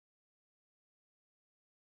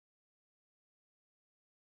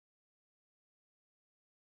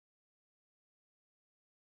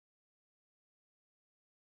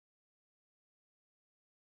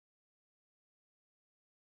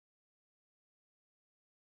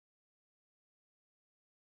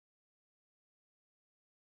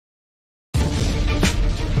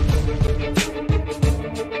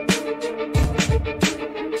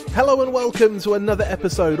Hello and welcome to another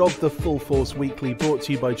episode of the Full Force Weekly, brought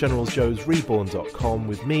to you by Generals Joe's Reborn.com,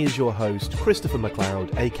 with me as your host, Christopher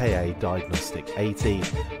McLeod AKA Diagnostic 80.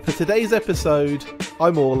 For today's episode,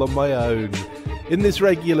 I'm all on my own. In this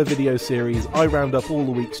regular video series, I round up all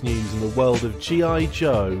the week's news in the world of G.I.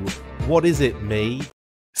 Joe. What is it, me?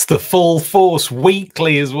 It's the Full Force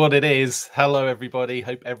Weekly is what it is. Hello, everybody.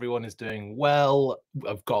 Hope everyone is doing well.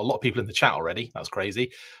 I've got a lot of people in the chat already. That's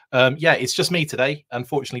crazy. Yeah, it's just me today.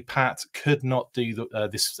 Unfortunately, Pat could not do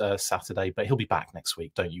this Saturday, but he'll be back next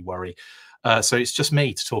week. Don't you worry. So it's just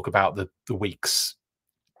me to talk about the week's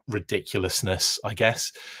ridiculousness, I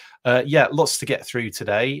guess. Yeah, lots to get through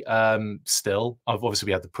today. Still,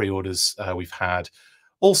 we had the pre-orders. We've had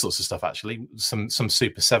all sorts of stuff, actually. Some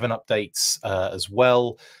Super 7 updates as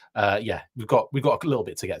well. Yeah, we've got a little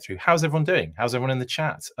bit to get through. How's everyone doing? How's everyone in the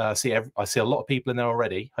chat? I see a lot of people in there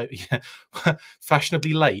already.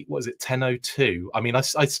 Fashionably late. What is it? 10:02. I mean, I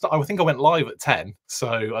think I went live at 10.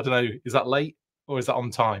 So I don't know. Is that late or is that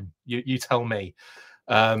on time? You tell me.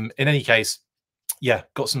 In any case, yeah,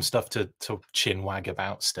 got some stuff to chin wag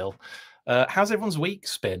about still. How's everyone's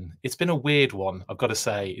week's been? It's been a weird one, I've got to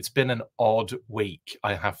say. It's been an odd week,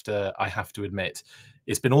 I have to admit.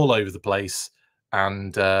 It's been all over the place,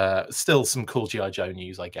 and still some cool G.I. Joe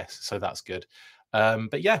news, I guess, so that's good.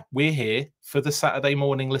 But yeah, we're here for the Saturday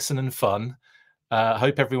morning listen and fun. I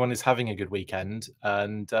hope everyone is having a good weekend,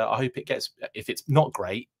 and I hope it gets, if it's not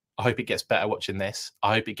great, I hope it gets better watching this.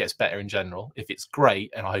 I hope it gets better in general. If it's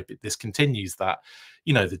great, and I hope this continues that,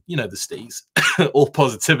 you know the steez, all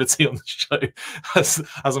positivity on the show as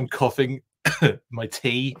I'm coughing my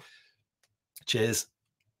tea. Cheers.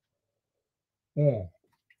 Oh,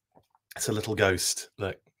 it's a little ghost.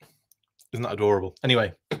 Look, isn't that adorable?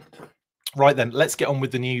 Anyway, right then, let's get on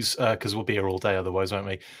with the news, because we'll be here all day otherwise, won't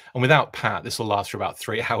we? And without Pat, this will last for about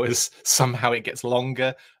 3 hours. Somehow it gets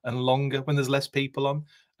longer and longer when there's less people on.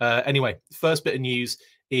 Anyway, first bit of news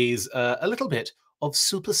is a little bit of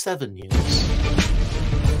Super 7 news.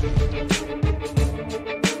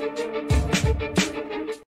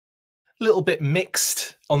 A little bit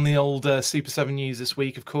mixed on the old Super 7 news this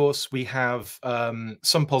week, of course. We have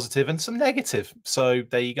some positive and some negative. So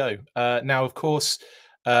there you go. Now, of course,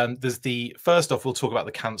 there's first off, we'll talk about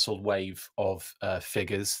the cancelled wave of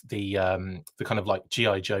figures, the kind of like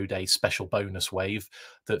G.I. Joe Day special bonus wave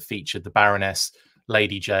that featured the Baroness,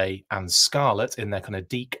 Lady J, and Scarlet in their kind of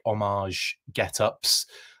Deke homage get-ups.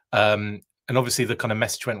 And obviously the kind of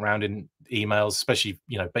message went around in emails, especially,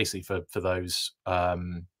 basically for those I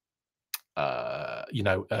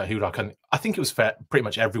think it was pretty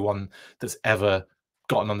much everyone that's ever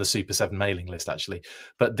gotten on the Super 7 mailing list, actually.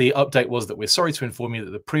 But the update was that we're sorry to inform you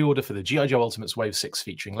that the pre-order for the G.I. Joe Ultimates Wave 6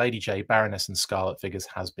 featuring Lady J, Baroness, and Scarlet figures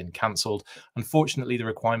has been cancelled. Unfortunately, the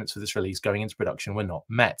requirements for this release going into production were not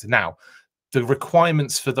met. Now, the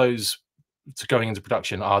requirements for those going into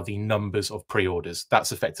production are the numbers of pre-orders.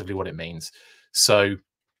 That's effectively what it means. So,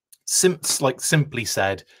 simply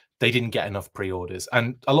said, they didn't get enough pre-orders.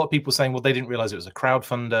 And a lot of people saying, well, they didn't realize it was a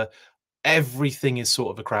crowdfunder. Everything is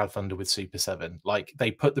sort of a crowdfunder with Super 7. Like,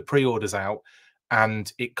 they put the pre-orders out,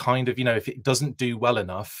 and it kind of, if it doesn't do well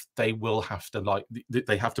enough, they will have to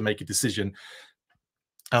they have to make a decision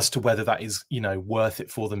as to whether that is, worth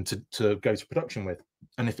it for them to go to production with.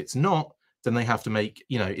 And if it's not, then they have to make,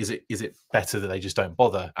 is it better that they just don't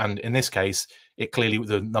bother? And in this case, it clearly,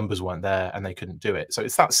 the numbers weren't there and they couldn't do it. So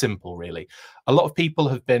it's that simple, really. A lot of people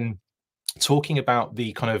have been talking about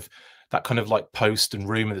that kind of like post and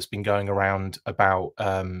rumor that's been going around about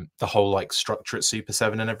the whole like structure at Super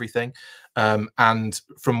 7 and everything. And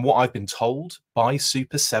from what I've been told by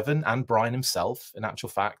Super 7 and Brian himself, in actual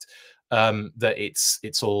fact, that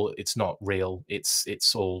it's not real.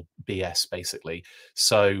 It's all BS, basically.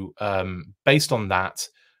 So based on that,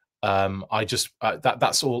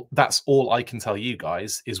 that's all I can tell you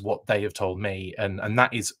guys is what they have told me, and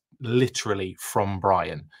that is literally from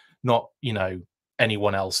Brian, not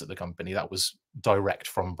anyone else at the company. That was direct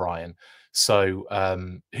from Brian. So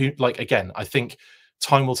again, I think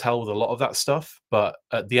time will tell with a lot of that stuff, but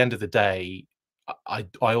at the end of the day, I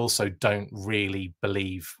also don't really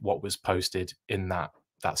believe what was posted in that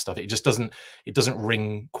stuff. It just doesn't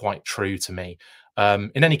ring quite true to me.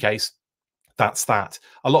 In any case, that's that.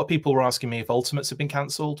 A lot of people were asking me if Ultimates have been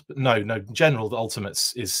cancelled, but no, in general, the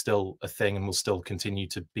Ultimates is still a thing and will still continue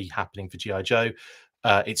to be happening for G.I. Joe.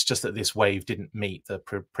 It's just that this wave didn't meet the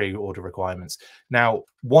pre-order requirements. Now,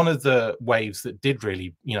 one of the waves that did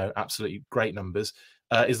really, absolutely great numbers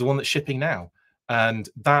is the one that's shipping now. And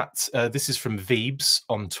that this is from Veebs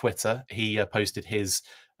on Twitter. He posted his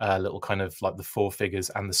little kind of like the 4 figures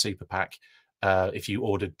and the super pack if you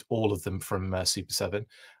ordered all of them from Super 7.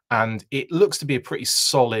 and it looks to be a pretty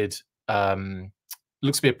solid wave.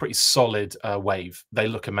 They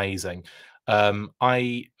look amazing.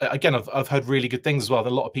 I've heard really good things as well.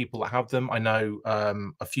 There are a lot of people that have them. I know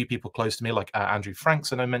a few people close to me, like Andrew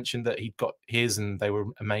Franks, and I mentioned that he'd got his and they were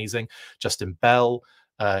amazing. Justin Bell,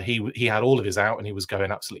 he had all of his out and he was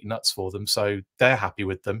going absolutely nuts for them, so they're happy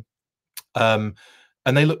with them.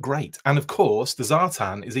 And they look great. And of course, the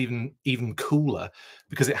Zartan is even cooler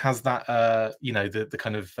because it has that you know, the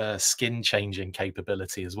kind of skin changing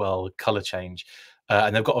capability as well, color change.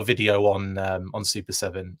 And they've got a video on Super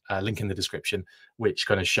 7, link in the description, which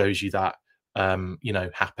kind of shows you that you know,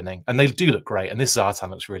 happening. And they do look great. And this Zartan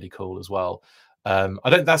looks really cool as well.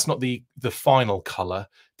 That's not the final color.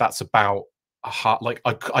 That's about like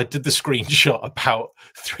I did the screenshot about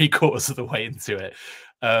 3/4 of the way into it.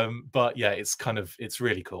 But yeah, it's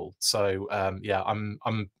really cool. So yeah,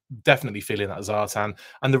 I'm definitely feeling that Zartan,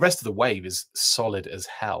 and the rest of the wave is solid as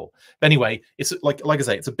hell. But anyway, it's like I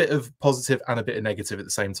say, it's a bit of positive and a bit of negative at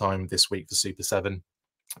the same time this week for Super 7.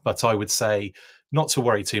 But I would say not to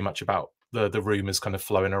worry too much about the rumors kind of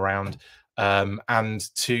flowing around,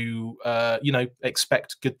 and to you know,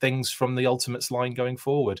 expect good things from the Ultimates line going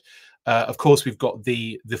forward. Of course, we've got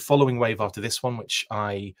the following wave after this one, which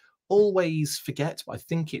I always forget, but I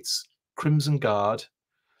think it's Crimson Guard.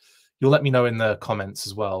 You'll let me know in the comments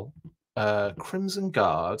as well. Crimson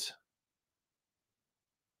Guard.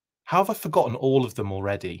 How have I forgotten all of them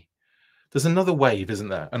already? There's another wave, isn't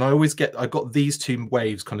there? And I got these two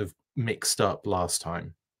waves kind of mixed up last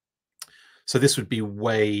time. So this would be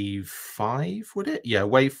wave 5, would it? Yeah,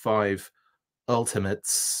 wave 5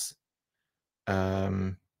 Ultimates.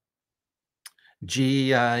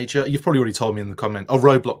 G.I. Joe. You've probably already told me in the comment. Oh,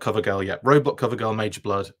 Roadblock Cover Girl. Yeah, Roadblock Cover Girl, Major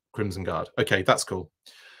Blood, Crimson Guard. Okay, that's cool.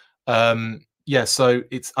 Yeah, so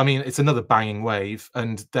it's another banging wave,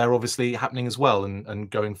 and they're obviously happening as well and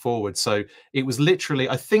going forward. So it was literally,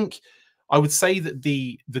 I think I would say that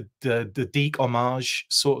the Deke homage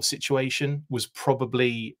sort of situation was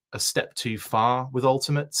probably a step too far with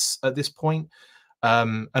Ultimates at this point.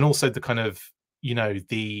 And also the kind of, you know,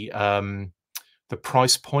 the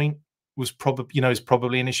price point was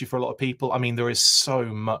probably an issue for a lot of people. I mean, there is so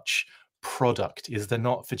much product, is there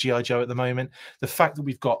not, for G.I. Joe at the moment? The fact that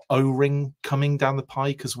we've got O-Ring coming down the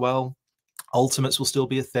pike as well, Ultimates will still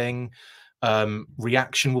be a thing.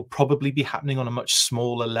 Reaction will probably be happening on a much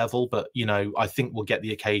smaller level, but you know, I think we'll get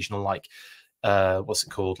the occasional, like what's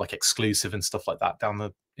it called, like exclusive and stuff like that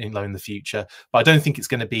in the future. But I don't think it's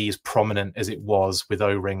going to be as prominent as it was with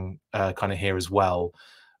O-Ring kind of here as well.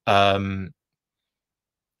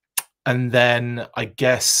 And then I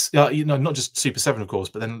guess, you know, not just Super 7, of course,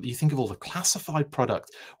 but then you think of all the classified product.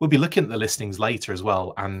 We'll be looking at the listings later as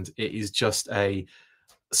well, and it is just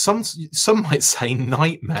some might say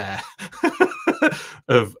nightmare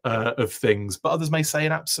of things, but others may say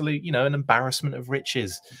an absolute, you know, an embarrassment of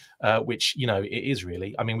riches, which, you know, it is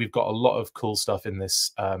really. I mean, we've got a lot of cool stuff in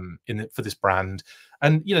this for this brand,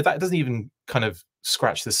 and you know, that doesn't even kind of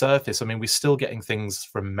scratch the surface. I mean, we're still getting things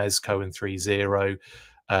from Mezco and 3-0.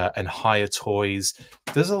 And Higher Toys.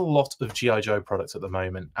 There's a lot of G.I. Joe products at the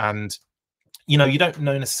moment, and you know, you don't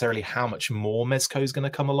know necessarily how much more Mezco is going to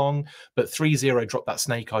come along, but 3-0 dropped that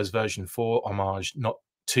Snake Eyes version 4 homage not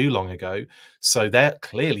too long ago, so they're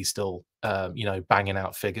clearly still you know, banging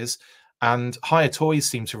out figures. And Higher Toys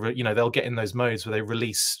seem to you know, they'll get in those modes where they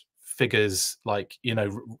release figures, like, you know,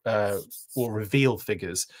 or reveal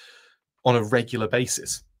figures on a regular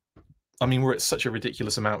basis. I mean, we're at such a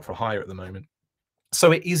ridiculous amount for Higher at the moment.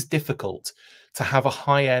 So it is difficult to have a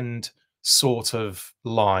high-end sort of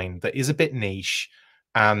line that is a bit niche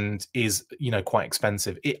and is, you know, quite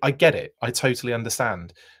expensive. I get it. I totally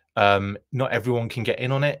understand. Not everyone can get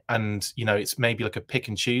in on it, and you know, it's maybe like a pick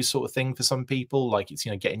and choose sort of thing for some people. Like, it's,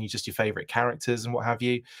 you know, getting you just your favorite characters and what have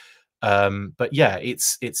you. But yeah,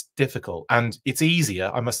 it's difficult, and it's easier.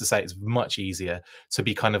 I must say, it's much easier to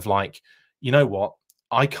be kind of like, you know what,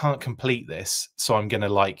 I can't complete this, so I'm gonna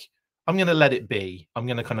let it be. I'm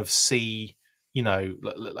going to kind of see, you know,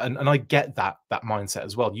 and I get that mindset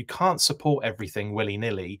as well. You can't support everything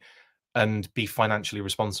willy-nilly and be financially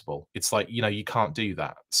responsible. It's like, you know, you can't do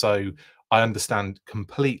that. So I understand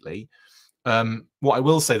completely. What I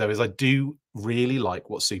will say, though, is I do really like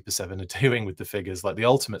what Super 7 are doing with the figures. Like, the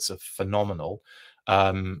Ultimates are phenomenal.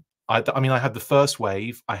 I mean, I had the first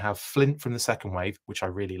wave. I have Flint from the second wave, which I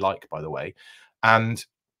really like, by the way. And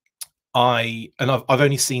I've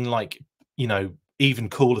only seen, like, you know, even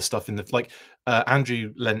cooler stuff in the, like,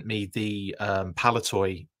 Andrew lent me the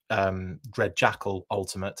Palatoy Red Jackal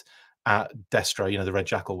Ultimate at Destro, you know, the Red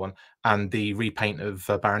Jackal one, and the repaint of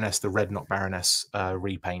Baroness, the Red Knock Baroness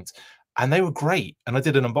repaint. and they were great. And I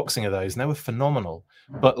did an unboxing of those, and they were phenomenal.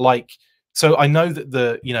 But like, so I know that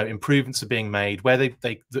the improvements are being made where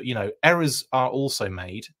they errors are also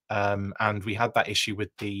made, and we had that issue with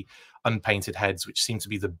the unpainted heads, which seemed to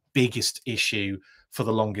be the biggest issue for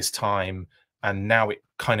the longest time, and now it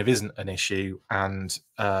kind of isn't an issue, and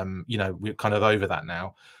we're kind of over that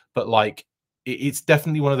now. But like, it's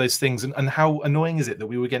definitely one of those things. And how annoying is it that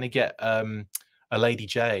we were going to get a Lady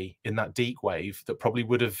J in that Deke wave that probably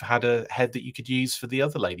would have had a head that you could use for the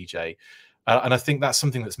other Lady J. And I think that's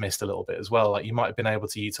something that's missed a little bit as well. Like, you might have been able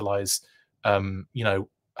to utilize,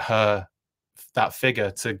 that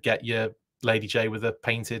figure to get your Lady J with a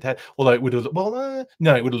painted head. Although it would have,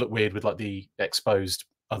 no, it would have looked weird with like the exposed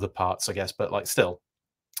other parts, I guess. But like, still.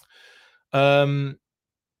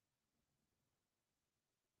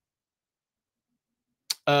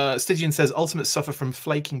 Stygian says Ultimates suffer from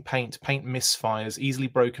flaking paint, paint misfires, easily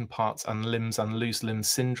broken parts and limbs, and loose limb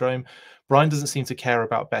syndrome. Brian doesn't seem to care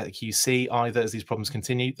about better QC either as these problems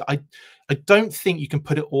continue. I don't think you can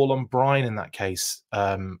put it all on Brian in that case.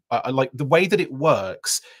 I like the way that it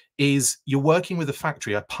works is you're working with a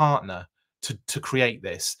factory, a partner, to create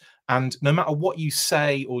this. And no matter what you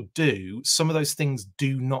say or do, some of those things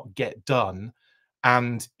do not get done.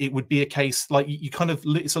 And it would be a case like you kind of,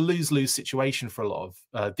 it's a lose-lose situation for a lot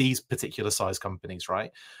of these particular size companies,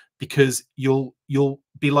 right? Because you'll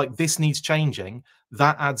be like, this needs changing,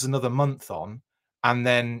 that adds another month on, and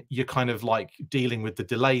then you're kind of like dealing with the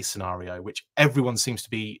delay scenario, which everyone seems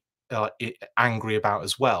to be angry about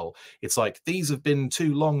as well. It's like, these have been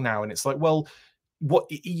too long now, and it's like, well, what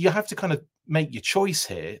you have to kind of make your choice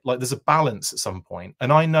here. Like, there's a balance at some point,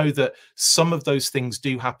 and I know that some of those things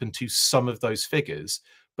do happen to some of those figures,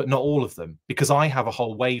 but not all of them, because I have a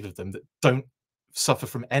whole wave of them that don't suffer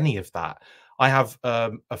from any of that. I have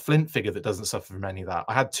a Flint figure that doesn't suffer from any of that.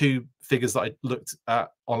 I had two figures that I looked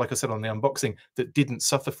at on, like I said, on the unboxing, that didn't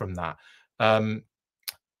suffer from that. Like,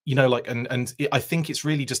 and I think it's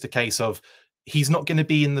really just a case of he's not going to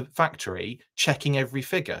be in the factory checking every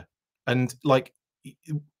figure, and like,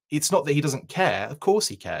 it's not that he doesn't care. Of course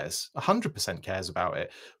he cares, 100% cares about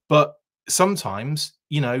it. But sometimes,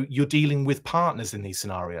 you're dealing with partners in these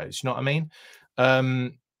scenarios. You know what I mean?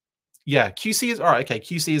 Yeah, QC is all right. Okay,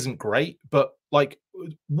 QC isn't great, but like,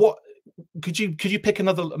 what could you pick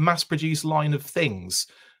another mass-produced line of things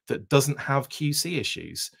that doesn't have QC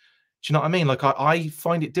issues? Do you know what I mean? Like, I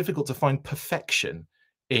find it difficult to find perfection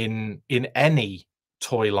in any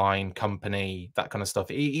toy line company, that kind of stuff.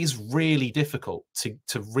 It is really difficult to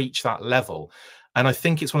reach that level. And I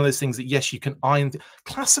think it's one of those things that, yes, you can iron.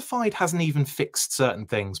 Classified hasn't even fixed certain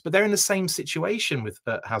things, but they're in the same situation with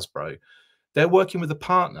Hasbro. They're working with a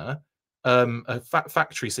partner, a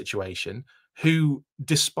factory situation, who,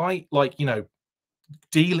 despite talking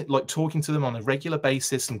to them on a regular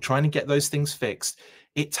basis and trying to get those things fixed,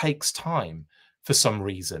 it takes time for some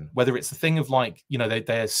reason, whether it's the thing of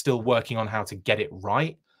they're still working on how to get it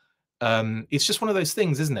right. It's just one of those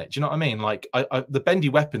things, isn't it? Do you know what I mean? Like, the bendy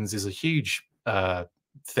weapons is a huge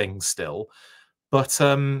thing still, but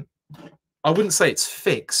I wouldn't say it's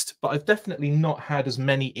fixed, but I've definitely not had as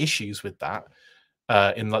many issues with that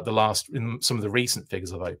in some of the recent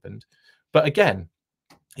figures I've opened. But again,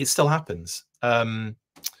 it still happens. And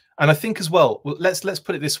I think as well, let's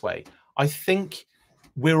put it this way. I think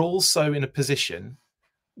we're also in a position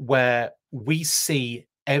where we see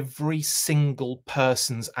every single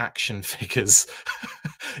person's action figures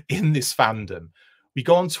in this fandom. We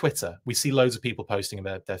go on Twitter, we see loads of people posting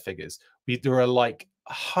their figures. There are like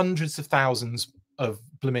hundreds of thousands of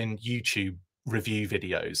blooming YouTube review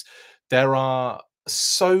videos. There are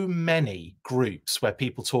so many groups where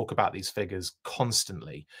people talk about these figures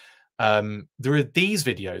constantly. There are these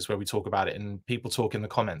videos where we talk about it and people talk in the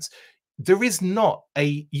comments. There is not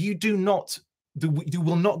you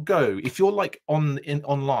will not go, if you're like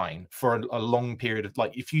online for a long period of,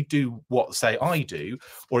 like, if you do what, say, I do,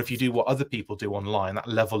 or if you do what other people do online, that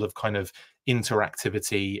level of kind of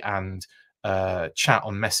interactivity and chat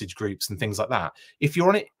on message groups and things like that, if you're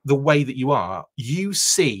on it the way that you are, you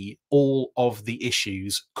see all of the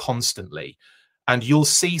issues constantly. And you'll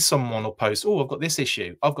see someone will post, oh, I've got this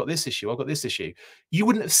issue, I've got this issue, I've got this issue. You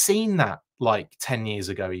wouldn't have seen that like 10 years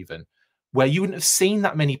ago, even, where you wouldn't have seen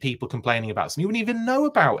that many people complaining about something. You wouldn't even know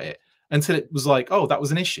about it until it was like, oh, that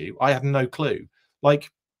was an issue. I had no clue. Like,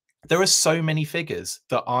 there are so many figures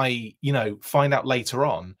that I, find out later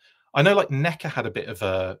on. I know, like, NECA had a bit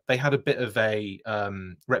of a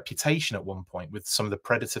reputation at one point with some of the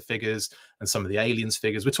Predator figures and some of the Aliens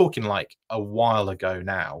figures. We're talking like a while ago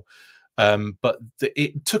now. But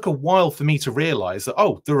it took a while for me to realize that,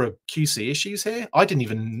 oh, there are QC issues here. I didn't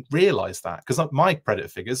even realize that, because my Predator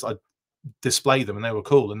figures, display them, and they were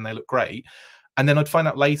cool and they look great. And then I'd find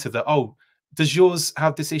out later that, oh, does yours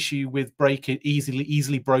have this issue with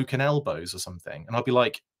easily broken elbows or something? And I'll be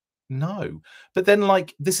like, no. But then,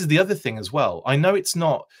 like, this is the other thing as well. I know it's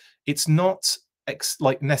not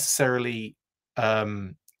like necessarily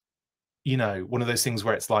you know, one of those things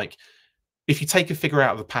where it's like, if you take a figure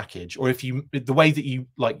out of the package, or if you, the way that you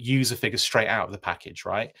like use a figure straight out of the package,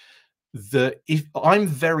 right? If I'm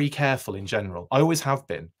very careful in general, I always have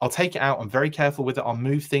been. I'll take it out, I'm very careful with it. I'll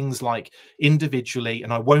move things like individually,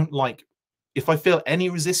 and I won't, like, if I feel any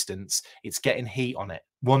resistance, it's getting heat on it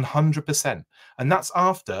 100%. And that's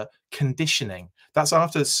after conditioning. That's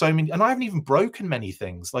after so many, and I haven't even broken many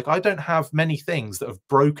things. Like, I don't have many things that have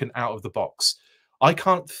broken out of the box. I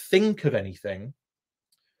can't think of anything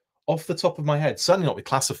off the top of my head, certainly not with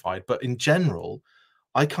classified, but in general,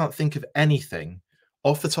 I can't think of anything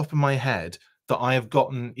off the top of my head that I have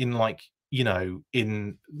gotten in, like, you know,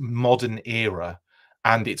 in modern era,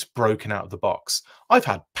 and it's broken out of the box. I've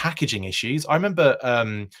had packaging issues. I remember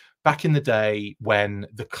back in the day when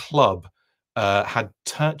the club had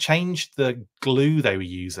changed the glue they were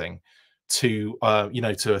using to you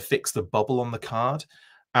know, to affix the bubble on the card.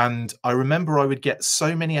 And I remember I would get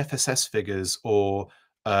so many FSS figures, or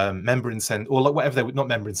member incentive, or like whatever, they were not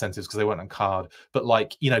member incentives because they weren't on card, but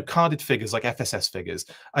like, you know, carded figures, like FSS figures.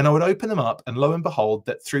 And I would open them up, and lo and behold,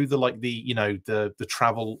 that through the, like, the, you know, the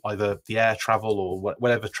travel, either the air travel or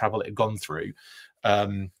whatever travel it had gone through,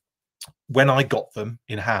 when I got them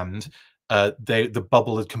in hand, the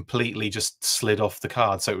bubble had completely just slid off the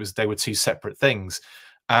card. So they were two separate things.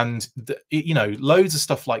 And you know, loads of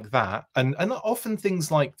stuff like that, and often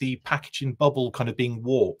things like the packaging bubble kind of being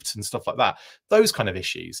warped and stuff like that, those kind of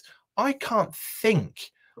issues. I can't think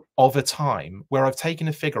of a time where I've taken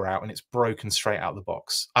a figure out and it's broken straight out of the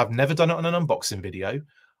box. I've never done it on an unboxing video.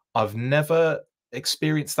 I've never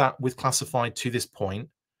experienced that with classified to this point.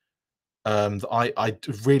 I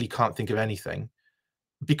really can't think of anything,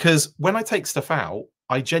 because when I take stuff out,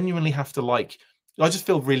 I genuinely have to, like, I just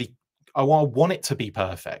feel really, I want it to be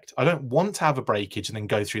perfect. I don't want to have a breakage and then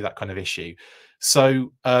go through that kind of issue.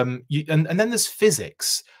 So and then there's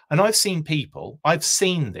physics, and I've seen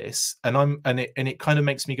this, and it kind of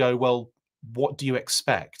makes me go, well, what do you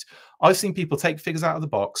expect? I've seen people take figures out of the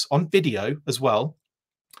box on video as well,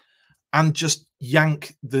 and just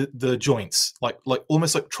yank the joints, like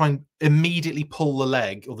almost like try and immediately pull the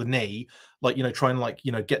leg or the knee, like, you know, try and, like,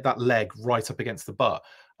 you know, get that leg right up against the butt.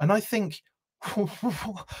 And I think,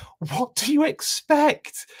 what do you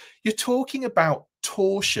expect? You're talking about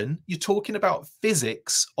torsion, you're talking about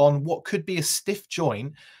physics on what could be a stiff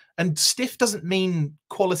joint, and stiff doesn't mean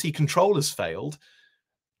quality control has failed.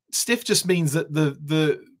 Stiff just means that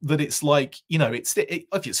that it's like, you know,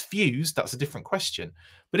 if it's fused, that's a different question.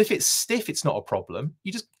 But if it's stiff, it's not a problem.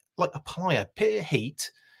 You just, like, apply a bit of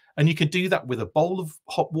heat, and you could do that with a bowl of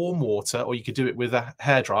hot warm water, or you could do it with a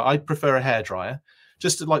hairdryer. I prefer a hairdryer.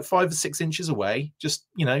 Just like 5 or 6 inches away, just,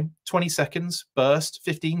 you know, 20 seconds burst,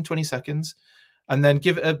 15, 20 seconds, and then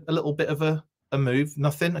give it a little bit of a move.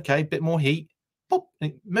 Nothing. Okay, bit more heat. Pop,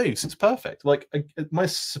 it moves. It's perfect. Like, my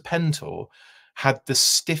Serpentor had the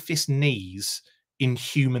stiffest knees in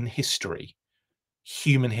human history.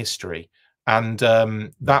 And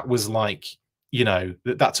that was like, you know,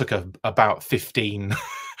 that took about 15.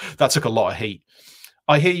 That took a lot of heat.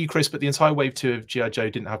 I hear you, Chris, but the entire wave 2 of G.I. Joe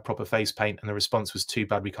didn't have proper face paint, and the response was too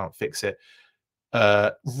bad, we can't fix it.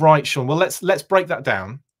 Right, Sean. Well, let's break that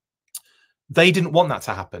down. They didn't want that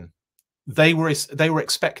to happen. They were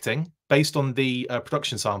expecting, based on the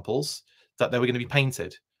production samples, that they were going to be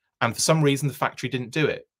painted, and for some reason the factory didn't do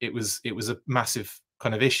it. It was a massive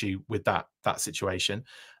kind of issue with that situation,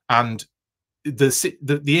 and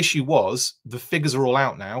the issue was, the figures are all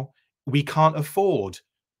out now. We can't afford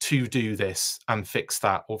to do this and fix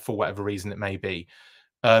that, or for whatever reason it may be.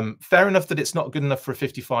 Fair enough that it's not good enough for a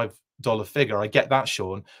 $55 figure. I get that,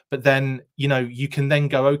 Sean. But then, you know, you can then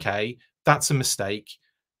go, okay, that's a mistake.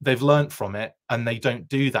 They've learned from it, and they don't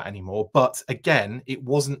do that anymore. But again, it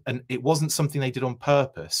wasn't something they did on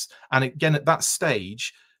purpose. And again, at that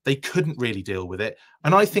stage, they couldn't really deal with it.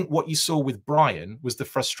 And I think what you saw with Brian was the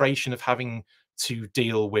frustration of having to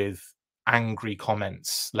deal with angry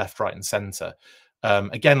comments left, right, and center.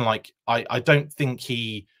 Again, like, I don't think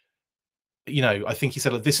he, you know, I think he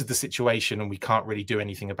said, like, this is the situation and we can't really do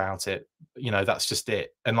anything about it. You know, that's just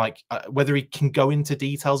it. And like, whether he can go into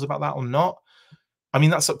details about that or not, I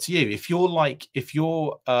mean, that's up to you. If you're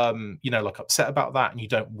you know, like, upset about that and you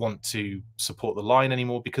don't want to support the line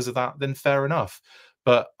anymore because of that, then fair enough.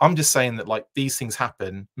 But I'm just saying that, like, these things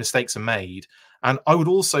happen, mistakes are made. And I would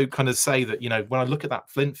also kind of say that, you know, when I look at that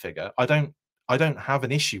Flint figure, I I don't have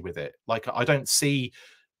an issue with it. Like, I don't see,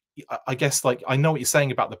 I guess, like, I know what you're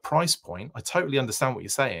saying about the price point. I totally understand what you're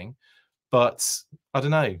saying, but I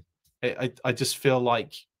don't know. I just feel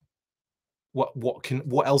like,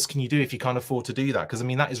 what else can you do if you can't afford to do that? Because I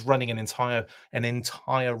mean, that is running an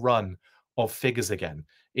entire run of figures again.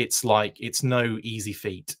 It's like, it's no easy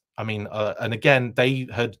feat. I mean, and again, they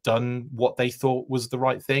had done what they thought was the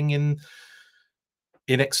right thing in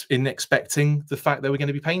expecting the fact they were going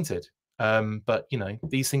to be painted. But you know,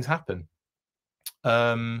 these things happen.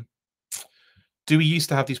 Do we used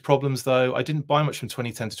to have these problems though? I didn't buy much from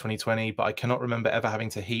 2010 to 2020, but I cannot remember ever having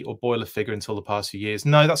to heat or boil a figure until the past few years.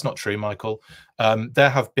 No, that's not true, Michael. There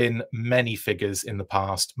have been many figures in the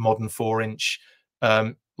past, modern 4-inch,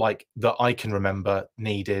 like that I can remember,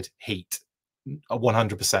 needed heat,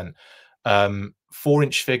 100%.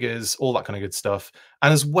 4-inch figures, all that kind of good stuff.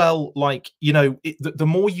 And as well, like, you know, the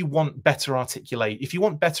more you want better if you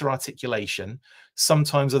want better articulation,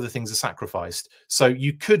 sometimes other things are sacrificed. So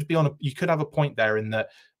you could have a point there in that,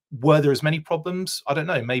 were there as many problems? I don't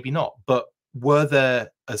know, maybe not. But was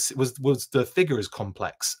the figure as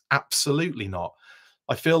complex? Absolutely not.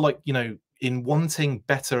 I feel like, you know, in wanting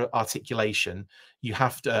better articulation, you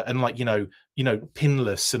have to, and like, you know,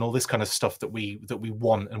 pinless and all this kind of stuff that we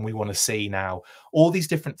want and we want to see now, all these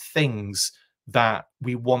different things that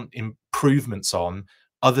we want improvements on,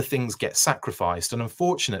 other things get sacrificed. And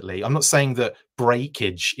unfortunately, I'm not saying that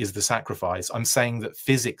breakage is the sacrifice. I'm saying that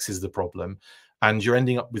physics is the problem. And you're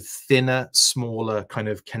ending up with thinner, smaller kind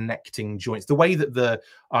of connecting joints. The way that the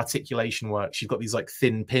articulation works, you've got these like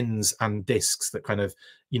thin pins and discs that kind of,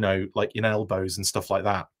 you know, like in elbows and stuff like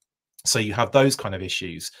that. So you have those kind of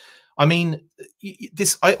issues. I mean,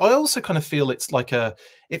 I also kind of feel it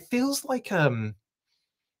feels like an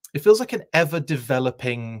ever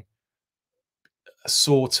developing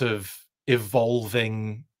sort of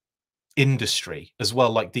evolving industry as well.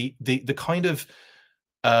 Like the kind of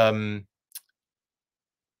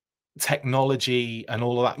technology and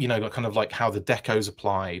all of that, you know, kind of like how the deco's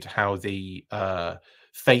applied, how the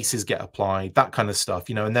faces get applied, that kind of stuff,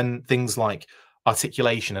 you know, and then things like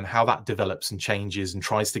articulation and how that develops and changes and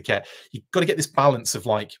tries to get, you've got to get this balance of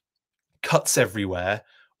like cuts everywhere,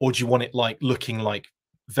 or do you want it like looking like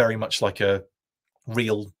very much like a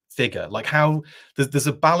real figure? Like, how there's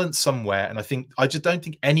a balance somewhere, and I just don't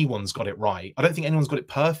think anyone's got it right. I don't think anyone's got it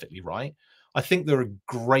perfectly right. I think there are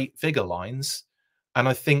great figure lines, and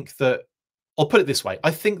I think that, I'll put it this way, I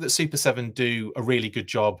think that Super 7 do a really good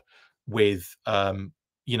job with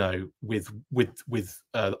you know, with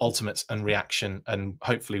ultimates and reaction, and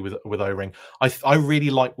hopefully with O-ring. I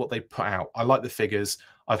really like what they put out. I like the figures.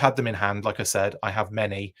 I've had them in hand, like I said, I have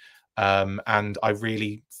many, and I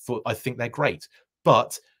think they're great.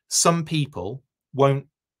 But some people won't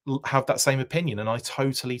have that same opinion, and I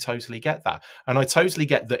totally get that. And I totally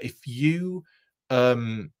get that if you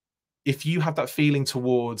have that feeling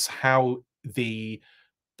towards how the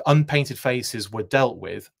unpainted faces were dealt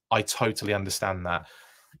with, I totally understand that.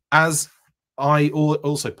 As I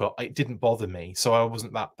also put, it didn't bother me, so I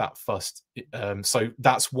wasn't that fussed. So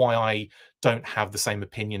that's why I don't have the same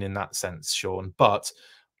opinion in that sense, Sean. But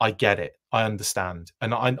I get it, I understand,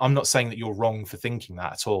 and I'm not saying that you're wrong for thinking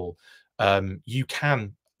that at all. You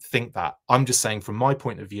can think that. I'm just saying, from my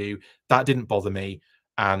point of view, that didn't bother me,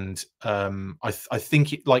 and I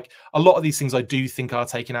think it, like a lot of these things, I do think are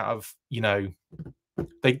taken out of, you know,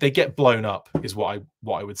 they get blown up, is what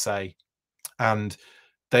I would say, and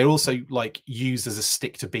they also like used as a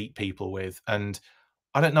stick to beat people with. And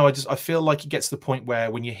I don't know, I feel like it gets to the point where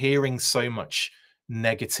when you're hearing so much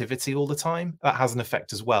negativity all the time, that has an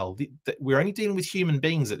effect as well. We're only dealing with human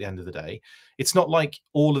beings at the end of the day. It's not like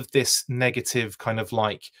all of this negative kind of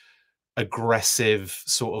like aggressive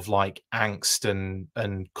sort of like angst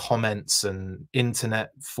and comments and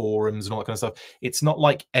internet forums and all that kind of stuff. It's not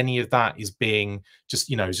like any of that is being just,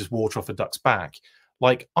 you know, just water off a duck's back.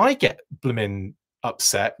 Like, I get blooming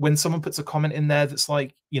upset when someone puts a comment in there that's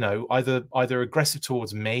like, you know, either aggressive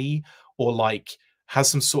towards me, or like has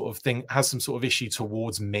some sort of issue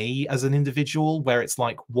towards me as an individual, where it's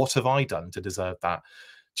like, what have I done to deserve that?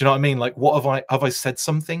 Do you know what I mean? Like, what have I said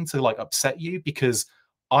something to like upset you? Because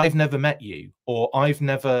I've never met you, or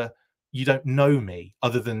you don't know me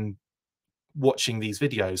other than watching these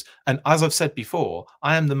videos. And as I've said before,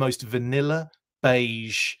 I am the most vanilla,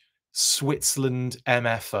 beige, Switzerland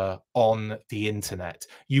MFer on the internet.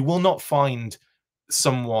 You will not find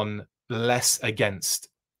someone less against,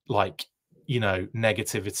 like, you know,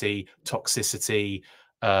 negativity, toxicity,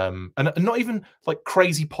 and not even like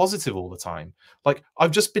crazy positive all the time. Like,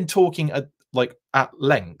 I've just been talking at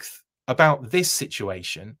length about this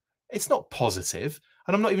situation. It's not positive.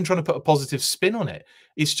 and I'm not even trying to put a positive spin on it.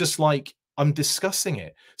 It's just like I'm discussing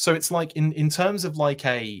it. So it's like in terms of like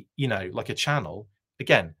a, you know, like a channel,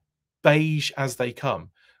 again, beige as they come.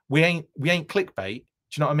 We ain't clickbait.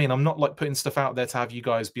 Do you know what I mean? I'm not like putting stuff out there to have you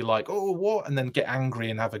guys be like, oh, what? And then get angry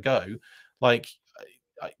and have a go. Like,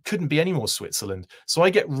 I couldn't be any more Switzerland. So I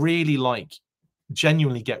get really like,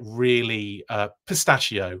 genuinely get really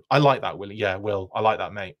pistachio. I like that, Will. Yeah, Will. I like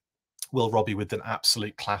that, mate. Will Robbie with an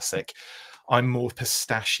absolute classic. I'm more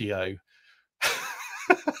pistachio.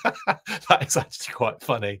 That is actually quite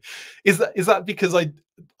funny. Is that because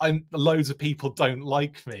I'm loads of people don't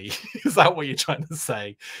like me? Is that what you're trying to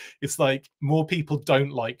say? It's like more people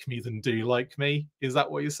don't like me than do like me. Is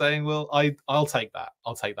that what you're saying? Well, I'll take that.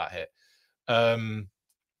 I'll take that hit. Um,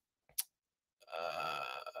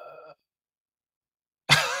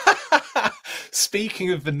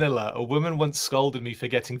 Speaking of vanilla, a woman once scolded me for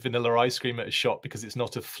getting vanilla ice cream at a shop because it's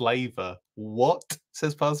not a flavor. What?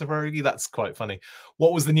 Says Parsivarigi. That's quite funny.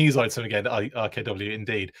 What was the news item again? RKW,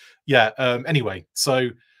 indeed. Yeah. Anyway, so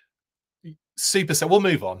super. So we'll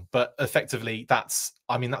move on, but effectively, that's.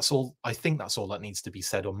 I mean, that's all. I think that's all that needs to be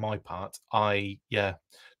said on my part. Yeah.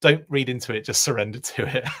 Don't read into it. Just surrender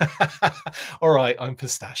to it. All right. I'm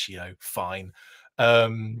pistachio. Fine.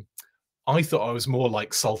 I thought I was more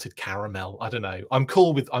like salted caramel. I don't know. I'm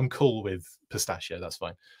cool with pistachio. That's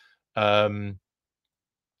fine.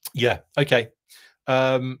 Yeah. Okay.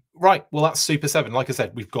 Right. Well, that's Super 7. Like I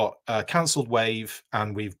said, we've got cancelled wave,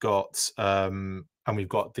 and we've got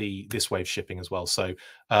this wave shipping as well. So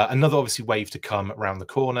another obviously wave to come around the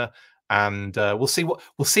corner, and we'll see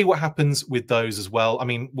what happens with those as well. I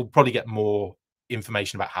mean, we'll probably get more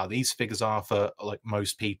information about how these figures are for like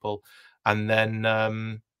most people, and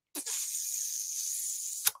then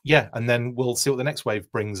yeah, and then we'll see what the next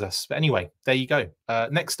wave brings us. But anyway, there you go.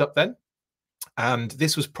 Next up then, and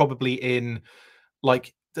this was probably in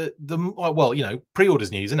like the well, you know,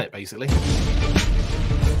 pre-orders news, isn't it, basically?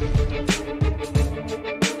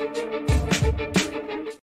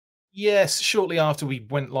 Yes, shortly after we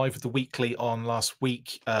went live with the weekly on last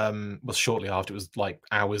week, well, shortly after, it was like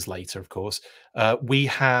hours later, of course, we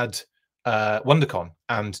had WonderCon,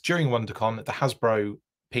 and during WonderCon, the Hasbro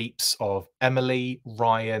peeps of Emily,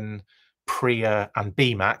 Ryan, Priya, and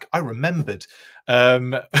BMAC, I remembered,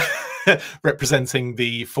 representing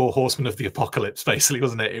the 4 horsemen of the apocalypse, basically,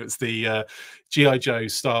 wasn't it? It was the G.I. Joe,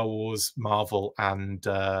 Star Wars, Marvel, and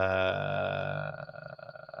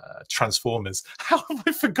Transformers. How have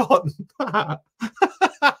I forgotten that?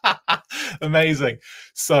 Amazing.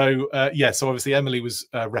 So yeah, so obviously Emily was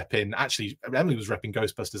repping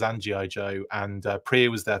Ghostbusters and G.I. Joe, and Priya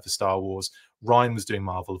was there for Star Wars. Ryan was doing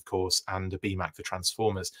Marvel, of course, and BMAC for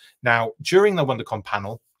Transformers. Now, during the WonderCon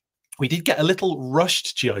panel, we did get a little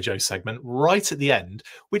rushed G.I. Joe segment right at the end,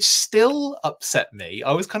 which still upset me.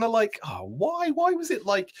 I was kind of like, oh, why was it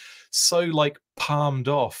like so like palmed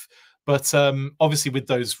off? But obviously with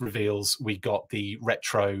those reveals, we got the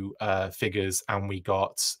retro figures, and we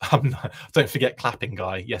got, don't forget Clapping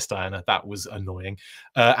Guy. Yes, Diana, that was annoying.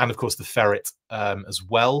 And of course the Ferret as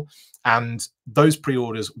well. And those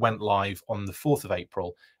pre-orders went live on the 4th of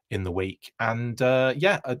April in the week. And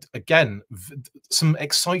yeah, again, some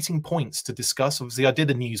exciting points to discuss. Obviously, I did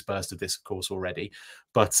a news burst of this, of course, already.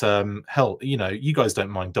 But hell, you know, you guys don't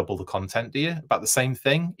mind double the content, do you? About the same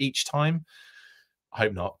thing each time? I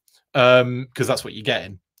hope not. Because that's what you're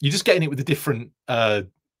getting. You're just getting it with a different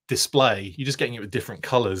display. You're just getting it with different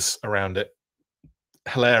colors around it.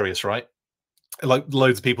 Hilarious, right? Like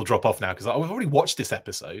loads of people drop off now because I've already watched this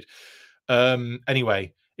episode.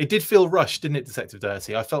 Anyway, it did feel rushed, didn't it, Detective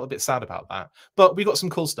Dirty? I felt a bit sad about that, but we got some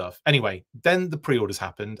cool stuff. Anyway, then the pre-orders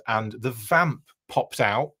happened, and the Vamp popped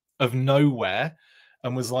out of nowhere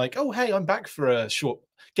and was like, "Oh, hey, I'm back for a short.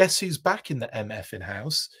 Guess who's back in the MF in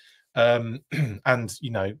house?" And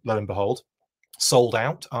you know, lo and behold, sold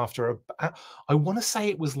out after I want to say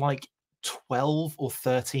it was like 12 or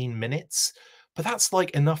 13 minutes, but that's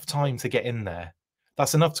like enough time to get in there.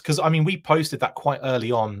 That's enough, because I mean, we posted that quite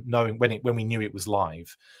early on, knowing when we knew it was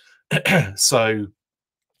live. So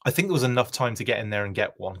I think there was enough time to get in there and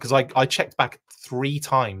get one, because I checked back 3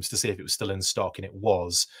 times to see if it was still in stock, and it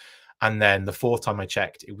was. And then the 4th time I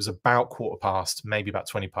checked, it was about 15:15, maybe about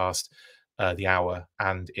 20 past the hour,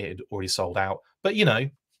 and it had already sold out. But you know,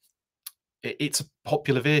 it's a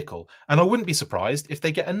popular vehicle, and I wouldn't be surprised if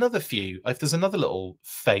they get another few, if there's another little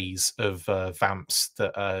phase of Vamps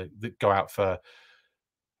that go out for,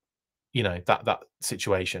 you know, that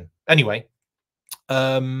situation. Anyway,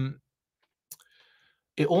 it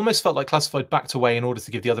almost felt like Classified backed away in order to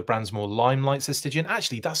give the other brands more limelight, says Stygian.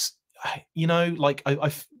 Actually, that's, you know, like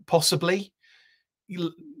I possibly,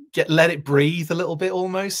 let it breathe a little bit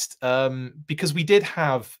almost, because we did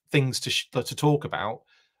have things to talk about,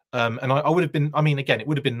 and I would have been. I mean, again, it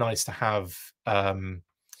would have been nice to have.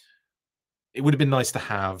 It would have been nice to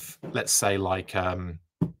have, let's say, like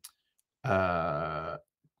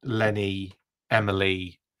Lenny,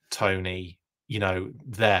 Emily, Tony, you know,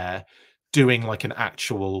 there doing like an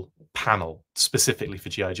actual panel specifically for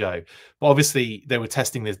GI Joe. But obviously, they were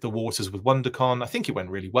testing the waters with WonderCon. I think it went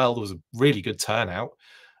really well. There was a really good turnout.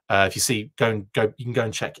 If you see, you can go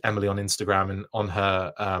and check Emily on Instagram, and on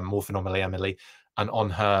her More Phenomenally Emily, and on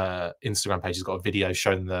her Instagram page, she's got a video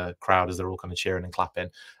showing the crowd as they're all kind of cheering and clapping,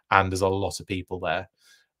 and there's a lot of people there.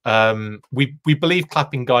 We believe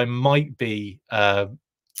Clapping Guy might be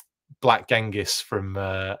Black Genghis from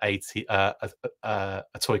A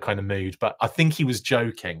Toy Kind of Mood, but I think he was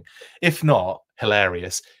joking. If not,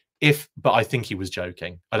 hilarious. But I think he was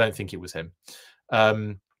joking. I don't think it was him.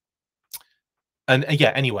 And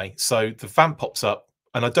yeah, anyway, so the vamp pops up,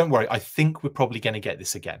 and don't worry, I think we're probably going to get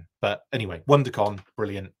this again. But anyway, WonderCon,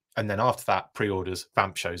 brilliant. And then after that, pre-orders,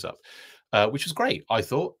 vamp shows up, which was great, I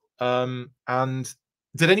thought. And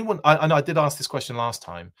did anyone? I did ask this question last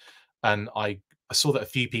time, and I saw that a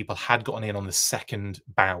few people had gotten in on the second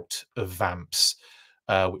bout of vamps,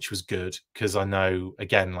 which was good, because I know,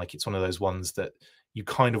 again, like it's one of those ones that you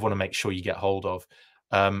kind of want to make sure you get hold of.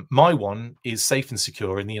 My one is safe and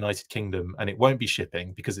secure in the United Kingdom, and it won't be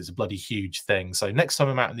shipping because it's a bloody huge thing. So next time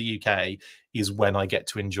I'm out in the UK is when I get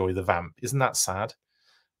to enjoy the vamp. Isn't that sad?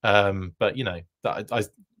 But you know,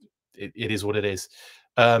 it is what it is.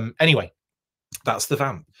 Anyway, that's the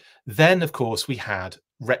vamp. Then, of course, we had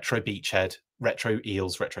Retro Beachhead, Retro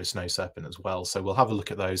Eels, Retro Snow Serpent as well. So we'll have a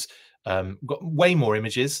look at those. We've got way more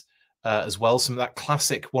images as well. Some of that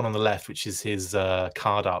classic one on the left, which is his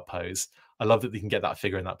card art pose. I love that they can get that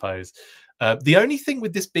figure in that pose. The only thing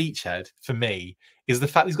with this Beachhead for me is the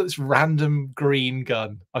fact he's got this random green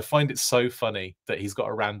gun. I find it so funny that he's got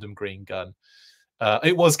a random green gun.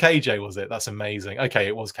 It was KJ, was it? That's amazing. Okay,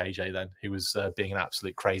 it was KJ then, who was being an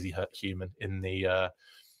absolute crazy human in the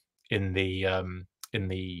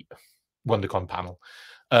WonderCon panel.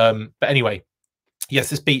 But anyway, yes,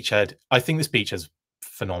 this Beachhead. I think this Beachhead's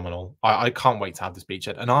phenomenal. I can't wait to have this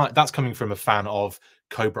Beachhead, and that's coming from a fan of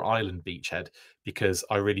Cobra Island Beachhead, because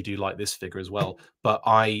I really do like this figure as well. But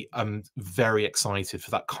I am very excited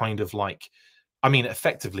for that kind of, like, I mean,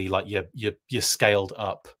 effectively like you're scaled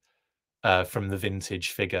up from the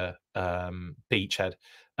vintage figure Beachhead.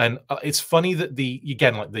 And it's funny that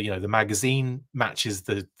again, like the magazine matches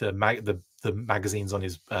the magazines on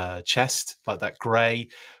his chest, like that grey,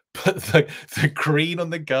 but the green on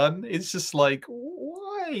the gun is just like,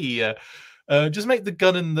 why? Just make the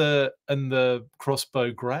gun and the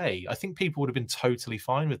crossbow grey. I think people would have been totally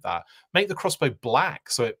fine with that. Make the crossbow black,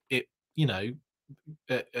 so it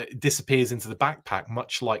disappears into the backpack,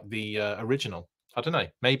 much like the original. I don't know,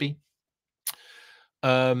 maybe.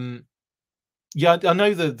 Yeah, I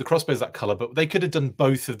know the crossbow's that color, but they could have done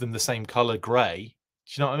both of them the same color, grey.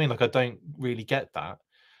 Do you know what I mean? Like, I don't really get that.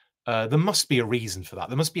 There must be a reason for that.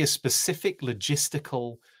 There must be a specific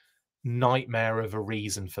logistical nightmare of a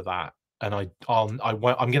reason for that. And I'm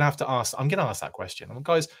gonna have to ask. I'm gonna ask that question.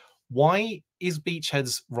 Guys, why is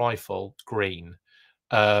Beachhead's rifle green?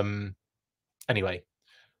 Anyway,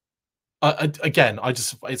 again,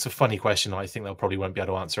 it's a funny question. I think they'll probably won't be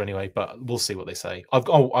able to answer anyway, but we'll see what they say.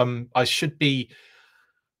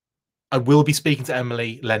 I will be speaking to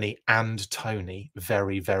Emily, Lenny, and Tony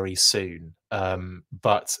very, very soon.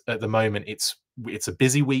 But at the moment, it's a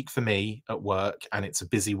busy week for me at work, and it's a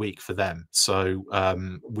busy week for them. So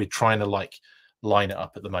we're trying to like line it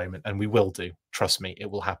up at the moment, and we will do. Trust me,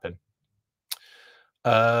 it will happen.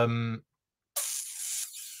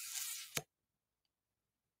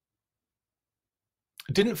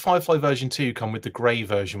 Didn't Firefly version 2 come with the grey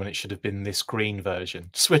version when it should have been this green version?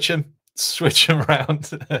 Switch them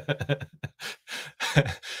around.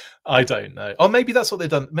 I don't know. Oh, maybe that's what they've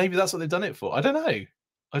done. Maybe that's what they've done it for. I don't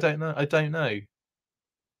know.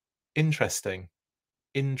 Interesting.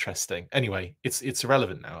 Anyway, it's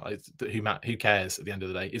irrelevant now. Who cares at the end of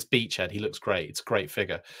the day? It's Beachhead. He looks great. It's a great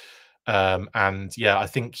figure. And yeah, I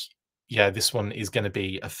think this one is going to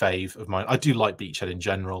be a fave of mine. I do like Beachhead in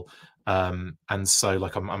general. And so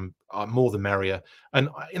like I'm more the merrier. And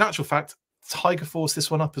in actual fact, Tiger Force this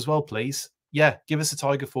one up as well, please. Yeah, give us a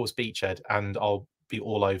Tiger Force Beachhead and I'll be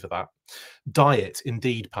all over that. Diet,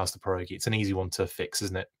 indeed, Pastor Pierogi. It's an easy one to fix,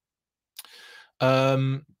 isn't it?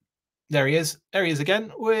 There he is. There he is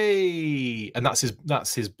again. Whee! And that's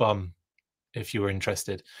his bum, if you were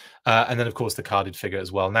interested. And then, of course, the carded figure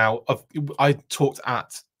as well. Now, I talked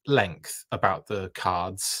at length about the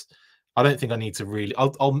cards I don't think I need to really.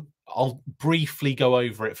 I'll briefly go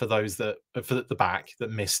over it for those that for the back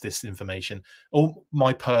that missed this information. Or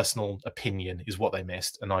my personal opinion is what they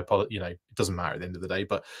missed, and I apologize. You know, it doesn't matter at the end of the day.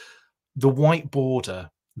 But the white border,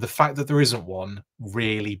 the fact that there isn't one,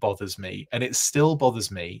 really bothers me, and it still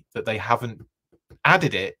bothers me that they haven't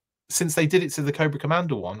added it since they did it to the Cobra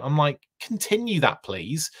Commander one. I'm like, continue that,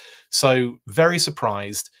 please. So very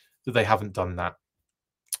surprised that they haven't done that.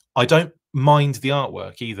 I don't mind the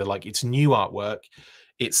artwork either. Like, it's new artwork,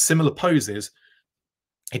 it's similar poses.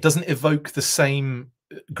 It doesn't evoke the same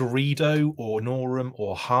Greedo or Norum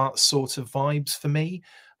or Heart sort of vibes for me.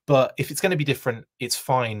 But if it's going to be different, it's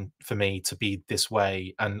fine for me to be this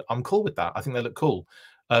way, and I'm cool with that. I think they look cool.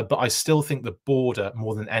 But I still think the border,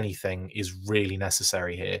 more than anything, is really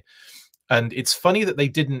necessary here. And it's funny that they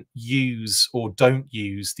didn't use or don't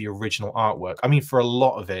use the original artwork. I mean, for a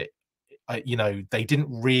lot of it, you know, they didn't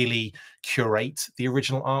really curate the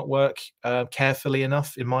original artwork carefully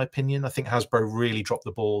enough, in my opinion. I think Hasbro really dropped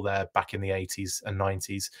the ball there back in the 80s and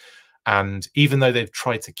 90s. And even though they've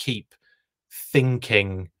tried to keep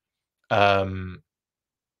thinking,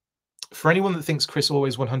 for anyone that thinks Chris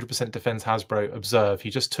always 100% defends Hasbro, observe, he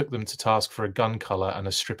just took them to task for a gun color and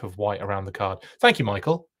a strip of white around the card. Thank you,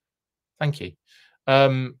 Michael. Thank you.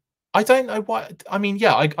 I don't know why. I mean,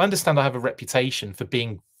 yeah, I understand I have a reputation for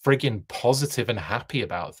being friggin' positive and happy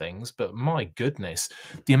about things, but my goodness,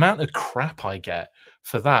 the amount of crap I get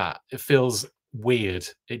for that, it feels weird.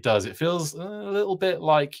 It does. It feels a little bit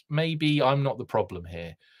like maybe I'm not the problem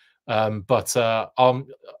here. But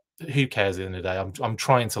who cares at the end of the day? I'm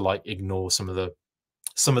trying to like ignore some of the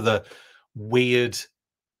weird,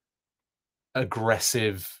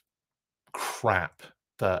 aggressive crap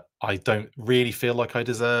that I don't really feel like I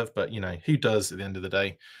deserve, but you know, who does at the end of the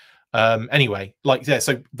day? Anyway, like, yeah,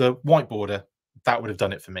 so the white border, that would have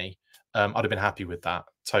done it for me. I'd have been happy with that,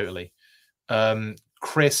 totally.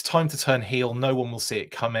 Chris, time to turn heel. No one will see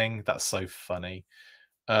it coming. That's so funny.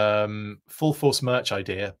 Full Force merch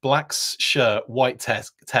idea. Black shirt, white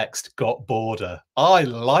text, got border. I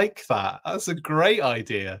like that. That's a great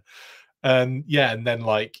idea. Yeah, and then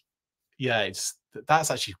like, yeah,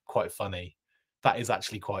 that's actually quite funny. That is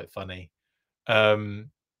actually quite funny. Isn't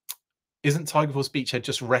Tiger Force Beachhead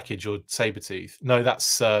just Wreckage or Sabretooth? No,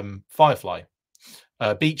 that's Firefly.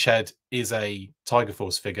 Beachhead is a Tiger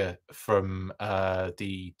Force figure from was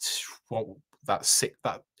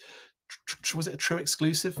it a true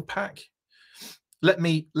exclusive pack? Let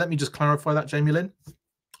me just clarify that, Jamie Lynn.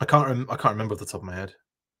 I can't remember off the top of my head.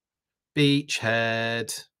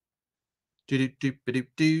 Beachhead.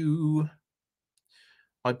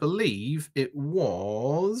 I believe it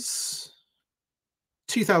was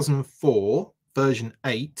 2004 version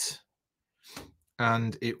 8,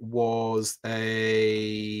 and it was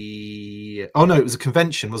it was a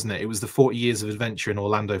convention, wasn't it? It was the 40 Years of Adventure in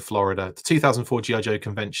Orlando, Florida. The 2004 G.I. Joe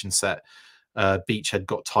convention set. Beachhead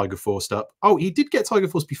got Tiger Forced up. Oh, he did get Tiger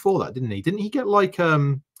Force before that, didn't he? Didn't he get like a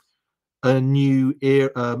new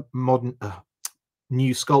era, modern,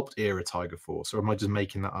 new sculpt era Tiger Force? Or am I just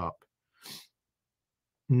making that up?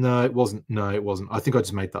 No, it wasn't. No, it wasn't. I think I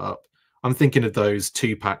just made that up. I'm thinking of those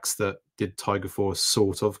 2-packs that did Tiger Force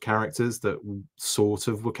sort of characters that sort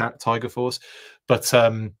of were Tiger Force. But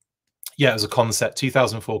yeah, it was a concept,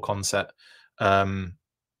 2004 concept.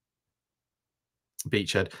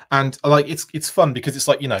 Beachhead. And like it's fun because it's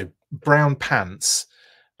like, you know, brown pants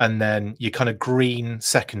and then your kind of green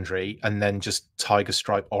secondary and then just tiger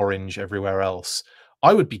stripe orange everywhere else.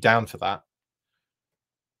 I would be down for that.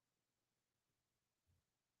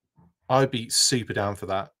 I'd be super down for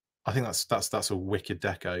that. I think that's a wicked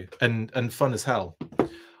deco and fun as hell.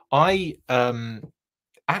 I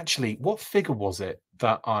actually, what figure was it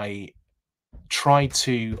that I tried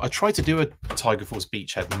to do a Tiger Force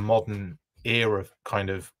Beachhead modern era kind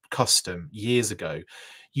of custom years ago.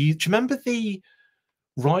 Do you remember the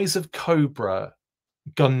Rise of Cobra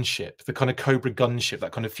gunship, the kind of Cobra gunship,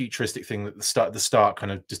 that kind of futuristic thing that the start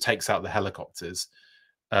kind of just takes out the helicopters?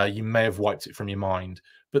 You may have wiped it from your mind,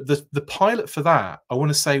 but the pilot for that, I want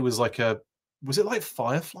to say, was like was it like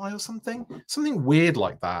Firefly or something weird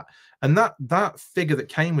like that? And that figure that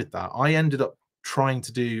came with that, I ended up trying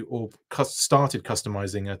to do or started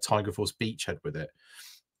customizing a Tiger Force Beachhead with it.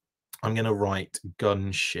 I'm going to write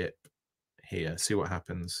gunship here, see what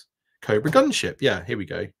happens. Cobra gunship. Yeah, here we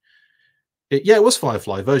go. It was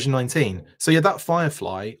Firefly version 19. So yeah, that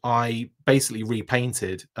Firefly I basically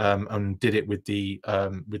repainted and did it with the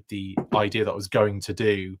idea that I was going to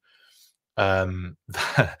do that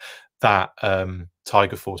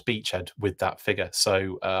Tiger Force Beachhead with that figure.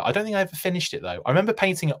 So I don't think I ever finished it though. I remember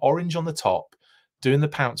painting it orange on the top, doing the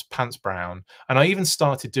pants brown, and I even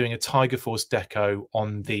started doing a Tiger Force deco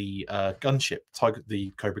on the gunship,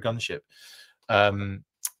 the Cobra gunship.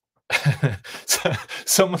 So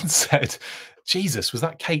someone said, Jesus, was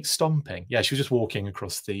that Kate stomping? Yeah, she was just walking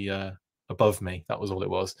across the above me. That was all it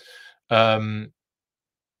was.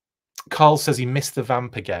 Carl says he missed the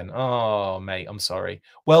vamp again. Oh, mate, I'm sorry.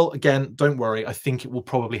 Well, again, don't worry. I think it will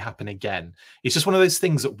probably happen again. It's just one of those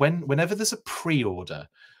things that whenever there's a pre-order,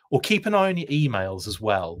 or keep an eye on your emails as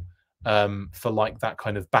well, for like that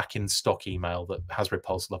kind of back in stock email that Hasbro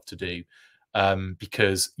Pulse love to do,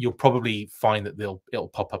 because you'll probably find that it'll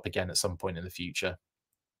pop up again at some point in the future.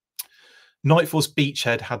 Night Force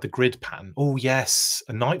Beachhead had the grid pattern. Oh, yes.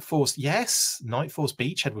 A Night Force. Yes. Night Force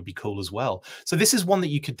Beachhead would be cool as well. So this is one that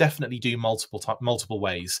you could definitely do multiple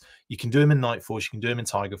ways. You can do them in Night Force. You can do them in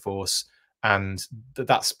Tiger Force. And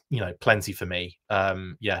that's, you know, plenty for me.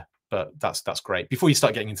 Yeah, but that's great. Before you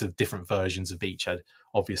start getting into different versions of Beachhead,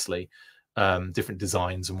 obviously, different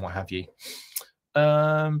designs and what have you.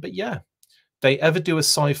 But yeah. They ever do a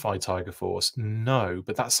sci-fi Tiger Force? No,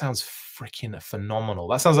 but that sounds freaking phenomenal.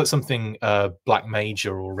 That sounds like something Black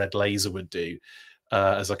Major or Red Laser would do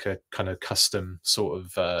as like a kind of custom sort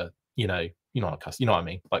of, not a custom, you know what I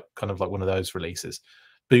mean? Like kind of like one of those releases.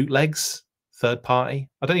 Bootlegs, third party.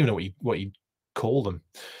 I don't even know what you call them.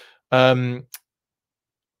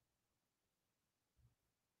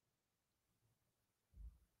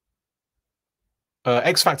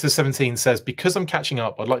 X Factor 17 says, because I'm catching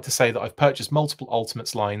up, I'd like to say that I've purchased multiple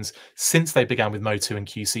Ultimates lines since they began with Motu, and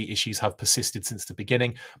QC issues have persisted since the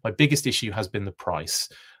beginning. My biggest issue has been the price.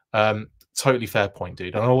 Totally fair point,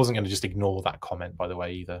 dude. And I wasn't going to just ignore that comment, by the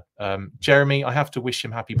way, either. Jeremy, I have to wish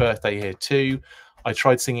him happy birthday here too. I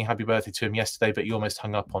tried singing happy birthday to him yesterday, but he almost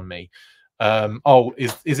hung up on me. Oh,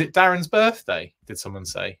 is it Darren's birthday? Did someone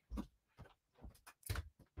say?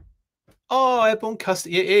 Oh, Airborne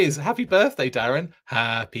Custody. It is. Happy birthday, Darren.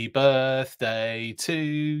 Happy birthday to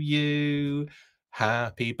you.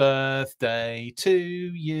 Happy birthday to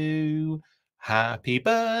you. Happy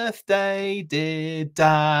birthday, dear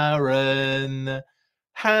Darren.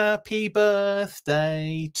 Happy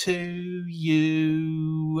birthday to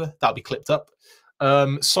you. That'll be clipped up.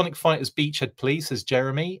 Sonic Fighters Beachhead, please, says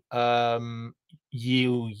Jeremy. Yeah.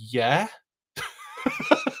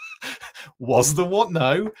 Was the what?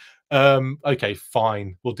 No. Okay,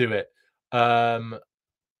 fine, we'll do it. Hasbro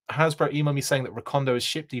emailed me saying that Recondo is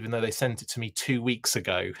shipped, even though they sent it to me 2 weeks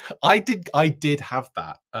ago. I did have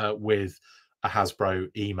that with a Hasbro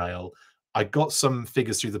email. I got some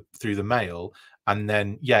figures through the mail, and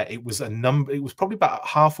then yeah, it was It was probably about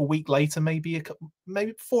half a week later, maybe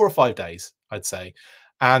 4 or 5 days, I'd say.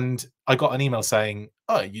 And I got an email saying,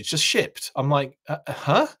 "Oh, you just shipped." I'm like,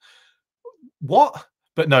 huh? What?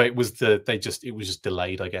 But no, it was it was just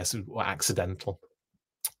delayed, I guess, or accidental.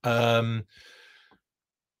 I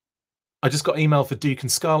just got email for Duke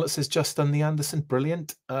and Scarlet, says Just done the Anderson.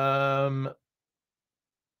 Brilliant.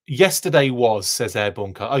 Yesterday was, says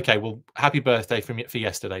Airborne Car. Okay, well, happy birthday for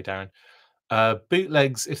yesterday, Darren.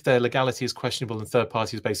 Bootlegs, if their legality is questionable, and third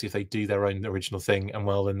parties, basically if they do their own original thing, and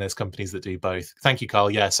well, then there's companies that do both. Thank you,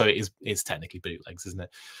 Carl. Yeah, so it's technically bootlegs, isn't it?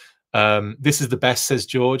 This is the best, says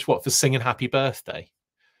George. What, for singing happy birthday?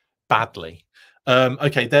 Badly.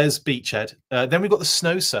 Okay, there's Beachhead. Then we've got the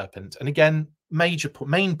Snow Serpent, and again,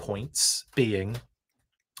 main points being,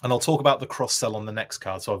 and I'll talk about the cross sell on the next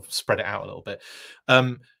card, so I've spread it out a little bit.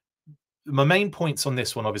 My main points on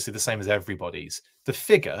this one, obviously the same as everybody's. The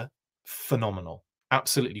figure, phenomenal,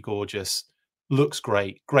 absolutely gorgeous, looks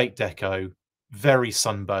great, great deco, very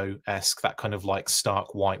Sunbow-esque, that kind of like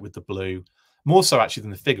stark white with the blue, more so actually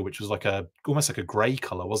than the figure, which was like almost like a grey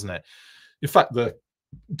color, wasn't it? In fact, the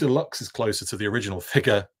Deluxe is closer to the original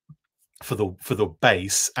figure for the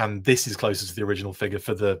base, and this is closer to the original figure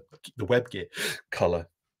for the webgear color.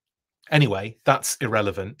 Anyway, that's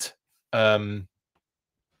irrelevant.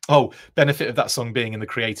 Oh, benefit of that song being in the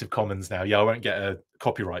Creative Commons now. Yeah, I won't get a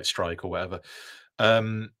copyright strike or whatever.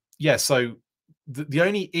 Yeah, so the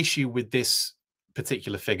only issue with this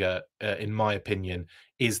particular figure, in my opinion,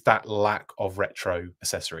 is that lack of retro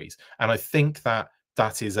accessories, and I think that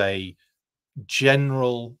is a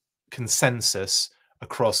general consensus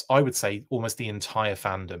across, I would say, almost the entire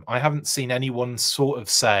fandom. I haven't seen anyone sort of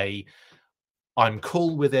say, I'm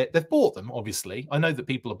cool with it. They've bought them, obviously. I know that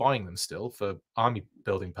people are buying them still for army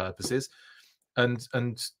building purposes, and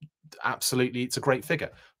absolutely, it's a great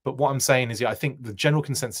figure. But what I'm saying is, yeah, I think the general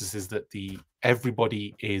consensus is that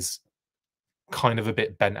everybody is kind of a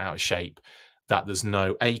bit bent out of shape, that there's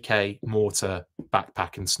no AK, mortar,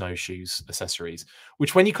 backpack, and snowshoes accessories,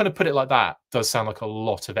 which when you kind of put it like that, does sound like a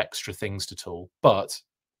lot of extra things to tool. But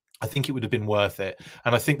I think it would have been worth it,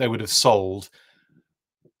 and I think they would have sold.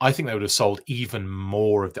 I think they would have sold even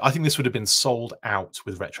more of. I think this would have been sold out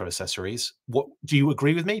with retro accessories. What do you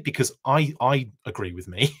agree with me? Because I agree with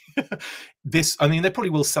me. This, I mean, they probably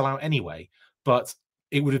will sell out anyway, but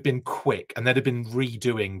it would have been quick, and they'd have been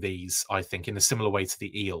redoing these, I think, in a similar way to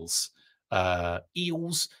the eels.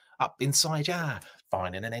 Eels up inside,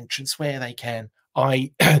 finding an entrance where they can.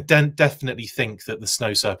 I definitely think that the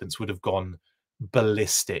snow serpents would have gone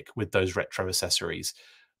ballistic with those retro accessories,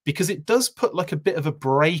 because it does put like a bit of a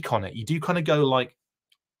break on it. You do kind of go like,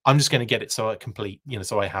 I'm just going to get it so I complete,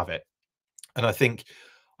 so I have it. And I think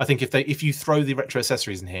if you throw the retro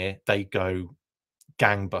accessories in here, they go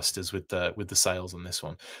gangbusters with the sales on this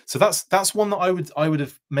one. So that's one that I would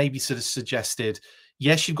have maybe sort of suggested.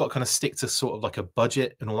 Yes, you've got to kind of stick to sort of like a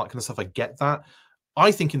budget and all that kind of stuff. I get that.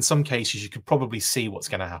 I think in some cases you could probably see what's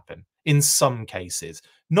going to happen. In some cases,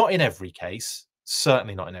 not in every case,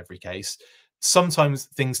 certainly not in every case. Sometimes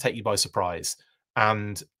things take you by surprise.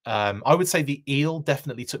 And I would say the eel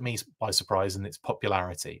definitely took me by surprise in its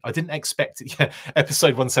popularity. I didn't expect it. Yeah,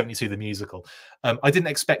 episode 172, the musical. I didn't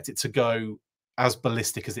expect it to go as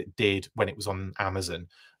ballistic as it did when it was on Amazon.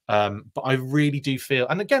 But I really do feel,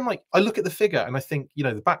 and again, like I look at the figure and I think, the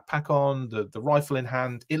backpack on, the rifle in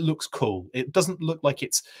hand, it looks cool. It doesn't look like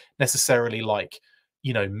it's necessarily like,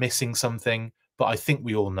 missing something. But I think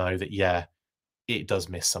we all know that, yeah, it does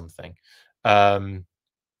miss something. Ryan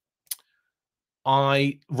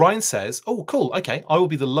says, oh, cool. Okay, I will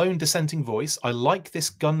be the lone dissenting voice. I like this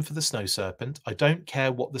gun for the snow serpent. I don't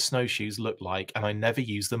care what the snowshoes look like, and I never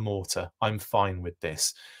use the mortar. I'm fine with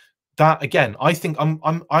this. That again, I think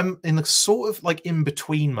I'm in a sort of like in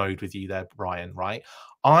between mode with you there, Ryan. Right?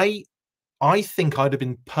 I think I'd have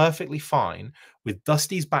been perfectly fine with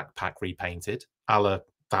Dusty's backpack repainted, a la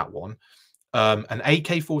that one, an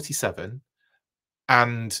AK-47,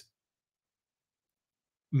 and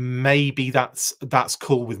maybe that's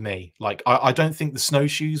cool with me. Like I don't think the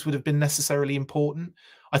snowshoes would have been necessarily important.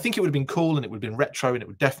 I think it would have been cool and it would have been retro and it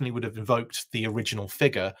would definitely would have invoked the original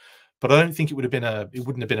figure, but I don't think it wouldn't have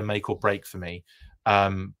been a make or break for me.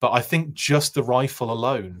 But I think just the rifle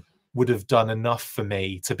alone would have done enough for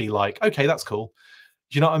me to be like, okay, that's cool.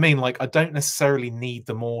 Do you know what I mean? Like I don't necessarily need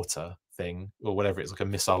the mortar thing or whatever, it's like a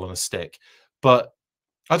missile on a stick. But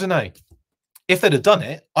I don't know. If they'd have done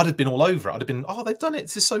it, I'd have been all over it. I'd have been, oh, they've done it.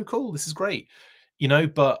 This is so cool. This is great.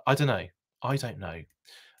 But I don't know. I don't know.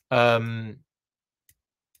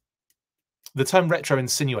 The term retro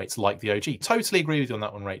insinuates like the OG. Totally agree with you on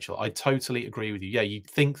that one, Rachel. I totally agree with you. Yeah, you'd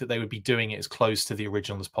think that they would be doing it as close to the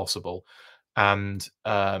original as possible. And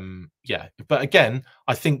yeah, but again,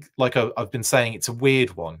 I think, like I've been saying, it's a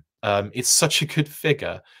weird one. It's such a good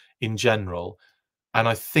figure in general. And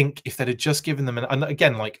I think if they'd have just given them, and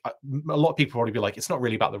again, like a lot of people probably be like, it's not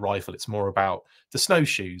really about the rifle, it's more about the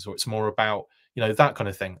snowshoes, or it's more about, that kind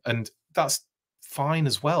of thing. And that's fine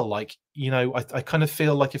as well. Like, I kind of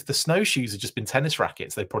feel like if the snowshoes had just been tennis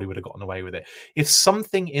rackets, they probably would have gotten away with it. If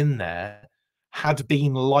something in there had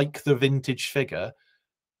been like the vintage figure,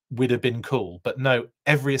 would have been cool. But no,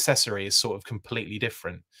 every accessory is sort of completely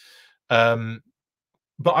different. But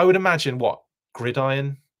I would imagine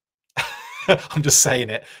gridiron. I'm just saying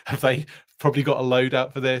it. Have they probably got a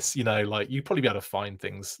loadout for this? Like you probably be able to find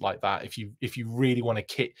things like that if you really want to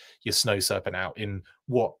kit your snow serpent out in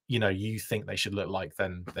what you think they should look like.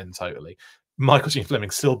 Then totally. Michael G. Fleming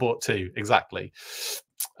still bought 2 exactly.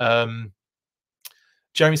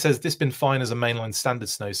 Jeremy says this been fine as a mainline standard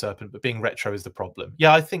snow serpent, but being retro is the problem.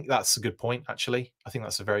 Yeah, I think that's a good point. Actually, I think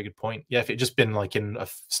that's a very good point. Yeah, if it just been like in a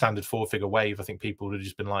standard 4-figure wave, I think people would have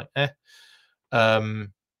just been like, eh.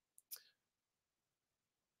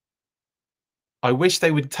 I wish they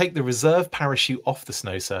would take the reserve parachute off the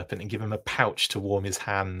snow serpent and give him a pouch to warm his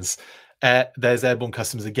hands. There's Airborne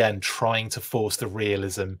Customs again, trying to force the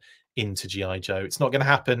realism into G.I. Joe. It's not going to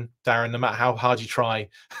happen, Darren, no matter how hard you try.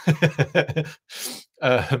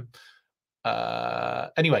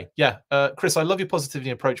 Anyway, yeah. Chris, I love your positivity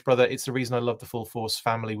approach, brother. It's the reason I love the Full Force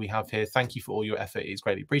family we have here. Thank you for all your effort. It's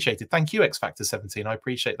greatly appreciated. Thank you, X Factor 17. I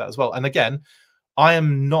appreciate that as well. And again, I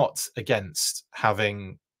am not against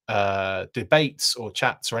having debates or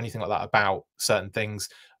chats or anything like that about certain things,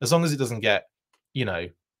 as long as it doesn't get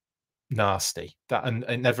nasty. That, and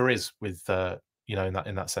it never is with in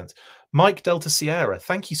that sense. Mike Delta Sierra,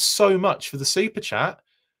 thank you so much for the super chat.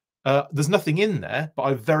 There's nothing in there, but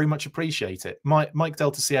I very much appreciate it. Mike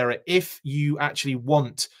Delta Sierra, if you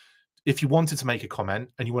wanted to make a comment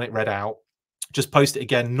and you want it read out, just post it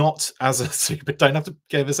again, not as a super. Don't have to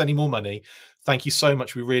give us any more money. Thank you so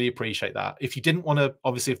much. We really appreciate that. If you didn't want to,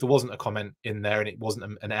 obviously, if there wasn't a comment in there and it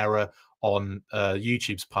wasn't an error on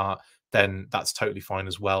YouTube's part, then that's totally fine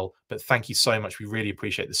as well. But thank you so much. We really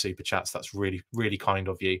appreciate the super chats. That's really, really kind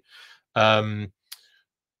of you.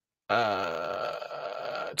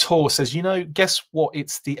 Tor says, you know, guess what?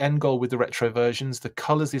 It's the end goal with the retro versions. The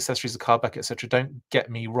colors, the accessories, the card back, etc. Don't get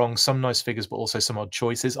me wrong. Some nice figures, but also some odd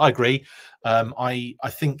choices. I agree. I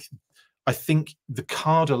think the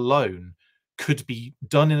card alone could be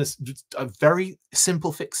done in a very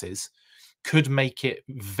simple fixes, could make it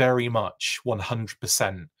very much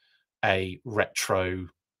 100% a retro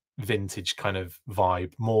vintage kind of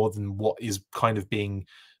vibe, more than what is kind of being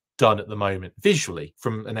done at the moment visually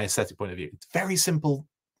from an aesthetic point of view. It's very simple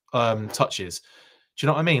touches. Do you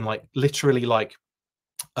know what I mean? Like literally, like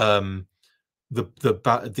the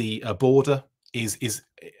border is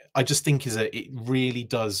I just think it really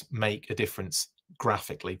does make a difference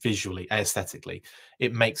graphically, visually, aesthetically.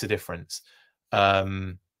 It makes a difference.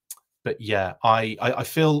 But yeah, I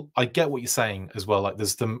feel I get what you're saying as well. Like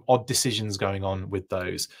there's some odd decisions going on with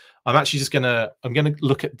those. I'm actually just gonna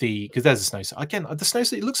look at because there's a snowsuit again. The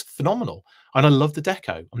snowsuit, it looks phenomenal, and I love the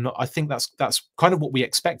deco. I think that's kind of what we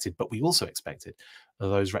expected, but we also expected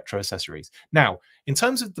those retro accessories. Now, in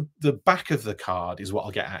terms of the back of the card, is what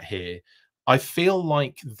I'll get at here. I feel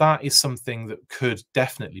like that is something that could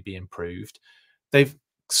definitely be improved. They've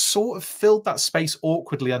sort of filled that space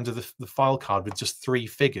awkwardly under the file card with just 3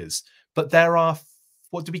 figures, but there are,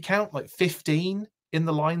 what do we count, like 15 in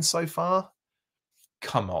the line so far?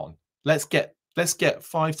 Come on, let's get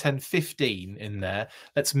 5, 10, 15 in there.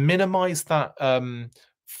 Let's minimize that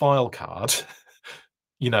file card.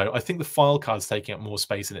 You know, I think the file card's taking up more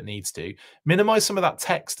space than it needs to. Minimize some of that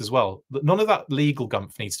text as well. None of that legal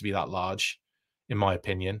gumph needs to be that large, in my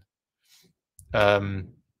opinion.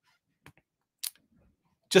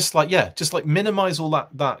 Just like minimize all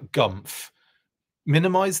that gumph,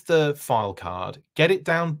 minimize the file card, get it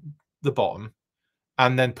down the bottom,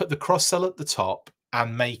 and then put the cross cell at the top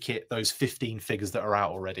and make it those 15 figures that are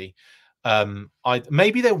out already.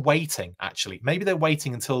 Maybe they're waiting, actually. Maybe they're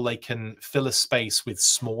waiting until they can fill a space with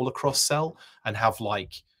smaller cross cell and have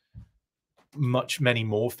like many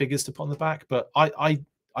more figures to put on the back. But I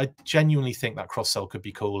genuinely think that cross cell could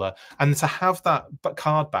be cooler, and to have that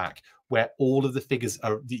card back where all of the figures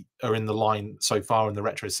are in the line so far in the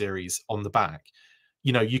retro series on the back,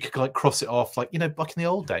 you know, you could like cross it off, like, you know, like in the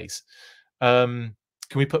old days. Can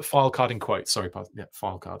we put file card in quotes? Sorry, yeah,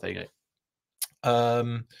 file card. There you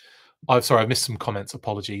go. I'm sorry, I missed some comments.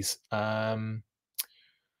 Apologies.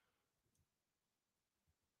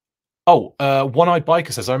 One-Eyed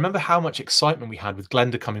Biker says, I remember how much excitement we had with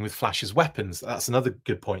Glenda coming with Flash's weapons. That's another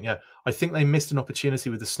good point. Yeah, I think they missed an opportunity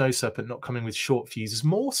with the Snow Serpent not coming with short fuses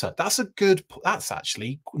mortar. That's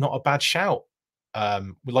actually not a bad shout.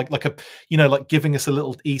 Like a, you know, like giving us a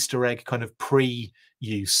little Easter egg kind of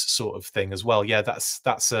pre-use sort of thing as well. Yeah,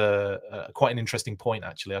 that's a quite an interesting point,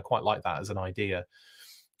 actually. I quite like that as an idea.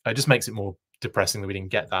 It just makes it more depressing that we didn't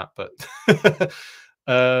get that, but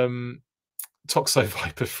Toxo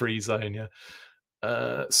Viper Free Zone, yeah.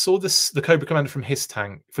 Saw the Cobra Commander from the Hiss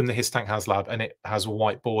Tank HasLab, and it has a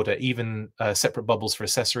white border, even separate bubbles for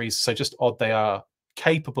accessories. So just odd they are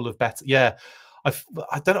capable of better. Yeah, I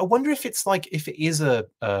don't know. I wonder if it's like, if it is a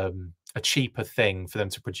cheaper thing for them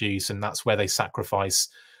to produce, and that's where they sacrifice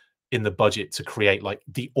in the budget to create like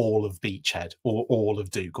the all of Beachhead or all of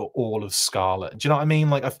Duke or all of Scarlet. Do you know what I mean?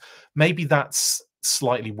 Like maybe that's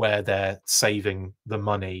slightly where they're saving the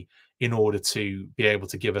money in order to be able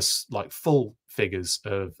to give us like full figures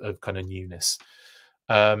of kind of newness.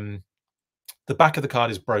 The back of the card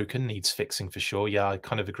is broken, needs fixing for sure. Yeah, I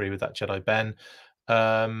kind of agree with that, Jedi Ben.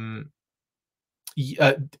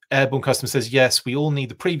 Airborne Custom says, yes, we all need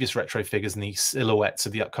the previous retro figures and the silhouettes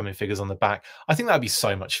of the upcoming figures on the back. I think that'd be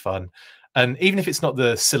so much fun. And even if it's not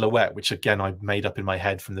the silhouette, which again I made up in my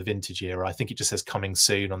head from the vintage era, I think it just says coming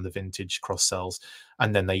soon on the vintage cross cells,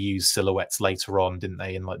 and then they use silhouettes later on, didn't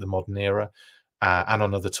they, in like the modern era and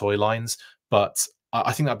on other toy lines. But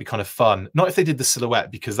I think that'd be kind of fun. Not if they did the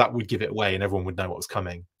silhouette, because that would give it away and everyone would know what was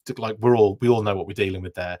coming. Like we all know what we're dealing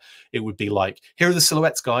with there. It would be like, here are the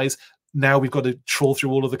silhouettes, guys. Now we've got to trawl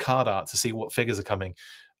through all of the card art to see what figures are coming.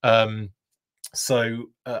 So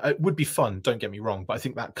it would be fun, don't get me wrong, but I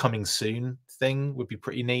think that coming soon thing would be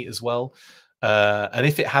pretty neat as well. And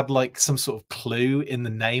if it had like some sort of clue in the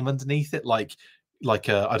name underneath it, like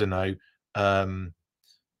I don't know,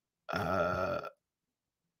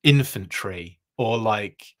 infantry or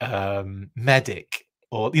like medic,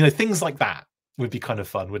 or, you know, things like that. Would be kind of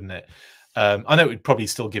fun, wouldn't it? I know it would probably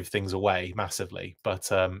still give things away massively, but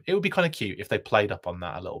it would be kind of cute if they played up on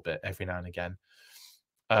that a little bit every now and again.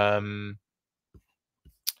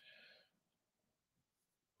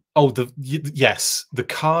 Oh, yes, the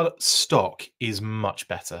card stock is much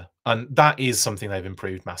better, and that is something they've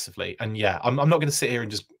improved massively. And yeah, I'm not going to sit here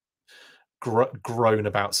and just groan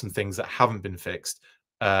about some things that haven't been fixed,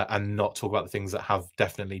 and not talk about the things that have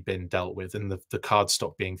definitely been dealt with. And the card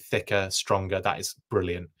stock being thicker, stronger, that is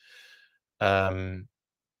brilliant.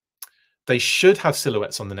 They should have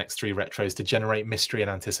silhouettes on the next 3 retros to generate mystery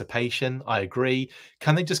and anticipation. I agree.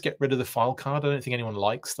 Can they just get rid of the file card? I don't think anyone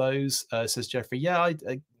likes those, says Jeffrey. Yeah, I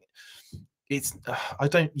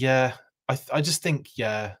don't. Yeah, I just think,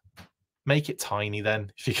 yeah, make it tiny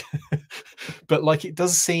then. If you can. But like, it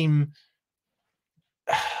does seem,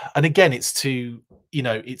 and again, it's to, you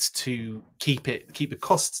know, it's to keep the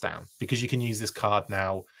costs down, because you can use this card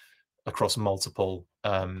now across multiple,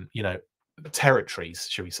 you know, territories,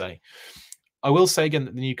 should we say. I will say again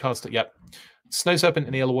that the new cards, yep, Snow Serpent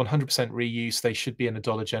and Eel are 100% reuse. They should be in a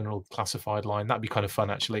Dollar General classified line. That'd be kind of fun,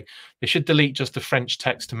 actually. They should delete just the French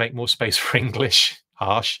text to make more space for English.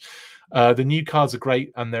 Harsh. The new cards are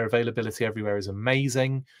great, and their availability everywhere is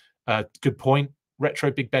amazing. Good point. Retro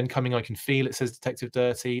Big Ben coming, I can feel it, says Detective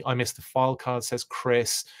Dirty. I missed the file card, says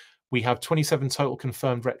Chris. We have 27 total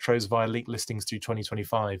confirmed retros via leaked listings through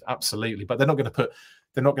 2025. Absolutely, but they're not going to put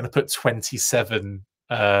 27.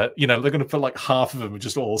 You know, they're going to put like half of them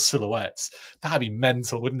just all silhouettes. That'd be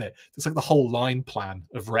mental, wouldn't it? It's like the whole line plan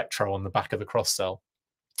of retro on the back of the cross sell.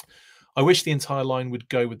 I wish the entire line would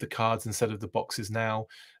go with the cards instead of the boxes now.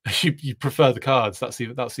 You prefer the cards. That's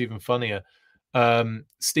even funnier.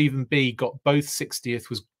 Stephen B got both 60th,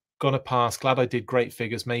 was gonna pass. Glad I did. Great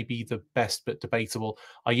figures. Maybe the best, but debatable.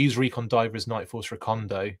 I use Recon Diver as Night Force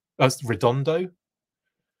Redondo.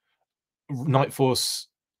 Night Force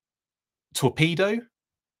Torpedo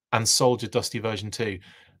and Soldier Dusty version 2.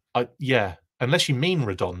 Yeah, unless you mean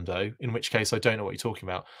Redondo, in which case I don't know what you're talking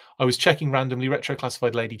about. I was checking randomly. Retro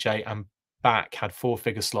Classified Lady J and back had 4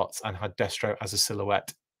 figure slots and had Destro as a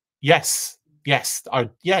silhouette. Yes.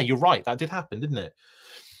 Yeah, you're right. That did happen, didn't it?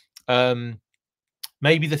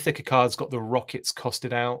 Maybe the thicker cards got the rockets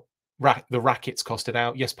costed out. The rackets costed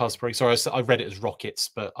out. Yes, Passport. Sorry, I read it as rockets,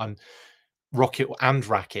 but I'm rocket and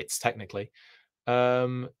rackets technically.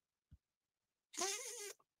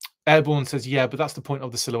 Airborne says, yeah, but that's the point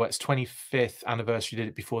of the silhouettes. 25th anniversary did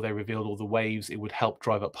it before they revealed all the waves. It would help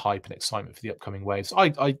drive up hype and excitement for the upcoming waves. I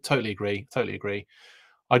totally agree. Totally agree.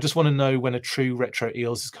 I just want to know when a true retro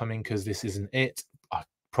Eels is coming, because this isn't it.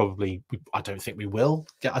 I don't think we will.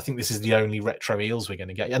 I think this is the only retro Eels we're going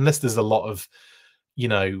to get, unless there's a lot of, you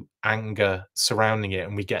know, anger surrounding it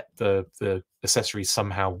and we get the accessories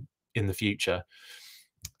somehow in the future.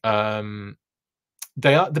 The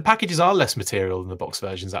packages are less material than the box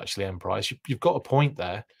versions, actually, Emprise. You've got a point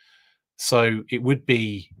there. So it would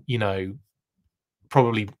be, you know,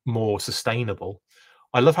 probably more sustainable.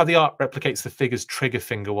 I love how the art replicates the figure's trigger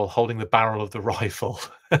finger while holding the barrel of the rifle.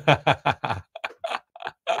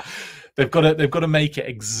 They've got to make it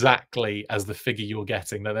exactly as the figure you're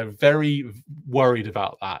getting. Now, they're very worried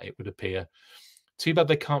about that, it would appear. Too bad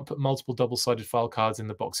they can't put multiple double-sided file cards in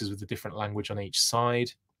the boxes with a different language on each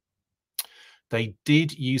side. They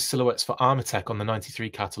did use silhouettes for Armatech on the 93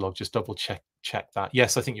 catalogue. Just double check that.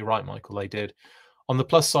 Yes, I think you're right, Michael. They did. On the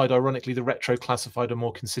plus side, ironically, the retro classified are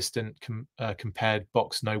more consistent compared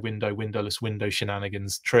box, no window, windowless window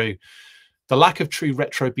shenanigans. True. The lack of true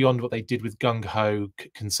retro beyond what they did with Gung Ho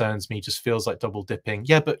concerns me. Just feels like double dipping.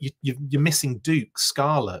 Yeah, but you're missing Duke,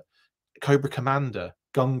 Scarlet, Cobra Commander,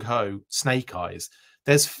 Gung Ho, Snake Eyes.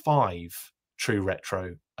 There's 5 true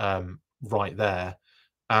retro right there,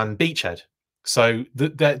 and Beachhead. So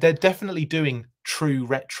they're definitely doing true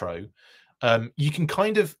retro. You can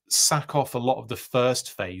kind of sack off a lot of the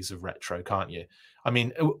first phase of retro, can't you? I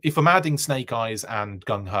mean, if I'm adding Snake Eyes and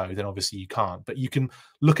Gung Ho, then obviously you can't. But you can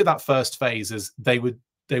look at that first phase as they were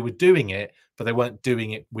doing it, but they weren't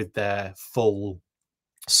doing it with their full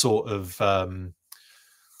sort of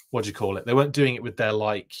what do you call it? They weren't doing it with their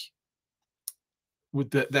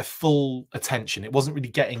their full attention. It wasn't really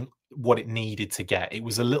getting what it needed to get. It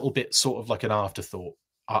was a little bit sort of like an afterthought,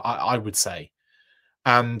 I would say.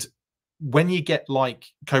 And when you get like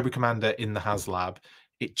Cobra Commander in the HasLab,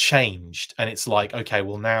 it changed, and it's like, okay,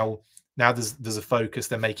 well now there's a focus.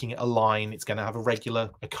 They're making it a line. It's going to have a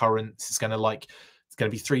regular occurrence. It's going to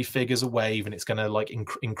be 3 figures a wave, and it's going to like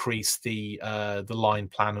increase the line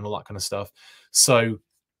plan and all that kind of stuff. So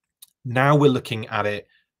now we're looking at it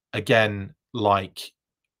again, like,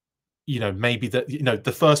 you know, maybe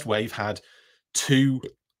the first wave had 2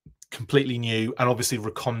 completely new, and obviously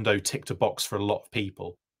Recondo ticked a box for a lot of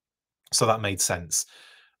people, so that made sense.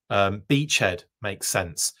 Beachhead makes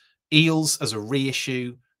sense. Eels as a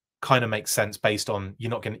reissue kind of makes sense based on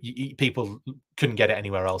you're not going to people couldn't get it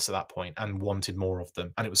anywhere else at that point and wanted more of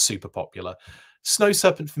them, and it was super popular. Snow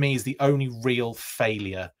Serpent for me is the only real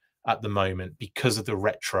failure at the moment because of the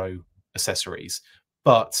retro accessories,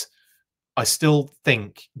 but I still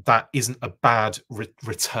think that isn't a bad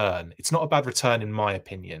return. It's not a bad return in my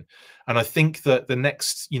opinion, and I think that the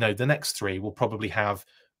next three will probably have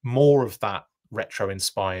more of that retro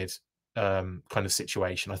inspired kind of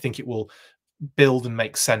situation. I think it will build and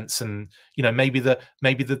make sense, and maybe the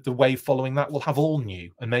wave following that will have all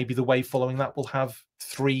new, and maybe the wave following that will have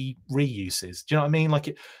 3 reuses. Do you know what I mean?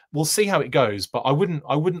 Like, we'll see how it goes, but I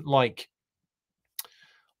wouldn't like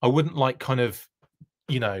kind of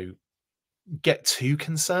get too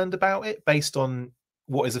concerned about it based on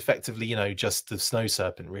what is effectively just the Snow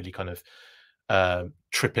Serpent really kind of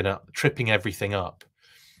tripping everything up.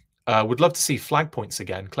 Would love to see flag points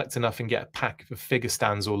again. Collect enough and get a pack of figure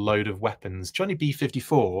stands or load of weapons. Johnny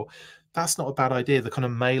B54, that's not a bad idea. The kind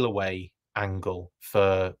of mail away angle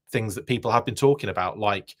for things that people have been talking about,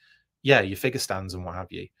 like, yeah, your figure stands and what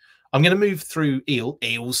have you. I'm going to move through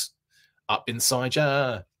eels up inside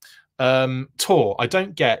ya. Tor, I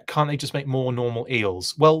don't get, can't they just make more normal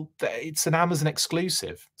eels? Well, it's an Amazon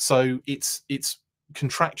exclusive, so it's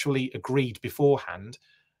contractually agreed beforehand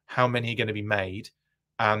how many are going to be made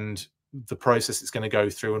and the process it's going to go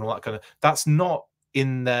through and all that kind of, that's not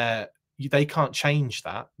in there. They can't change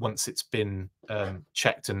that once it's been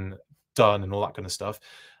checked and done and all that kind of stuff.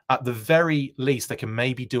 At the very least, they can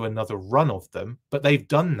maybe do another run of them, but they've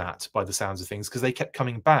done that by the sounds of things, because they kept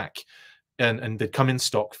coming back and they'd come in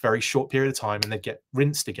stock very short period of time and they'd get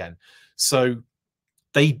rinsed again. So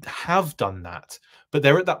they have done that, but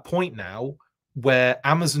they're at that point now where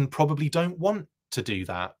Amazon probably don't want to do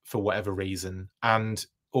that for whatever reason,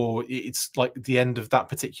 or it's like the end of that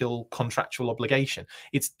particular contractual obligation.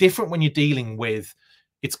 It's different when you're dealing with,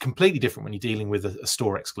 it's completely different when you're dealing with a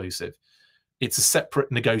store exclusive. It's a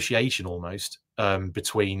separate negotiation almost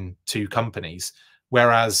between two companies,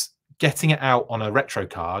 whereas getting it out on a retro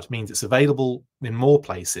card means it's available in more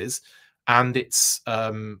places, and it's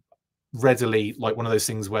readily like one of those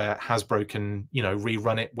things where Hasbro can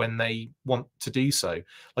rerun it when they want to do so.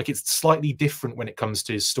 Like, it's slightly different when it comes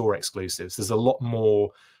to store exclusives. There's a lot more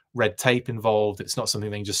red tape involved. It's not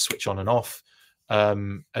something they can just switch on and off.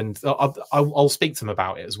 And I'll speak to them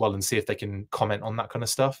about it as well and see if they can comment on that kind of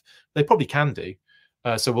stuff. They probably can do.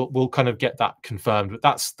 So we'll kind of get that confirmed. But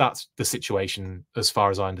that's the situation as far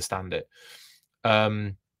as I understand it.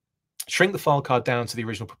 Shrink the file card down to the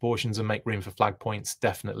original proportions and make room for flag points.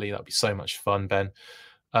 Definitely, that'd be so much fun, Ben.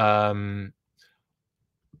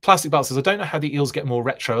 Plastic Belt says, I don't know how the eels get more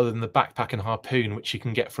retro other than the backpack and harpoon, which you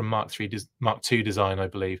can get from Mark II design, I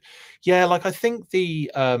believe. Yeah, like I think the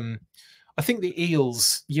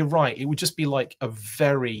eels, you're right. It would just be like a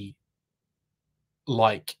very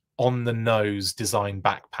like on the nose design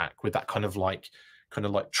backpack with that kind of like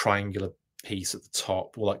triangular piece at the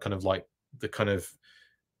top, or like kind of like the kind of,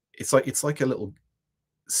 it's like a little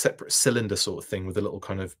separate cylinder sort of thing with a little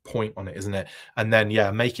kind of point on it, isn't it? And then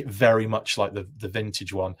yeah, make it very much like the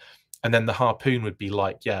vintage one, and then the harpoon would be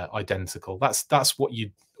like, yeah, identical. That's what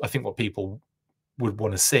I think what people would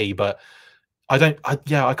want to see. But I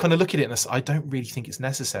kind of look at it and I don't really think it's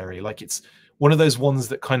necessary. Like, it's one of those ones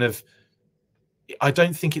that kind of, I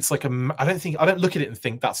don't think it's like I don't look at it and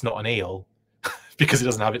think that's not an eel because it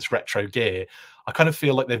doesn't have its retro gear. I kind of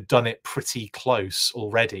feel like they've done it pretty close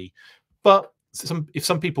already. But if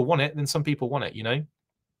some people want it, then some people want it,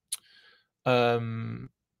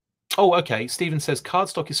 Oh, okay. Stephen says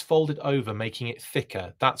cardstock is folded over, making it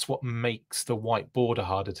thicker. That's what makes the white border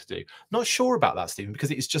harder to do. Not sure about that, Stephen, because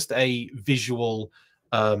it's just a visual,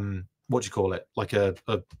 what do you call it? Like a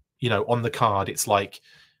on the card, it's like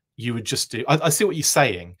you would just do. I see what you're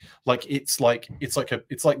saying. Like it's like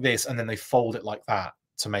this, and then they fold it like that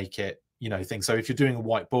to make it, thing. So if you're doing a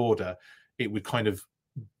white border, it would kind of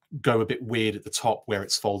go a bit weird at the top where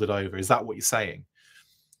it's folded over. Is that what you're saying?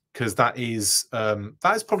 Because that is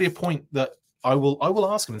probably a point that I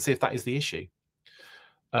will ask him and see if that is the issue.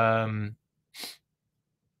 The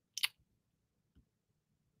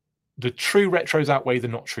true retros outweigh the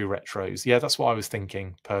not true retros. Yeah, that's what I was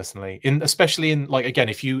thinking personally. Especially in like, again,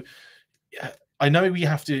 if you, I know you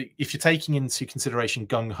have to, if you're taking into consideration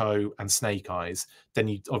Gung Ho and Snake Eyes, then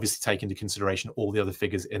you obviously take into consideration all the other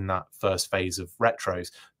figures in that first phase of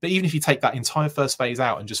retros. But even if you take that entire first phase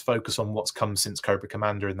out and just focus on what's come since Cobra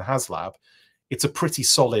Commander in the HasLab, it's a pretty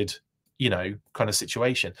solid, you know, kind of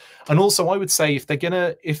situation. And also I would say if they're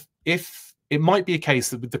gonna, if it might be a case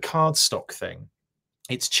that with the card stock thing,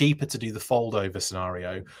 it's cheaper to do the fold over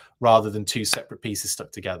scenario rather than two separate pieces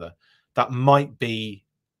stuck together. That might be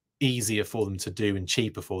easier for them to do and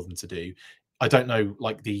cheaper for them to do. I don't know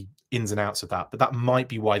like the ins and outs of that, but that might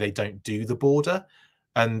be why they don't do the border.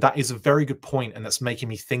 And that is a very good point, and that's making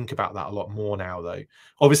me think about that a lot more now, though.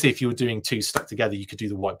 Obviously, if you were doing two stuck together, you could do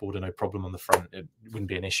the white border, no problem on the front. It wouldn't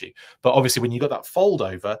be an issue. But obviously, when you got that fold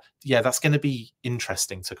over, yeah, that's going to be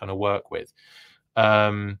interesting to kind of work with.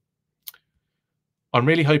 I'm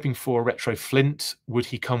really hoping for a retro Flint. Would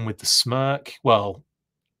he come with the smirk? Well,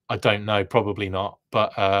 I don't know, probably not.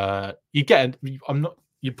 But you'd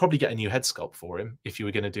probably get a new head sculpt for him if you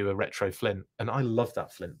were going to do a retro Flint. And I love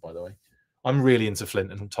that Flint, by the way. I'm really into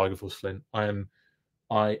Flint and Tiger Force Flint. I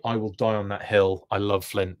will die on that hill. I love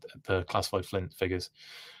Flint, the classified Flint figures.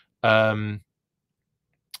 I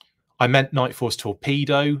meant Night Force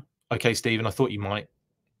Torpedo. Okay, Stephen, I thought you might.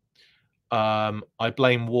 I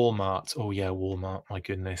blame Walmart. Oh yeah, Walmart. My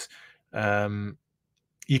goodness.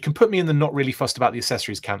 You can put me in the not really fussed about the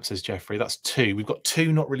accessories camp, says Jeffrey. That's two. We've got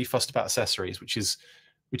two not really fussed about accessories, which is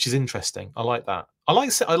interesting. I like that. I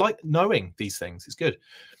like knowing these things. It's good.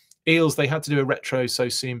 Eels, they had to do a retro so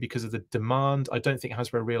soon because of the demand. I don't think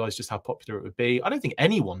Hasbro realized just how popular it would be. I don't think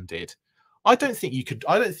anyone did. I don't think you could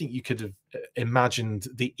have imagined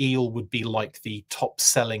the Eel would be like the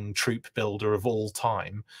top-selling troop builder of all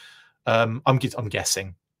time. I'm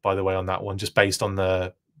guessing, by the way, on that one, just based on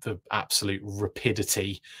the absolute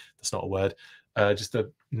rapidity. That's not a word. Just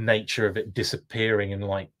the nature of it disappearing in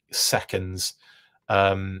like seconds.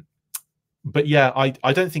 But yeah,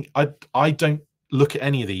 I don't think I don't look at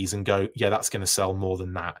any of these and go, yeah, that's going to sell more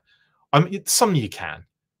than that. I mean, some you can.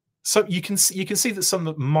 So you can see that some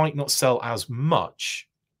that might not sell as much,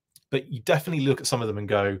 but you definitely look at some of them and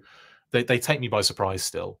go, they take me by surprise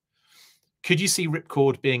still. Could you see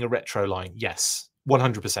Ripcord being a retro line? Yes,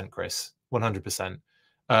 100%, Chris, 100%.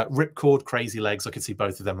 Ripcord, Crazy Legs, I could see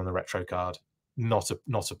both of them on the retro card. Not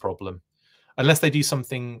a problem. Unless they do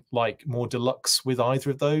something like more deluxe with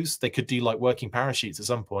either of those, they could do like working parachutes at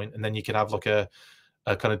some point, and then you could have like a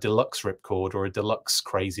kind of deluxe Ripcord or a deluxe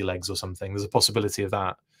Crazy Legs or something. There's a possibility of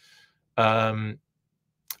that.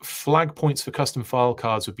 Flag points for custom file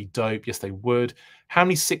cards would be dope. Yes, they would. How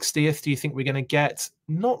many 60th do you think we're going to get?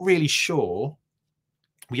 Not really sure.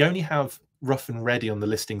 We only have Rough and Ready on the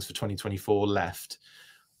listings for 2024 left.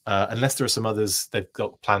 Unless there are some others they've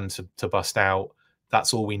got planned to bust out.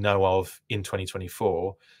 That's all we know of in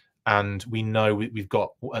 2024. And we know we've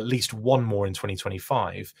got at least one more in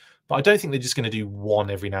 2025. But I don't think they're just going to do one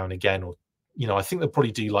every now and again. Or, you know, I think they'll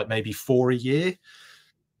probably do like maybe 4 a year,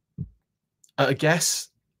 I guess.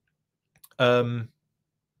 But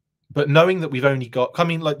knowing that we've only got, I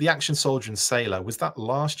mean, like the Action Soldier and Sailor, was that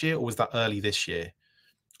last year or was that early this year?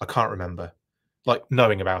 I can't remember. Like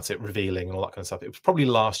knowing about it, revealing and all that kind of stuff. It was probably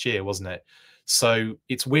last year, wasn't it? So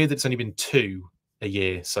it's weird that it's only been 2 a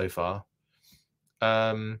year so far.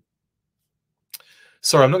 Sorry,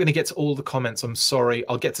 I'm not going to get to all the comments. I'm sorry.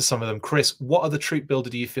 I'll get to some of them. Chris, what other troop builder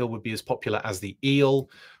do you feel would be as popular as the Eel?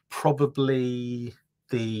 Probably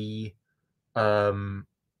the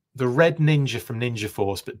Red Ninja from Ninja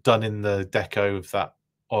Force, but done in the deco of that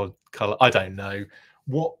odd color. I don't know.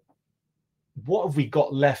 What have we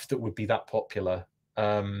got left that would be that popular?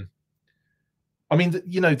 I mean,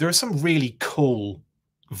 you know, there are some really cool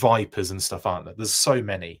Vipers and stuff, aren't there? There's so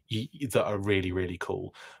many that are really, really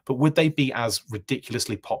cool. But would they be as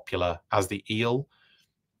ridiculously popular as the Eel?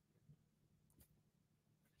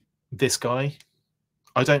 This guy?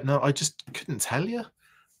 I don't know. I just couldn't tell you.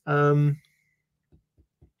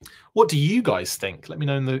 What do you guys think? Let me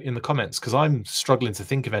know in the comments, because I'm struggling to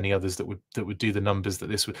think of any others that would do the numbers that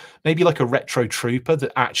this would. Maybe like a retro trooper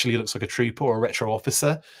that actually looks like a trooper, or a retro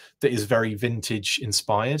officer that is very vintage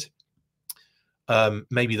inspired.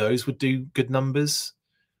 Maybe those would do good numbers.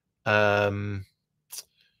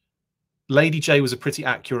 Lady J was a pretty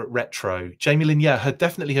accurate retro. Jamie Lynn, yeah,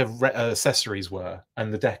 definitely her accessories were,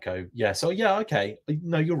 and the deco. Yeah, so yeah, okay.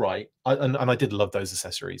 No, you're right. And I did love those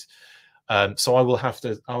accessories. So I will have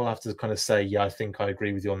to kind of say, yeah, I think I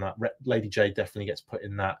agree with you on that. Lady J definitely gets put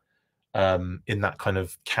in that kind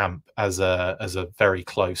of camp as a very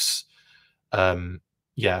close,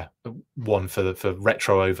 yeah, one for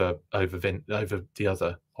retro over the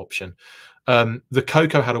other option. The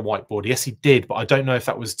Coco had a whiteboard. Yes, he did, but I don't know if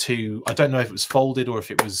that was I don't know if it was folded or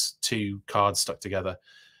if it was 2 cards stuck together.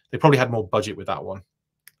 They probably had more budget with that one,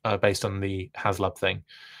 based on the HasLab thing.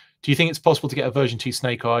 Do you think it's possible to get a version 2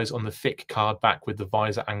 Snake Eyes on the thick card back with the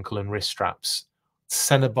visor, ankle, and wrist straps?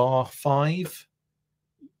 Cinnabar 5?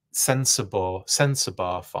 Sensor bar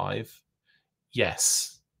 5.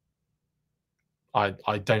 Yes. I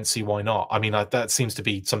don't see why not. I mean, that seems to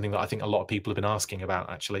be something that I think a lot of people have been asking about,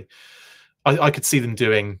 actually. I could see them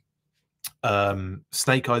doing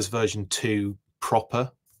Snake Eyes version 2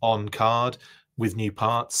 proper on card with new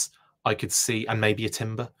parts. I could see, and maybe a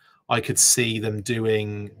timber. I could see them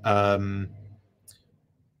doing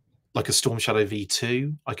like a Storm Shadow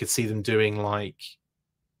V2. I could see them doing like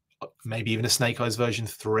maybe even a Snake Eyes version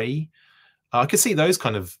 3. I could see those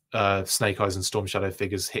kind of Snake Eyes and Storm Shadow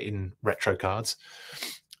figures hitting retro cards.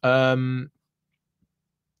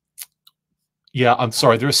 Yeah, I'm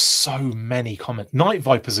sorry. There are so many comments. Night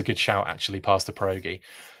Viper's a good shout, actually, past the Pierogi.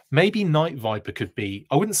 Maybe Night Viper could be,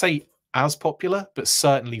 I wouldn't say as popular, but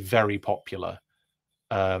certainly very popular.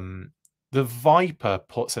 The Viper,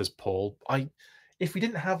 says Paul. If we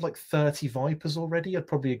didn't have like 30 Vipers already, I'd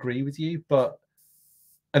probably agree with you. But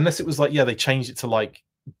unless it was like, yeah, they changed it to like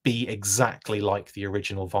be exactly like the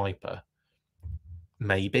original Viper.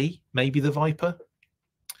 Maybe the Viper.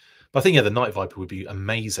 But I think, yeah, the Night Viper would be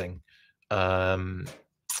amazing. What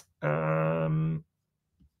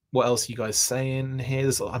else are you guys saying here?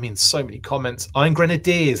 There's, I mean, so many comments. Iron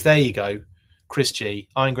Grenadiers, there you go. Chris G.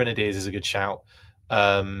 Iron Grenadiers is a good shout.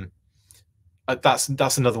 That's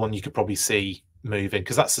another one you could probably see moving,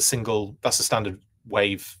 because that's a standard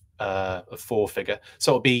wave of 4 figure.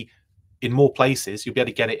 So it'll be in more places. You'll be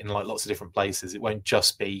able to get it in like lots of different places. It won't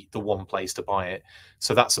just be the one place to buy it.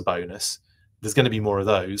 So that's a bonus. There's going to be more of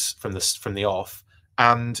those from the off,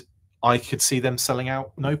 and I could see them selling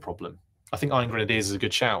out no problem. I think Iron Grenadiers is a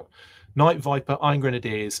good shout. Night Viper, Iron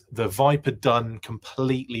Grenadiers, the Viper done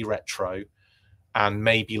completely retro, and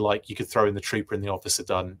maybe like you could throw in the Trooper and the Officer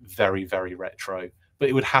done very, very retro, but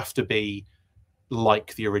it would have to be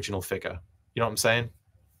like the original figure. You know what I'm saying?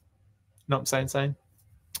 You know what I'm saying?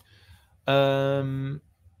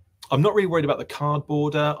 I'm not really worried about the card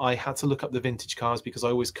border. I had to look up the vintage cards because I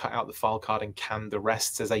always cut out the file card and can the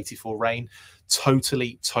rest, says 84 Rain.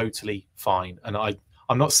 Totally fine. And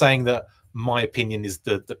I'm not saying that my opinion is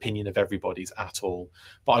the opinion of everybody's at all,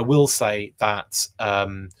 but I will say that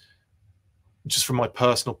just from my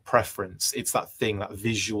personal preference, it's that thing, that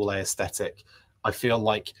visual aesthetic. I feel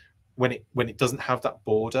like when it doesn't have that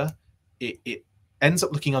border, it ends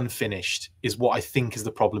up looking unfinished, is what I think is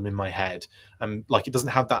the problem in my head. And like, it doesn't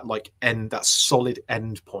have that like that solid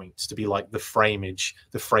end point to be like the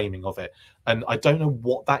framing of it. And I don't know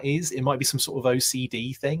what that is. It might be some sort of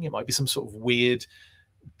OCD thing. It might be some sort of weird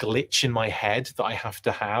glitch in my head that I have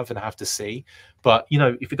to see. But you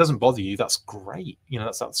know, if it doesn't bother you, that's great. You know,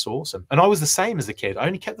 that's awesome. And I was the same as a kid. I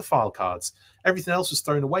only kept the file cards. Everything else was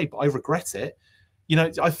thrown away, but I regret it. You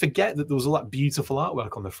know, I forget that there was all that beautiful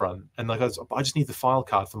artwork on the front, and like I just need the file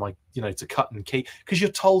card for my, you know, to cut and keep, because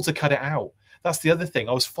you're told to cut it out. That's the other thing.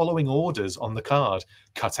 I was following orders on the card: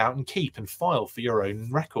 cut out and keep and file for your own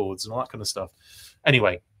records and all that kind of stuff.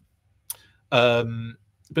 Anyway,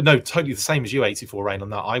 but no, totally the same as you, 84 Rain, on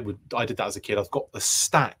that. I did that as a kid. I've got the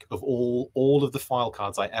stack of all of the file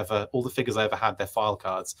cards all the figures I ever had, their file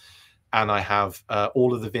cards, and I have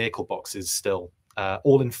all of the vehicle boxes still,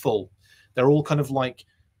 all in full. They're all kind of like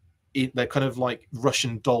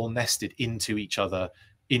Russian doll nested into each other,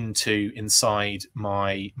 inside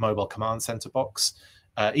my mobile command center box.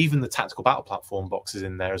 Even the tactical battle platform box is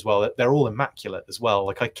in there as well. They're all immaculate as well.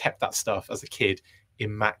 Like, I kept that stuff as a kid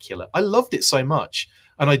immaculate. I loved it so much,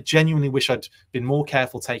 and I genuinely wish I'd been more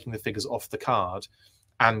careful taking the figures off the card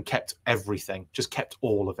and kept everything, just kept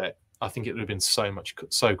all of it. I think it would have been so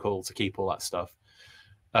cool to keep all that stuff.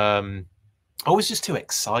 I was just too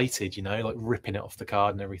excited, you know, like ripping it off the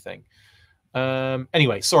card and everything.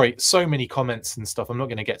 Anyway, sorry, so many comments and stuff. I'm not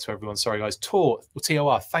going to get to everyone. Sorry, guys. TOR,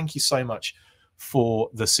 thank you so much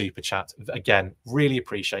for the super chat. Again, really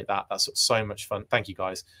appreciate that. That's so much fun. Thank you,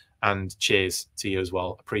 guys. And cheers to you as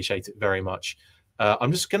well. Appreciate it very much.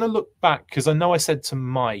 I'm just going to look back, because I know I said to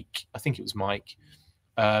Mike, I think it was Mike,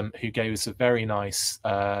 who gave us a very nice,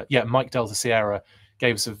 Mike Delta Sierra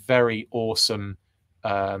gave us a very awesome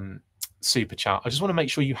super chat. I just want to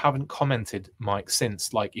make sure you haven't commented, Mike,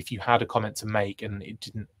 since, like, if you had a comment to make and it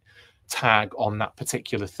didn't tag on that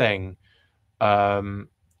particular thing, and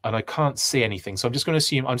I can't see anything, so I'm just going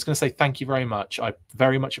to say thank you very much. I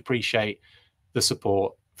very much appreciate the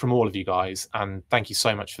support from all of you guys, and thank you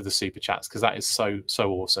so much for the super chats, because that is so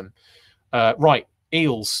awesome. Right,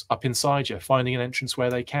 Eels up inside you, finding an entrance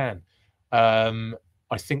where they can. I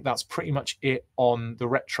think that's pretty much it on the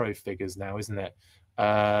retro figures now, isn't it?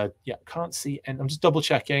 Yeah, can't see, and I'm just double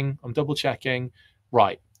checking.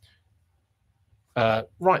 Right.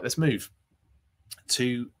 Right, let's move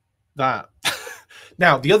to that.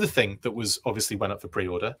 Now, the other thing that was obviously went up for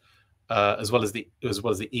pre-order, as well as the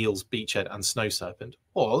eels, beachhead, and snow serpent,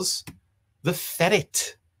 was the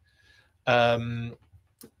ferret. And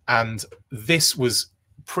this was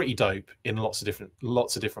pretty dope in lots of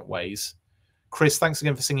different ways. Chris, thanks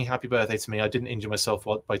again for singing happy birthday to me. I didn't injure myself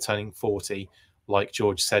by turning 40 like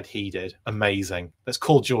George said he did. Amazing. Let's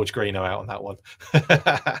call George Greeno out on that one.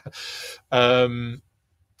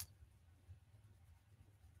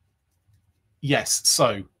 Yes,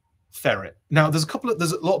 so ferret. Now there's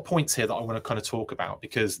a lot of points here that I want to kind of talk about,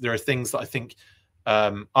 because there are things that I think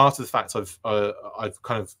after the fact I've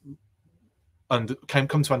kind of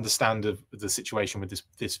come to understand of the situation with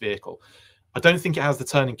this vehicle. I don't think it has the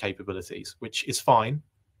turning capabilities, which is fine,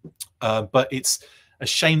 but it's a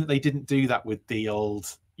shame that they didn't do that with the old,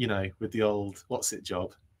 what's it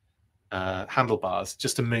job, handlebars,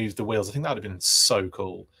 just to move the wheels. I think that would have been so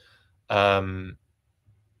cool.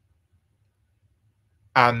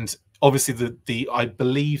 And obviously I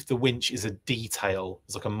believe the winch is a detail.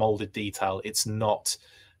 It's like a molded detail. It's not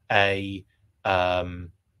an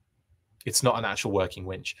actual working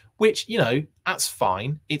winch, which, that's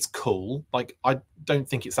fine. It's cool. Like, I don't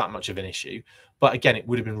think it's that much of an issue. But again, it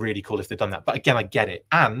would have been really cool if they'd done that. But again, I get it.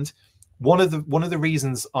 And one of the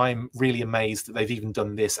reasons I'm really amazed that they've even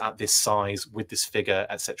done this at this size with this figure,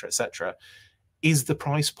 etc., is the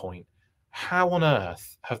price point. How on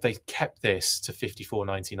earth have they kept this to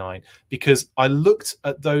 $54.99? Because I looked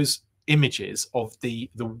at those images of the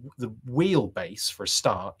wheelbase for a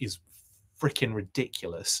start is freaking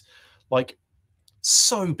ridiculous. Like,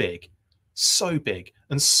 so big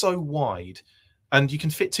and so wide, and you can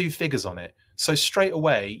fit two figures on it. So straight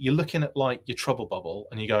away you're looking at like your Trouble Bubble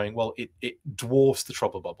and you're going, well, it dwarfs the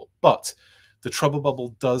Trouble Bubble. But the Trouble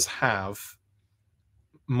Bubble does have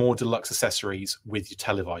more deluxe accessories with your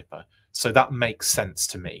Televiper, so that makes sense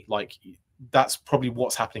to me. Like, that's probably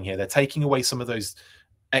what's happening here. They're taking away some of those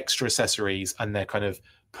extra accessories and they're kind of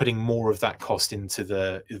putting more of that cost into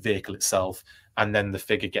the vehicle itself, and then the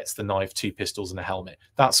figure gets the knife, two pistols, and a helmet.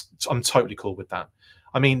 I'm totally cool with that.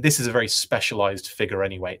 I mean, this is a very specialized figure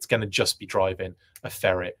anyway. It's going to just be driving a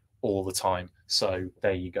ferret all the time. So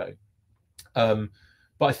there you go. But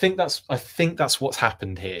I think that's what's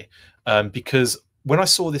happened here, because when I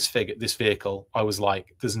saw this vehicle, I was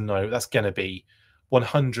like, that's going to be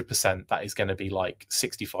 100%. That is going to be like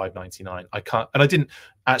 $65.99. I can't, and I didn't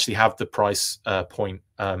actually have the price point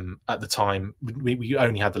at the time. We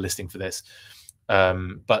only had the listing for this.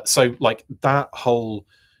 But so like that whole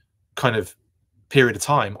kind of period of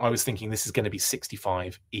time, I was thinking this is going to be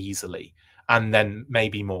 65 easily, and then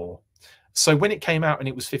maybe more. So when it came out and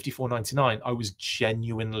it was $54.99, I was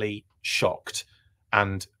genuinely shocked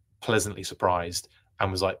and pleasantly surprised,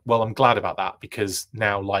 and was like, well, I'm glad about that, because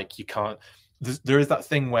now, like, you can't, there is that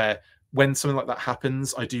thing where when something like that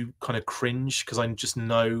happens, I do kind of cringe, because I just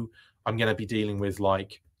know I'm going to be dealing with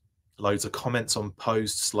like loads of comments on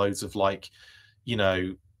posts, loads of like,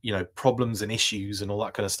 problems and issues and all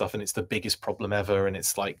that kind of stuff. And it's the biggest problem ever. And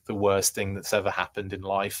it's like the worst thing that's ever happened in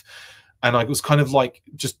life. And I was kind of like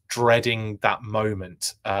just dreading that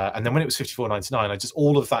moment. And then when it was $54.99,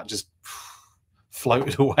 all of that just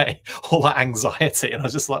floated away, all that anxiety. And I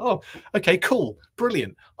was just like, oh, okay, cool,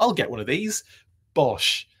 brilliant. I'll get one of these.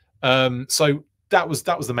 Bosh. So that was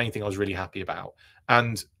the main thing I was really happy about.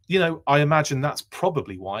 And, I imagine that's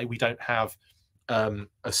probably why we don't have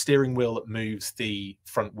a steering wheel that moves the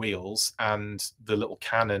front wheels and the little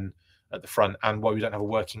cannon at the front, and why we don't have a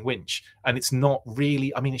working winch. And it's not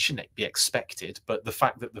really, I mean, it shouldn't be expected, but the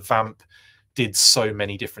fact that the Vamp did so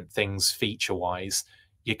many different things feature-wise,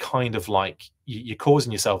 you're kind of like, you're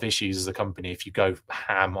causing yourself issues as a company if you go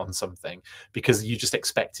ham on something, because you just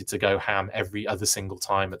expect it to go ham every other single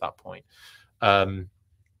time at that point.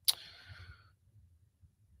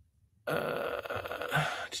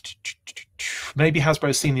 Maybe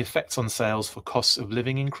Hasbro's seen the effects on sales for costs of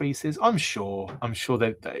living increases. I'm sure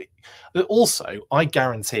they also, I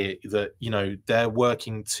guarantee that they're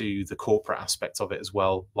working to the corporate aspect of it as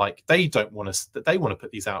well. Like, they want to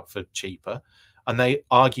put these out for cheaper, and they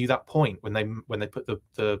argue that point when they put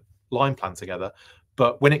the line plan together.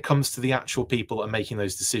 But when it comes to the actual people that are making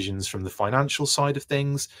those decisions from the financial side of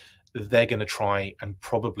things, they're going to try and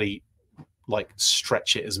probably like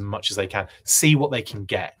stretch it as much as they can, see what they can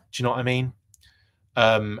get. Do you know what I mean?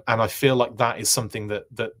 And I feel like that is something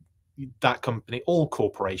that company, all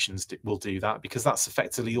corporations will do that, because that's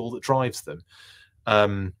effectively all that drives them.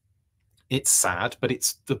 It's sad, but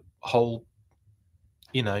it's the whole,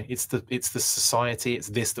 it's the society, it's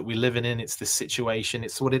this that we live in, it's this situation,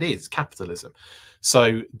 it's what it is, capitalism.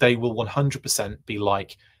 So they will 100% be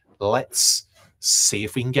like, let's see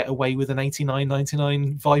if we can get away with an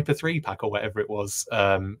 89.99 Viper 3-pack or whatever it was.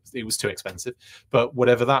 It was too expensive, but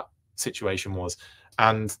whatever that situation was.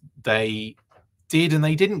 And they did, and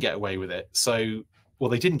they didn't get away with it. So, well,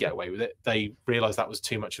 they didn't get away with it. They realized that was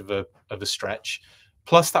too much of a stretch.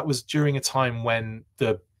 Plus, that was during a time when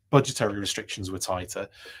the budgetary restrictions were tighter.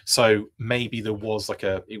 So maybe there was like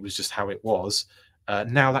it was just how it was.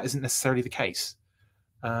 Now that isn't necessarily the case.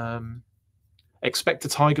 Expect a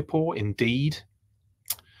tiger paw, indeed.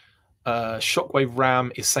 Shockwave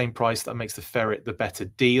RAM is same price. That makes the ferret the better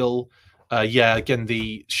deal. Yeah, again,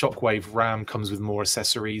 the Shockwave RAM comes with more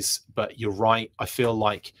accessories, but you're right. I feel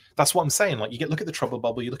like that's what I'm saying. Like, you look at the Trouble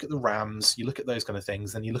Bubble, you look at the RAMs, you look at those kind of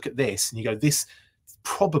things, then you look at this and you go, this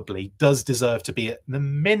probably does deserve to be at the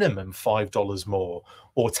minimum $5 more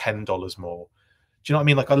or $10 more. Do you know what I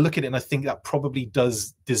mean? Like, I look at it and I think that probably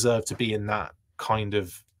does deserve to be in that kind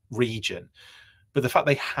of region. But the fact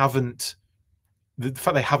they haven't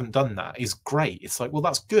done that is great. It's like, well,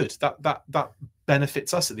 that's good. That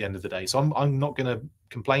benefits us at the end of the day. So I'm not going to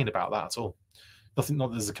complain about that at all. Not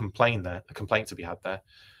that there's a complaint to be had there.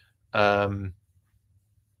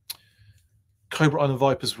 Cobra Island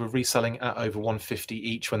Vipers were reselling at over 150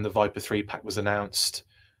 each when the Viper 3-pack was announced.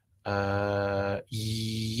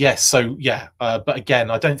 Yes, so yeah, but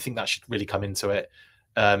again, I don't think that should really come into it.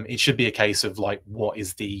 It should be a case of like, what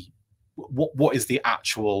is the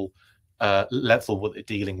actual level what they're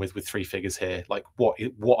dealing with 3 figures here? Like, what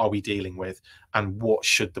are we dealing with, and what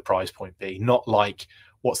should the price point be? Not like,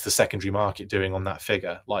 what's the secondary market doing on that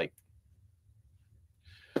figure? Like,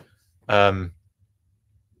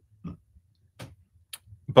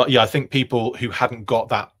 but yeah, I think people who hadn't got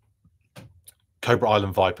that Cobra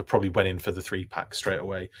Island Viper probably went in for the 3-pack straight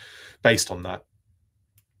away based on that.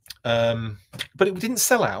 But it didn't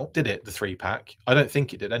sell out, did it, the 3-pack? I don't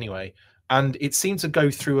think it did anyway. And it seemed to go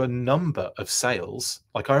through a number of sales.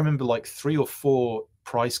 Like, I remember like 3 or 4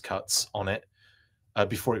 price cuts on it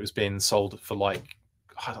before it was being sold for like,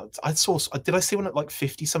 did I see one at like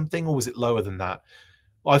 50 something, or was it lower than that?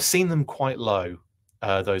 Well, I've seen them quite low,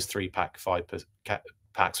 those 3-pack Viper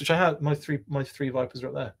packs, which I had. My three Vipers are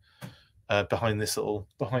up there, behind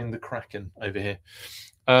the Kraken over here.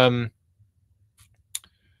 That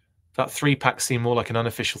 3-pack seemed more like an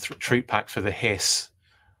unofficial troop pack for the Hiss.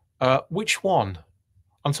 Which one?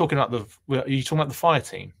 I'm talking about are you talking about the fire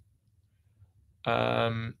team?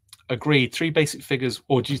 Agreed. 3 basic figures,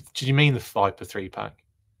 or did you mean the Viper 3-pack?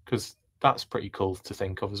 Because that's pretty cool to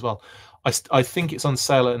think of as well. I think it's on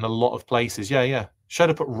sale in a lot of places. Yeah. Showed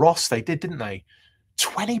up at Ross, they did, didn't they?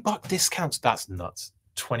 $20 discounts. That's nuts.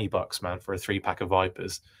 $20, man, for a 3-pack of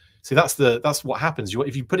Vipers. See, that's what happens.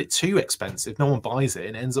 If you put it too expensive, no one buys it,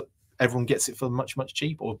 and it ends up everyone gets it for much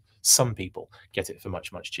cheaper, or some people get it for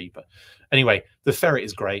much cheaper. Anyway, the ferret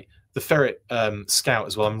is great. The ferret scout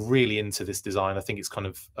as well. I'm really into this design. I think it's kind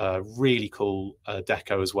of really cool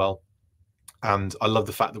deco as well, and I love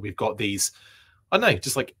the fact that we've got these, I don't know,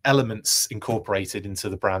 just like elements incorporated into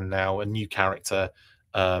the brand now. A new character,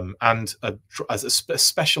 and as a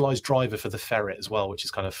specialized driver for the ferret as well, which is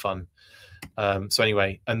kind of fun. So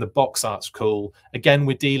anyway, and the box art's cool. Again,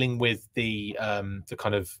 we're dealing with the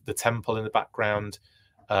kind of the temple in the background,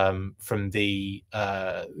 from the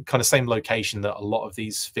kind of same location that a lot of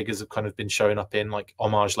these figures have kind of been showing up in, like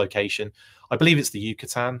homage location. I believe it's the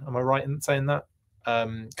Yucatan. Am I right in saying that?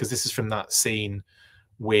 Because this is from that scene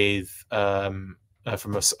with from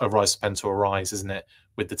a Rise Serpentor Arise, isn't it?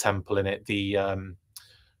 With the temple in it. The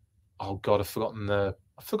oh god, I've forgotten the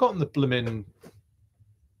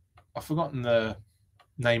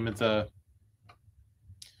name of the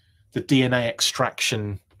DNA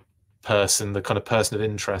extraction person, the kind of person of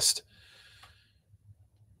interest.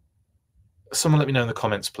 Someone let me know in the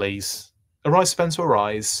comments, please. Arise Serpentor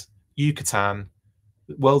Arise, Yucatan,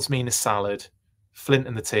 world's meanest salad, Flint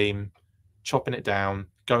and the team, chopping it down,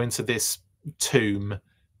 go into this tomb.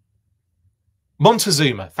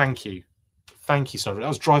 Montezuma, thank you. Thank you, Snodrich. That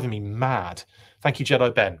was driving me mad. Thank you,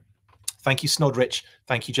 Jedi Ben. Thank you, Snodrich.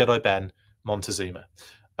 Thank you, Jedi Ben. Montezuma.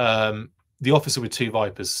 The officer with 2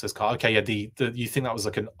 Vipers, says Carl. Okay, yeah, you think that was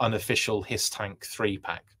like an unofficial Hiss Tank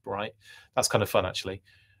 3-pack, right? That's kind of fun, actually.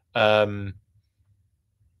 I've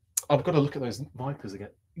got to look at those Vipers again.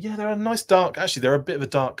 Yeah, they're a nice dark. Actually, they're a bit of a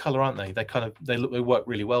dark color, aren't they? They work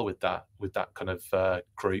really well with that kind of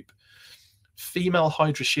group. Female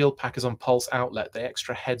Hydra Shield pack is on Pulse Outlet. The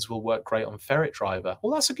extra heads will work great on Ferret Driver.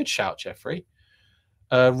 Well, that's a good shout, Jeffrey.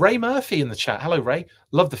 Ray Murphy in the chat. Hello, Ray.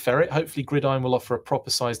 Love the ferret. Hopefully, Gridiron will offer a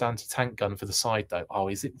proper-sized anti-tank gun for the side, though. Oh,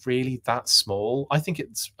 is it really that small? I think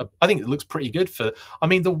it looks pretty good for. I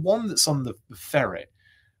mean, the one that's on the ferret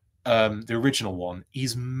the original one,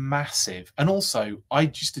 is massive. And also, I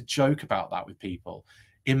used to joke about that with people.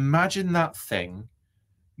 Imagine that thing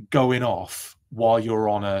going off while you're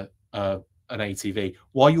on an ATV,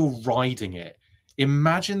 while you're riding it.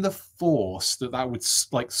 Imagine the force that would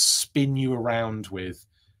like spin you around with.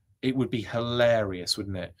 It would be hilarious,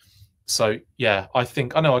 wouldn't it? So yeah, I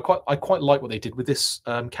quite like what they did with this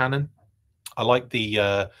cannon. I like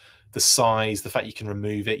the size, the fact you can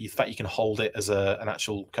remove it, the fact you can hold it as an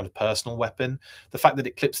actual kind of personal weapon, the fact that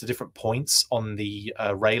it clips the different points on the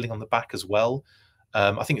railing on the back as well.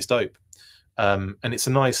 I think it's dope. And it's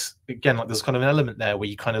a nice, again, like there's kind of an element there where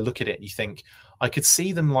you kind of look at it and you think, I could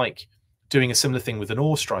see them like doing a similar thing with an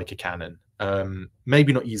ore striker cannon.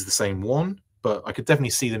 Maybe not use the same one, but I could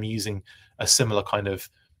definitely see them using a similar kind of,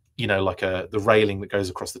 you know, like the railing that goes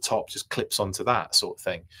across the top just clips onto that sort of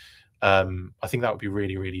thing. I think that would be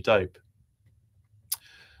really, really dope.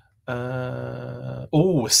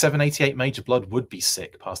 Oh, 788 Major Blood would be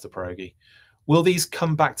sick, Pastor Pierogi. Will these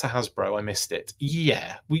come back to Hasbro? I missed it.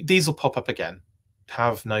 Yeah, these will pop up again.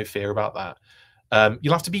 Have no fear about that.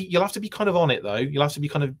 You'll have to be kind of on it though. You'll have to be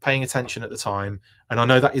kind of paying attention at the time. And I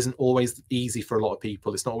know that isn't always easy for a lot of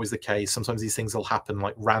people. It's not always the case. Sometimes these things will happen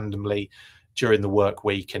like randomly during the work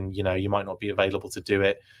week, and you know you might not be available to do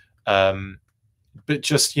it. But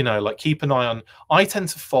just, you know, like keep an eye on. I tend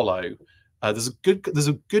to follow. There's a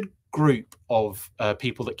good group of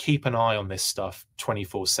people that keep an eye on this stuff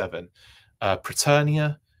 24/7.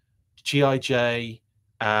 Preternia, GIJ,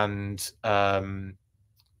 and Jedi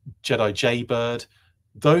Jaybird.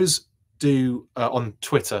 Those do on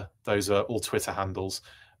Twitter. Those are all Twitter handles,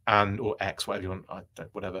 or X, whatever you want,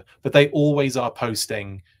 whatever. But they always are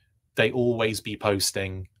posting. They always be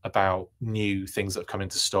posting about new things that have come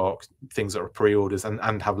into stock, things that are pre-orders,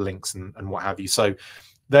 and have links and what have you. So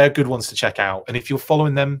they're good ones to check out. And if you're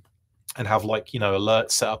following them and have like, you know,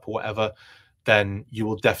 alerts set up or whatever, then you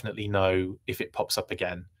will definitely know if it pops up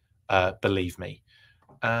again. Believe me.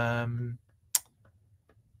 I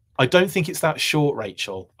don't think it's that short,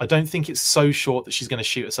 Rachel. I don't think it's so short that she's going to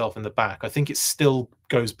shoot herself in the back. I think it still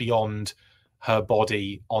goes beyond her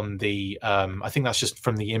body on the I think that's just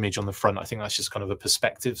from the image on the front. I think that's just kind of a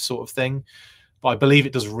perspective sort of thing, but I believe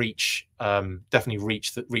it does reach definitely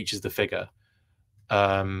reaches the figure.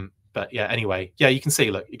 But yeah, anyway, yeah, you can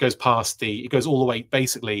see, look, it goes all the way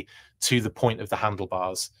basically to the point of the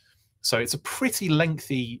handlebars. So it's a pretty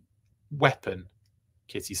lengthy weapon,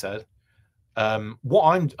 Kitty said. What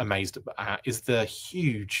I'm amazed at is the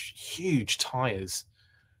huge tires.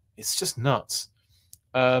 It's just nuts.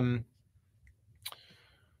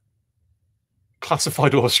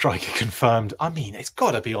 Classified ore striker confirmed. I mean, it's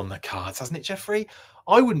got to be on the cards, hasn't it, Jeffrey?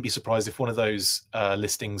 I wouldn't be surprised if one of those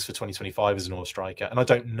listings for 2025 is an ore striker. And I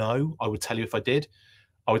don't know. I would tell you if I did.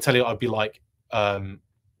 I would tell you, I'd be like,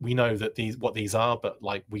 we know that what these are, but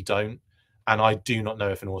like we don't. And I do not know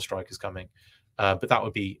if an ore striker is coming. But that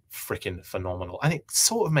would be freaking phenomenal. And it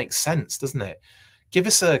sort of makes sense, doesn't it? Give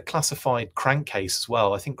us a classified crankcase as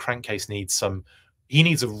well. I think crankcase needs some. He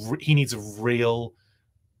needs a real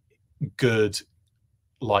good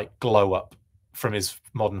like glow up from his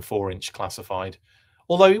modern 4-inch classified.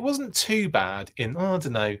 Although it wasn't too bad in, I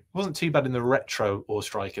don't know, it wasn't too bad in the retro ore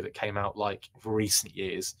striker that came out like recent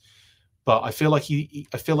years. But I feel like he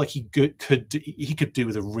could do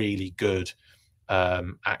with a really good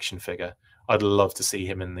action figure. I'd love to see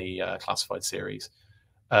him in the classified series.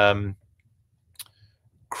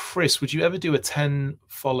 Chris, would you ever do a 10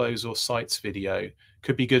 follows or sites video?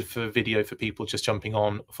 Could be good for video for people just jumping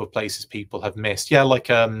on for places people have missed. Yeah, like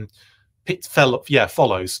follows,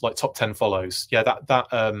 like top 10 follows. Yeah,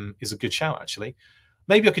 that is a good shout actually.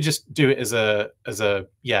 Maybe I could just do it as a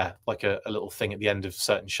like a little thing at the end of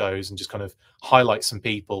certain shows and just kind of highlight some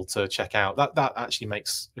people to check out. That actually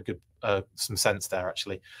makes a good some sense there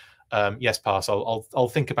actually. Yes, pass.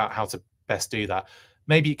 I'll think about how to best do that.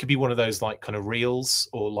 Maybe it could be one of those like kind of reels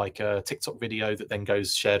or like a TikTok video that then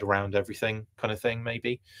goes shared around everything kind of thing,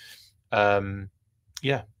 maybe.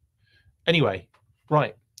 Yeah. Anyway,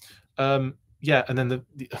 right. Yeah, and then the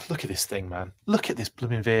look at this thing, man. Look at this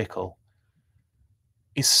blooming vehicle.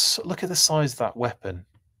 Look at the size of that weapon.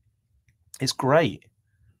 It's great.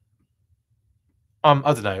 I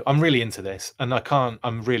don't know. I'm really into this, and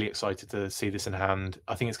I'm really excited to see this in hand.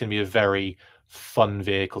 I think it's going to be a very fun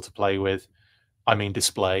vehicle to play with. I mean,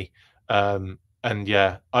 display. And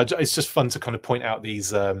yeah, it's just fun to kind of point out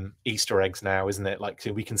these Easter eggs now, isn't it? Like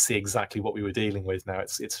we can see exactly what we were dealing with now.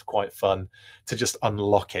 It's quite fun to just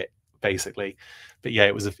unlock it, basically. But yeah,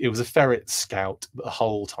 it was a ferret scout the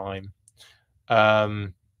whole time.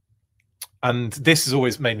 And this has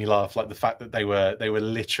always made me laugh, like the fact that they were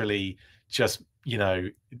literally just, you know,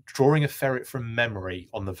 drawing a ferret from memory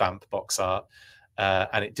on the Vamp box art.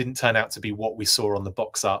 And it didn't turn out to be what we saw on the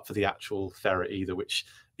box art for the actual ferret either, which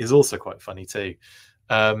is also quite funny too.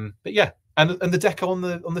 But yeah, and the deco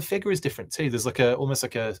on the figure is different too. There's like almost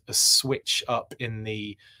like a switch up in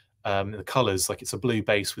the colors. Like it's a blue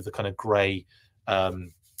base with the kind of gray,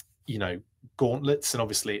 you know, gauntlets, and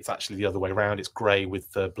obviously it's actually the other way around. It's gray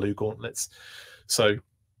with the blue gauntlets. So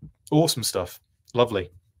awesome stuff.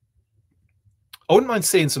 Lovely. I wouldn't mind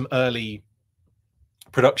seeing some early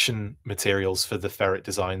production materials for the ferret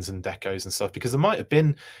designs and decos and stuff, because it might have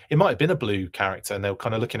been a blue character and they were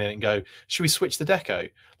kind of looking at it and go, should we switch the deco?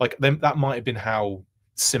 Like that might have been how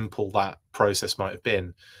simple that process might have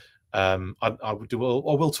been. I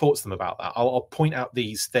will talk to them about that. I'll point out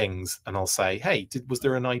these things and I'll say, hey, was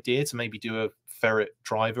there an idea to maybe do a ferret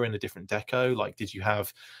driver in a different deco? Like, did you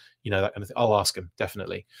have, you know, that kind of thing? I'll ask them,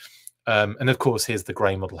 definitely. And of course, here's the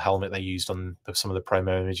grey model helmet they used on some of the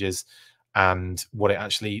promo images, and what it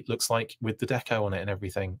actually looks like with the deco on it and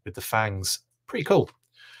everything, with the fangs. Pretty cool.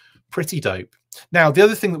 Pretty dope. Now, the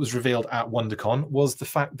other thing that was revealed at WonderCon was the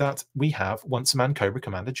fact that we have Once a Man Cobra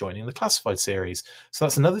Commander joining the Classified series. So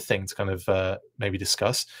that's another thing to kind of maybe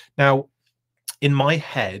discuss. Now, in my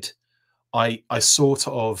head, I sort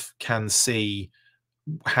of can see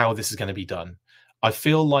how this is going to be done. I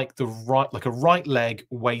feel like a right leg,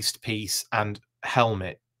 waist piece, and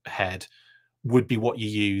helmet head would be what you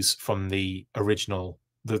use from the original,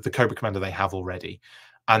 the Cobra Commander they have already.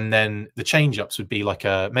 And then the change-ups would be like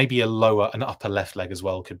maybe an upper left leg as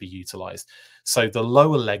well could be utilized. So the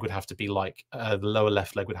lower leg would have to be like, the lower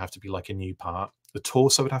left leg would have to be like a new part. The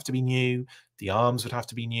torso would have to be new. The arms would have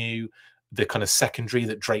to be new. The kind of secondary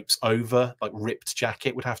that drapes over, like ripped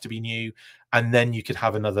jacket, would have to be new. And then you could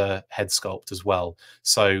have another head sculpt as well.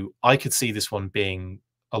 So I could see this one being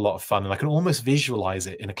a lot of fun, and I can almost visualize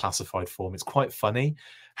it in a classified form. It's quite funny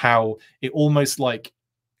how it almost like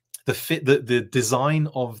the design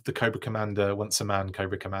of the Cobra Commander, Once a Man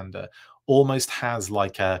Cobra Commander, almost has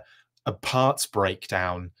like a parts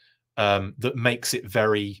breakdown that makes it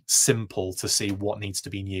very simple to see what needs to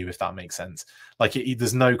be new, if that makes sense. Like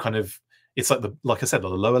there's no kind of, it's like I said, the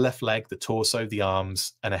lower left leg, the torso, the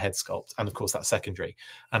arms, and a head sculpt, and of course that secondary.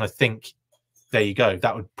 And I think there you go.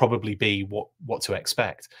 That would probably be what to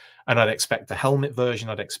expect. And I'd expect the helmet version.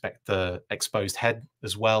 I'd expect the exposed head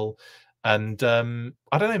as well. And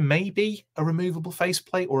I don't know, maybe a removable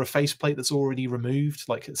faceplate, or a faceplate that's already removed,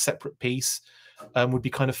 like a separate piece, would be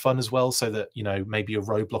kind of fun as well. So that, you know, maybe a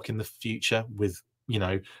roadblock in the future with, you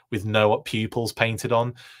know, with no pupils painted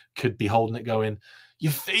on could be holding it going,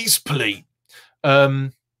 your faceplate. Yeah,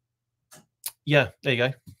 there you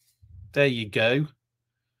go. There you go.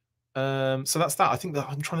 So that's that. I think that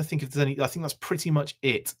I'm trying to think if there's any. I think that's pretty much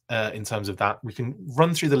it in terms of that. We can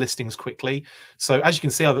run through the listings quickly. So as you can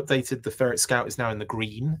see, I've updated the Ferret Scout is now in the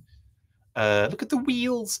green. Look at the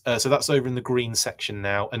wheels. So that's over in the green section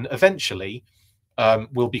now, and eventually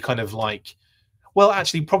we'll be kind of like, well,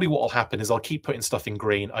 actually, probably what will happen is I'll keep putting stuff in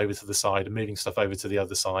green over to the side and moving stuff over to the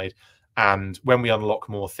other side. And when we unlock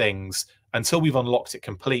more things, until we've unlocked it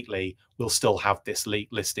completely, we'll still have this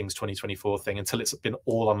listings 2024 thing until it's been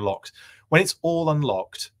all unlocked. When it's all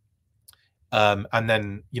unlocked, and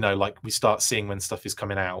then, you know, like we start seeing when stuff is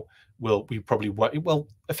coming out, we'll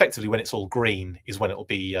effectively when it's all green is when it'll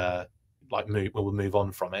be we'll move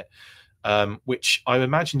on from it. Which I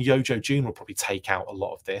imagine Yojo June will probably take out a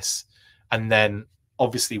lot of this. And then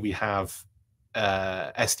obviously we have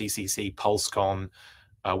SDCC, PulseCon.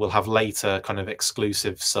 We'll have later kind of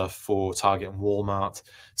exclusive stuff for Target and Walmart.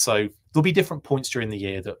 So there'll be different points during the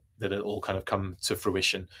year that it'll all kind of come to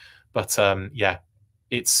fruition. But yeah,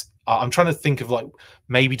 I'm trying to think of like,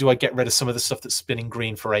 maybe do I get rid of some of the stuff that's been in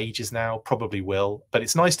green for ages now? Probably will. But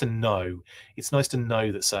it's nice to know. It's nice to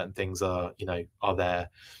know that certain things are, you know, are there.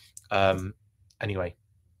 Anyway.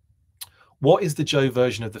 What is the Joe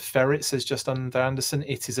version of the ferret, says Just Under Anderson?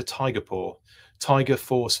 It is a Tiger Paw, Tiger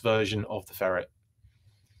Force version of the ferret.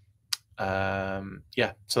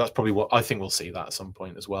 Yeah, so that's probably what I think we'll see that at some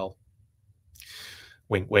point as well.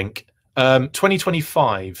 Wink, wink.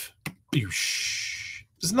 2025.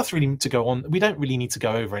 There's nothing really to go on. We don't really need to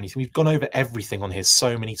go over anything. We've gone over everything on here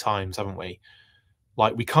so many times, haven't we?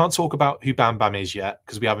 Like, we can't talk about who Bam Bam is yet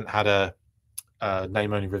because we haven't had a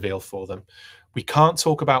name-only reveal for them. We can't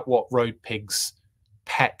talk about what Road Pig's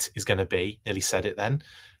pet is going to be. Nearly said it then.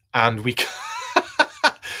 And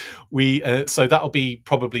so that'll be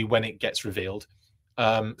probably when it gets revealed.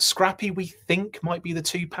 Scrappy, we think, might be the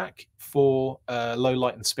 2-pack for Low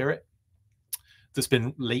Light and Spirit. That's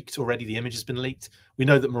been leaked already. The image has been leaked. We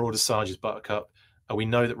know that Marauder Sarge is Buttercup. We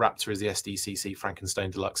know that Raptor is the SDCC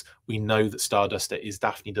Frankenstein Deluxe. We know that Starduster is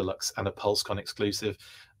Daphne Deluxe and a PulseCon exclusive.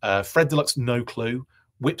 Fred Deluxe, no clue.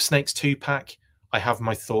 Whipsnake's 2-pack, I have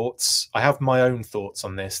my thoughts. I have my own thoughts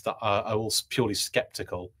on this that are all purely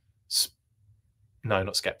skeptical. No,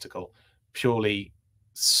 not skeptical. Purely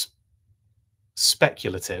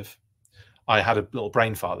speculative. I had a little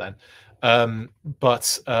brain fart then.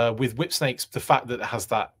 But with Whipsnakes, the fact that it has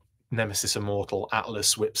that Nemesis Immortal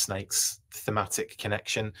Atlas Whipsnakes thematic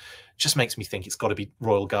connection just makes me think it's got to be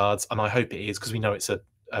Royal Guards, and I hope it is, because we know it's a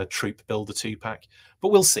troop builder 2-pack. But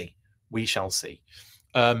we'll see. We shall see.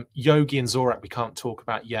 Yogi and Zorak we can't talk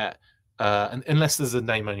about yet, and unless there's a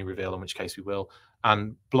name only reveal, in which case we will.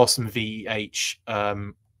 And Blossom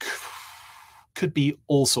VH could be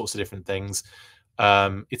all sorts of different things.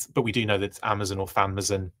 But we do know that it's Amazon or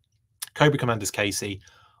Fanmazon. Cobra Commander's Casey,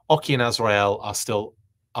 Oki and Azrael are still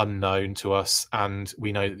unknown to us, and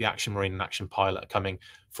we know that the Action Marine and Action Pilot are coming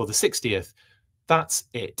for the 60th. That's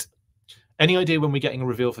it. Any idea when we're getting a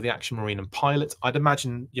reveal for the Action Marine and Pilot? I'd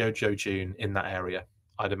imagine Yojo June in that area.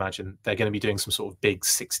 I'd imagine they're going to be doing some sort of big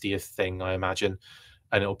 60th thing, I imagine,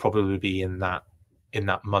 and it'll probably be in that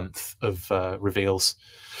month of reveals.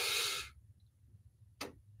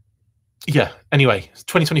 Yeah, anyway,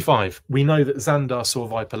 2025. We know that Xandar, Saw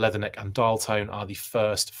Viper, Leatherneck, and Dialtone are the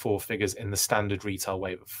first 4 figures in the standard retail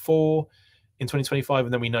wave of 4 in 2025.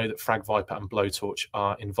 And then we know that Frag Viper and Blowtorch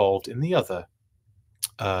are involved in the other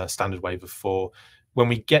standard wave of 4. When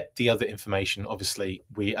we get the other information, obviously,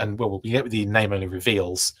 we get the name only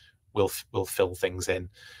reveals, we'll fill things in.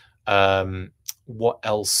 What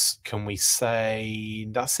else can we say?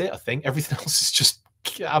 That's it, I think. Everything else is just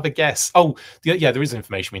have a guess. Oh, yeah, there is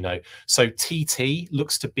information we know. So TT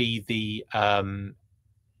looks to be the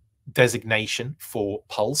designation for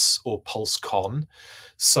Pulse or PulseCon.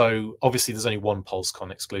 So obviously there's only one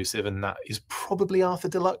PulseCon exclusive, and that is probably Arthur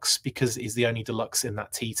Deluxe, because he's the only Deluxe in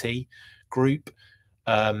that TT group.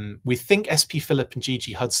 We think SP Phillip and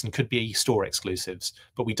GG Hudson could be store exclusives,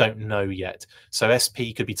 but we don't know yet. So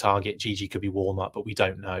SP could be Target, GG could be Walmart, but we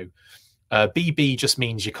don't know. BB just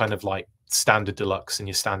means you're kind of like standard Deluxe and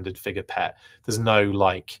your standard figure pet. There's no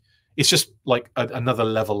like, it's just like another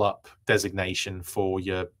level up designation for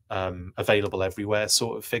your available everywhere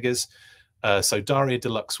sort of figures. So Daria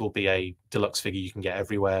Deluxe will be a Deluxe figure you can get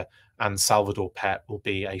everywhere, and Salvador Pet will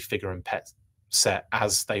be a figure and pet set,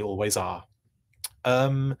 as they always are.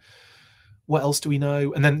 What else do we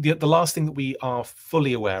know? And then the last thing that we are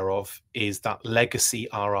fully aware of is that Legacy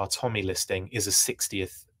RR Tommy listing is a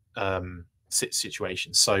 60th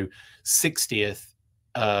situation. So 60th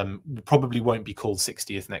probably won't be called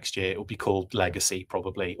 60th next year. It will be called Legacy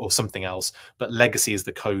probably, or something else, but Legacy is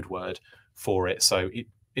the code word for it. So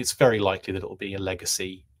it's very likely that it will be a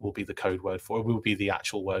Legacy will be the code word for it. Will be the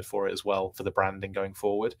actual word for it as well for the branding going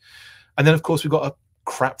forward. And then of course we've got a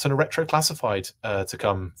crap ton of retro classified to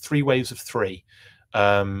come, 3 waves of 3.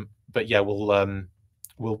 But yeah,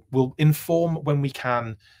 we'll inform when we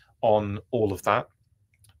can on all of that.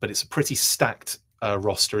 But it's a pretty stacked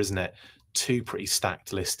roster, isn't it? 2 pretty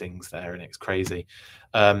stacked listings there, and it's crazy.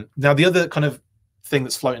 Now, the other kind of thing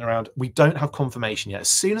that's floating around, we don't have confirmation yet. As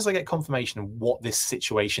soon as I get confirmation of what this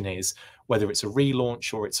situation is, whether it's a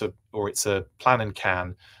relaunch or it's a plan and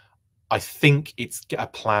can, I think it's a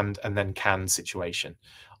planned and then can situation.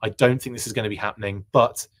 I don't think this is going to be happening,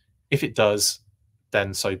 but if it does,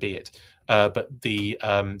 then so be it. But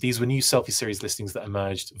these were new Selfie Series listings that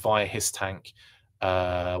emerged via HISTank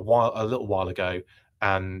a little while ago,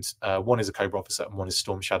 and one is a Cobra Officer and one is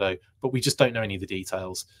Storm Shadow, but we just don't know any of the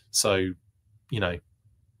details. So, you know,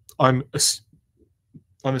 I'm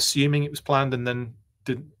assuming it was planned and then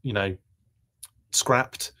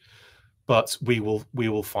scrapped, but we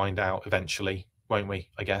will find out eventually, won't we?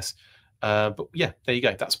 I guess. But yeah, there you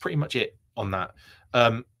go. That's pretty much it on that.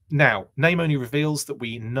 Now, name only reveals that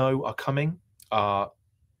we know are coming are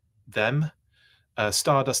them.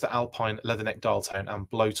 Starduster, Alpine, Leatherneck, Dialtone, and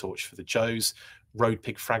Blowtorch for the Joes. Road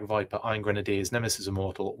Pig, Frag Viper, Iron Grenadiers, Nemesis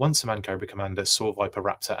Immortal, Once a Man Cobra Commander, Saw Viper,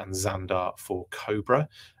 Raptor, and Xandar for Cobra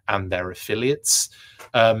and their affiliates.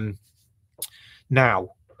 Now,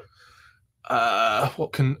 what I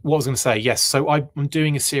was going to say? Yes, so I'm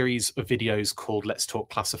doing a series of videos called Let's Talk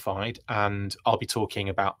Classified, and I'll be talking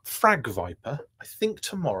about Frag Viper, I think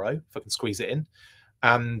tomorrow, if I can squeeze it in.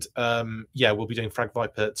 And yeah, we'll be doing Frag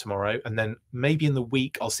Viper tomorrow, and then maybe in the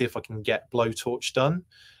week I'll see if I can get Blowtorch done,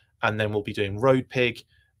 and then we'll be doing Road Pig,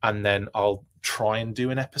 and then I'll try and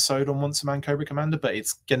do an episode on Once a Man Cobra Commander, but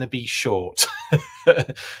it's gonna be short.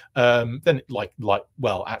 Then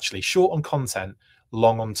well, actually short on content,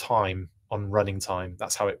 long on time, on running time.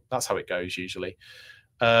 That's how it goes usually.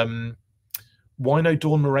 Why no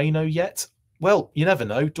Dawn Moreno yet? Well, you never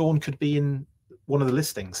know. Dawn could be in one of the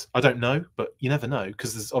listings. I don't know, but you never know,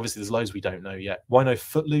 because there's loads we don't know yet. Why no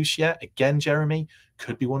Footloose yet? Again, Jeremy,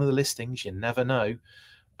 could be one of the listings. You never know.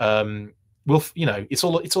 Well, you know, it's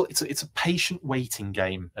a patient waiting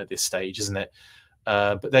game at this stage, isn't it?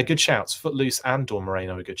 But they're good shouts. Footloose and Dawn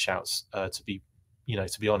Moreno are good shouts. To be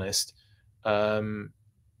honest.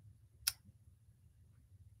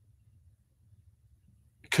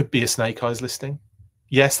 Could be a Snake Eyes listing.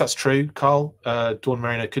 Yes, that's true, Carl. Dawn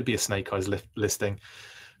Moreno could be a Snake Eyes listing.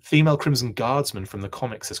 Female Crimson Guardsman from the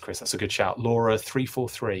comics, says Chris. That's a good shout. Laura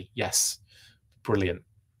 343. Yes, brilliant.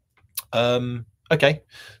 Okay,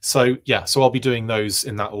 so yeah, so I'll be doing those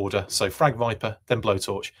in that order. So Frag Viper, then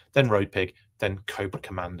Blowtorch, then Road Pig, then Cobra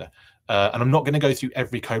Commander. And I'm not going to go through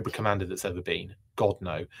every Cobra Commander that's ever been. God,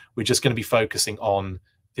 no. We're just going to be focusing on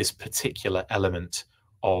this particular element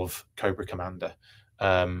of Cobra Commander.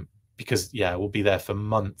 Because, yeah, we'll be there for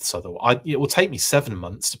months. Otherwise, it will take me 7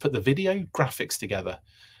 months to put the video graphics together.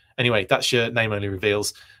 Anyway, that's your name only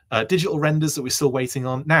reveals. Digital renders that we're still waiting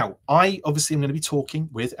on. Now, I obviously am going to be talking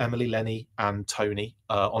with Emily, Lenny, and Tony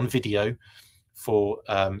on video for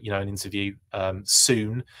an interview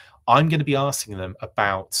soon. I'm going to be asking them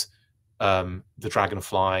about the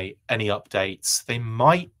Dragonfly, any updates. They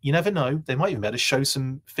might, you never know, they might even be able to show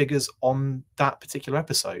some figures on that particular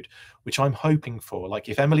episode, which I'm hoping for. Like,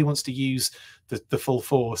 if Emily wants to use the full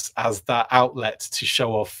force as that outlet to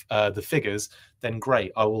show off the figures, then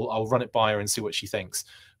great. I'll run it by her and see what she thinks.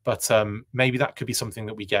 But maybe that could be something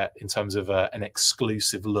that we get in terms of an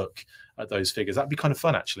exclusive look at those figures. That'd be kind of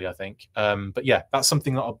fun, actually, I think. But yeah, that's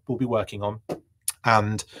something that we'll be working on.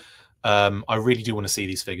 And I really do want to see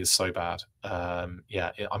these figures so bad.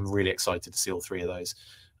 Yeah, I'm really excited to see all three of those.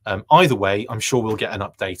 Either way, I'm sure we'll get an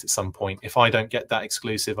update at some point. If I don't get that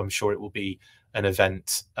exclusive, I'm sure it will be an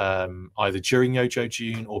event either during Yojo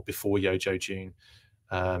June or before Yojo June.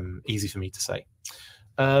 Easy for me to say.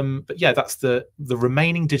 But yeah, that's the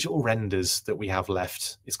remaining digital renders that we have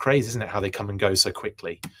left. It's crazy, isn't it, how they come and go so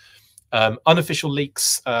quickly. Unofficial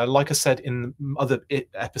leaks, like I said in other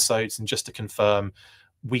episodes, and just to confirm,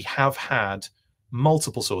 we have had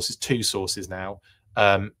multiple sources, 2 sources now,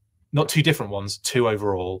 not 2 different ones, 2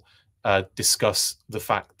 overall, discuss the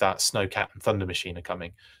fact that Snowcat and Thunder Machine are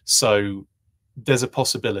coming. So there's a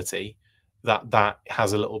possibility that that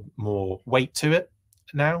has a little more weight to it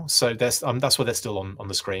now. So there's that's why they're still on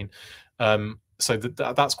the screen. So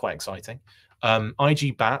that's quite exciting.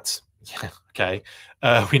 IG Bat, yeah, okay,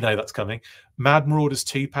 we know that's coming. Mad Marauders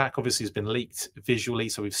 2-pack obviously has been leaked visually,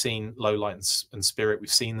 so we've seen Lowlight and Spirit,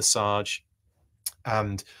 we've seen the Sarge,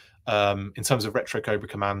 and in terms of Retro Cobra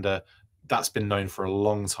Commander, that's been known for a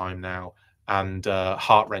long time now. And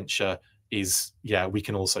Heart Wrencher is, yeah, we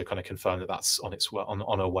can also kind of confirm that that's on its way,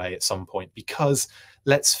 on her way at some point, because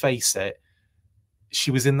let's face it,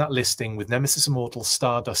 she was in that listing with Nemesis Immortal,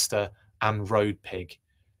 Starduster, and Road Pig.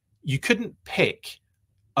 You couldn't pick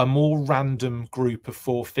a more random group of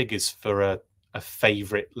 4 figures for a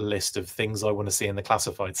favorite list of things I want to see in the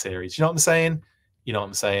classified series. You know what I'm saying? You know what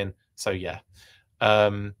I'm saying? So yeah.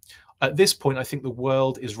 At this point, I think the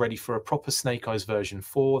world is ready for a proper Snake Eyes version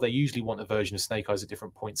 4. They usually want a version of Snake Eyes at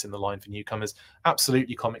different points in the line for newcomers.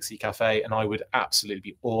 Absolutely Comicsy Cafe, and I would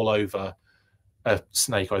absolutely be all over a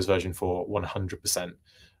Snake Eyes version 4, 100%.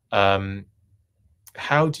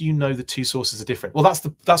 How do you know the 2 sources are different? Well,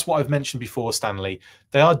 that's what I've mentioned before, Stanley.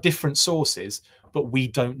 They are different sources, but we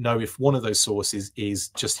don't know if one of those sources is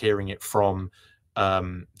just hearing it from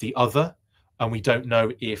the other, and we don't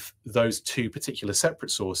know if those 2 particular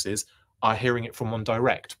separate sources are hearing it from one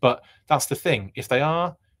direct. But that's the thing. If they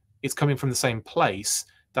are, it's coming from the same place.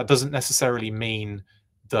 That doesn't necessarily mean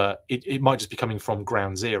that it might just be coming from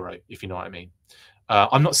ground zero, if you know what I mean.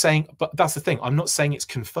 I'm not saying, but that's the thing. I'm not saying it's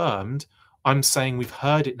confirmed. I'm saying we've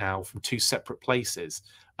heard it now from 2 separate places,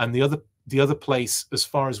 and the other place, as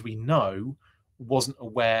far as we know, wasn't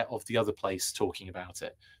aware of the other place talking about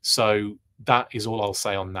it. So that is all I'll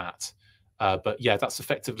say on that. But yeah, that's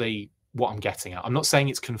effectively what I'm getting at. I'm not saying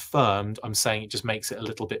it's confirmed. I'm saying it just makes it a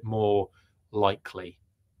little bit more likely.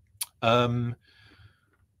 Ninja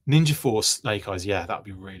Force Snake Eyes, yeah, that'd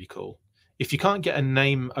be really cool. If you can't get a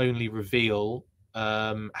name only reveal,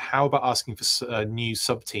 how about asking for a new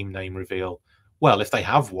sub-team name reveal? Well, if they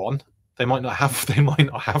have one, they might not have. They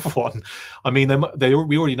might not have one. I mean,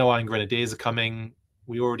 we already know Iron Grenadiers are coming.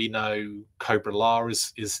 We already know Cobra La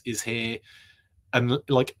is here, and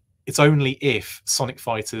like, it's only if Sonic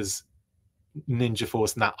Fighters, Ninja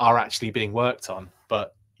Force, and that are actually being worked on.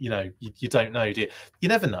 But you know, you don't know, do you? You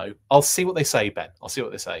never know. I'll see what they say, Ben. I'll see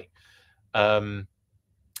what they say.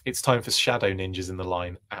 It's time for Shadow Ninjas in the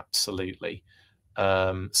line. Absolutely.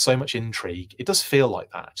 So much intrigue. It does feel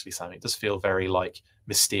like that, actually, Sam. It does feel very like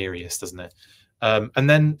mysterious, doesn't it? And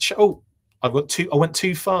then I went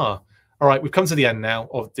too far. All right, we've come to the end now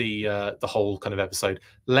of the whole kind of episode.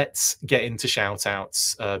 Let's get into shout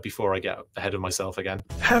outs before I get ahead of myself again.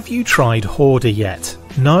 Have you tried Hoarder yet?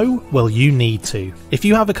 No? Well, you need to. If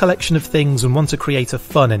you have a collection of things and want to create a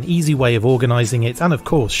fun and easy way of organising it and of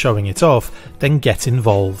course showing it off, then get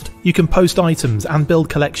involved. You can post items and build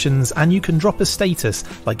collections, and you can drop a status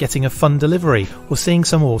like getting a fun delivery or seeing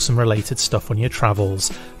some awesome related stuff on your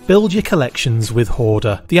travels. Build your collections with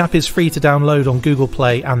Hoarder. The app is free to download on Google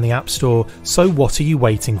Play and the App Store, so what are you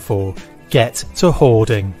waiting for? Get to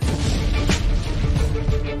hoarding.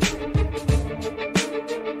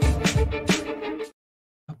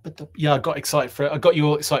 Yeah, I got excited for it. I got you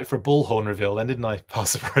all excited for a bullhorn reveal then, didn't I,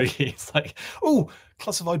 Pastor Brady? It's like, oh,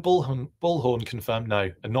 classified bullhorn confirmed. No,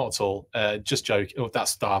 not at all. Just joke. Oh,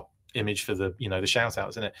 that's the image for the the shout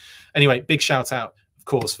outs, isn't it? Anyway, big shout out, of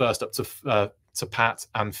course, first up to Pat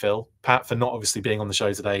and Phil. Pat for not obviously being on the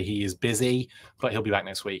show today. He is busy, but he'll be back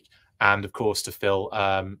next week. And of course to Phil,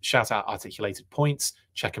 shout out Articulated Points.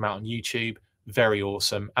 Check him out on YouTube. Very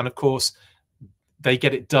awesome. And of course, they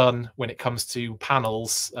get it done when it comes to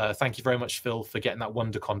panels. Thank you very much, Phil, for getting that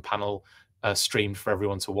WonderCon panel streamed for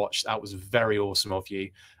everyone to watch. That was very awesome of you.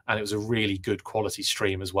 And it was a really good quality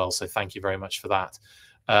stream as well. So thank you very much for that.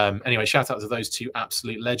 Anyway, shout out to those two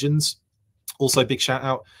absolute legends. Also, big shout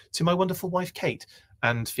out to my wonderful wife, Kate,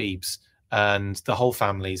 and Phoebes, and the whole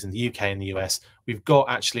families in the UK and the US. We've got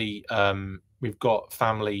actually, we've got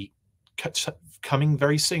family coming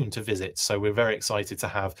very soon to visit. So we're very excited to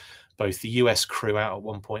have both the US crew out at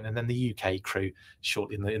one point and then the UK crew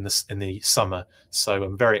shortly in the summer. So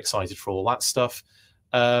I'm very excited for all that stuff.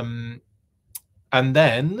 And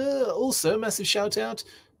then also a massive shout out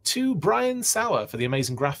to Brian Sauer for the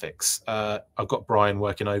amazing graphics. I've got Brian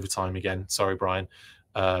working overtime again. Sorry, Brian,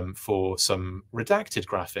 for some redacted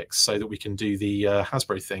graphics so that we can do the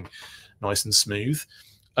HASBRO thing nice and smooth.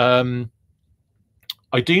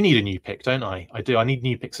 I do need a new pick, don't I? I do. I need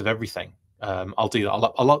new picks of everything. I'll do that.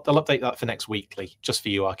 I'll update that for next weekly, just for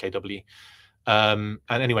you, RKW. And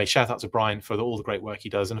anyway, shout out to Brian for all the great work he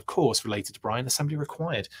does. And of course, related to Brian, Assembly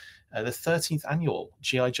Required, the 13th annual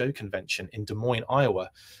G.I. Joe convention in Des Moines, Iowa.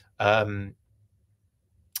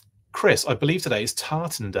 Chris, I believe today is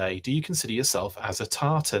Tartan Day. Do you consider yourself as a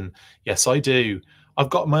tartan? Yes, I do. I've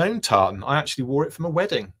got my own tartan. I actually wore it for my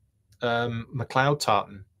wedding. McLeod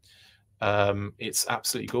tartan. It's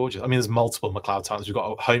absolutely gorgeous. I mean, there's multiple McLeod tartans. We've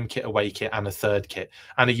got a home kit, away kit, and a third kit,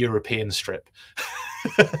 and a European strip.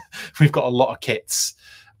 We've got a lot of kits.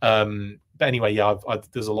 But anyway, yeah,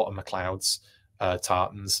 there's a lot of McLeod's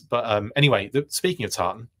tartans. But anyway, speaking of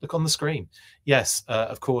tartan, look on the screen. Yes,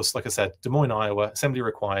 of course, like I said, Des Moines, Iowa, Assembly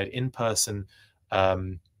Required, in-person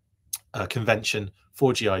convention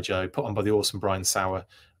for G.I. Joe, put on by the awesome Brian Sauer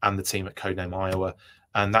and the team at Codename Iowa.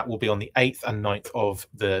 And that will be on the 8th and 9th of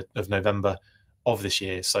November of this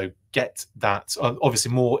year. So get that.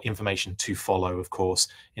 Obviously, more information to follow, of course,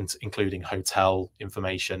 including hotel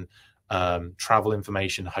information, travel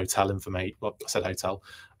information, hotel information. Well, I said hotel,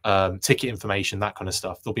 ticket information, that kind of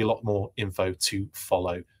stuff. There'll be a lot more info to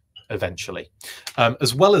follow eventually.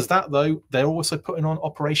 As well as that, though, they're also putting on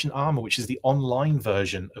Operation Armor, which is the online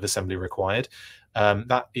version of Assembly Required.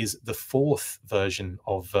 That is the 4th version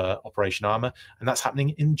of Operation Armor, and that's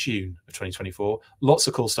happening in June of 2024. Lots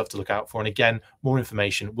of cool stuff to look out for, and again, more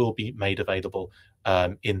information will be made available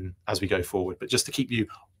as we go forward. But just to keep you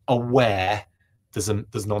aware, there's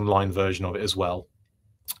an online version of it as well.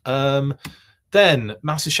 Then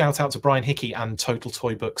massive shout out to Brian Hickey and Total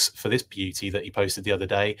Toy Books for this beauty that he posted the other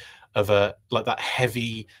day of like that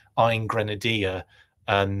heavy Iron Grenadier,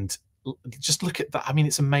 and just look at that. I mean,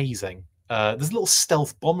 it's amazing. There's a little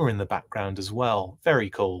stealth bomber in the background as well. Very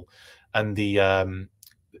cool. And the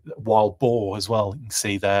wild boar as well. You can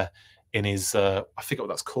see there in his, I forget what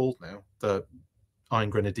that's called now, the Iron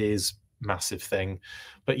Grenadier's massive thing.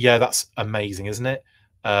 But yeah, that's amazing, isn't it?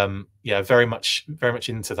 Yeah, very much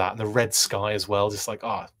into that. And the red sky as well. Just like,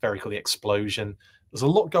 very cool. The explosion. There's a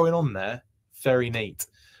lot going on there. Very neat.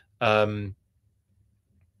 Anyway,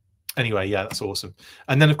 yeah, that's awesome.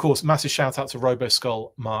 And then, of course, massive shout out to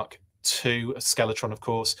RoboSkull Mark II, Skeletron, of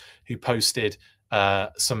course, who posted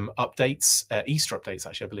some updates, Easter updates,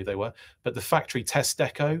 actually, I believe they were. But the factory test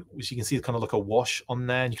deco, which you can see kind of like a wash on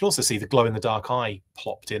there. And you can also see the glow-in-the-dark eye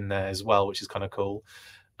plopped in there as well, which is kind of cool.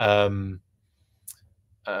 What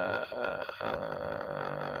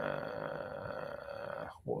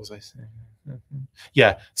was I saying?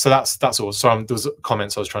 Yeah, so that's all. So there was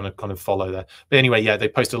comments I was trying to kind of follow there. But anyway, yeah, they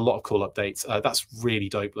posted a lot of cool updates. That's really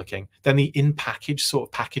dope looking. Then the in-package sort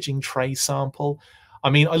of packaging tray sample. I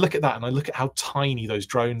mean, I look at that and I look at how tiny those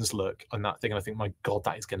drones look on that thing, and I think, my God,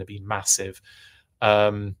 that is going to be massive.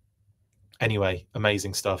 Anyway,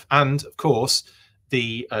 amazing stuff. And of course,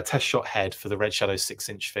 the test shot head for the Red Shadow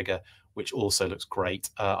 6-inch figure, which also looks great.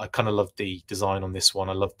 I kind of love the design on this one.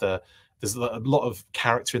 I love there's a lot of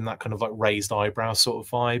character in that kind of like raised eyebrow sort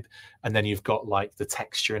of vibe. And then you've got like the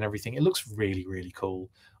texture and everything. It looks really, really cool.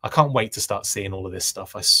 I can't wait to start seeing all of this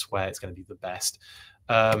stuff. I swear it's going to be the best.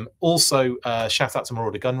 Also, shout out to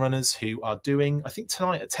Marauder Gunrunners, who are doing, I think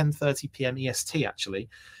tonight at 10:30 p.m. EST, actually,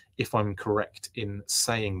 if I'm correct in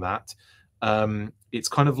saying that. It's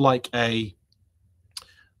kind of like a,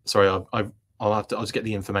 sorry, I'll just get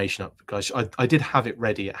the information up, guys. I did have it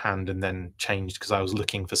ready at hand and then changed because I was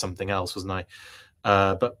looking for something else, wasn't I?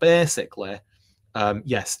 But basically,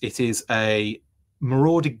 yes, it is a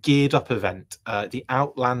Marauder geared up event, the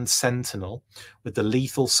Outland Sentinel with the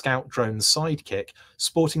lethal scout drone sidekick,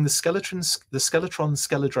 sporting the Skeletron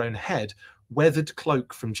Skeledrone head, weathered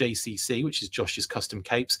cloak from JCC, which is Josh's custom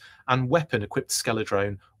capes, and weapon equipped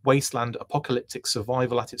Skeledrone, wasteland apocalyptic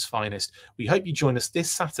survival at its finest. We hope you join us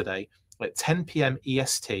this Saturday at 10 p.m.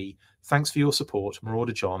 EST. Thanks for your support,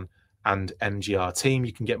 Marauder John and MGR team.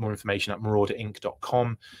 You can get more information at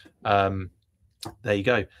marauderinc.com. There you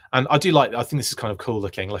go. And I do like, I think this is kind of cool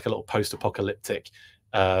looking, like a little post-apocalyptic,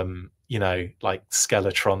 you know, like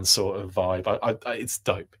Skeletron sort of vibe. It's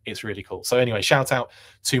dope. It's really cool. So anyway, shout out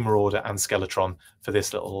to Marauder and Skeletron for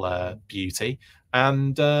this little beauty.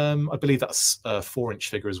 And I believe that's a 4-inch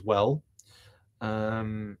figure as well.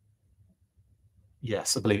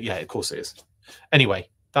 Yes, I believe. Yeah, of course it is. Anyway,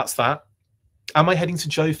 that's that. Am I heading to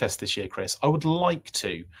Joe Fest this year, Chris? I would like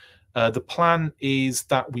to. The plan is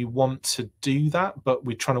that we want to do that, but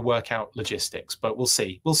we're trying to work out logistics. But we'll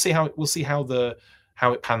see. We'll see how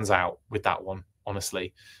it pans out with that one,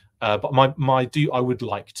 honestly. But I would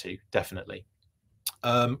like to, definitely.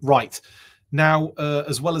 Right now,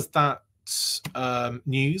 as well as that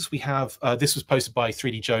news, we have this was posted by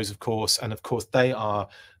 3D Joes, of course, and of course they are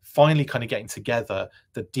finally kind of getting together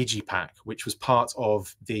the digipack, which was part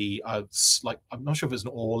of the like, I'm not sure if it was an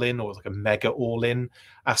all-in or like a mega all-in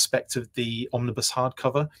aspect of the omnibus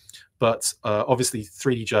hardcover, but obviously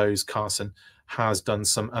 3D Joes Carson has done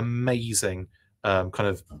some amazing kind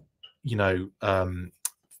of, you know,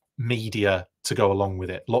 media to go along with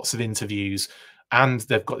it, lots of interviews. And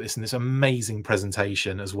they've got this in this amazing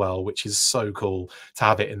presentation as well, which is so cool to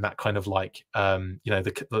have it in that kind of like, you know,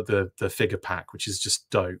 the figure pack, which is just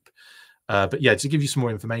dope. But yeah, to give you some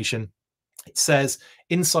more information, it says,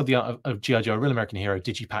 inside the Art of G.I. Joe, A Real American Hero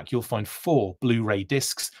digipack, you'll find 4 Blu-ray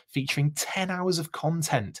discs featuring 10 hours of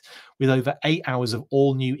content with over 8 hours of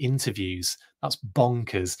all new interviews. That's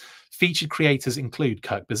bonkers. Featured creators include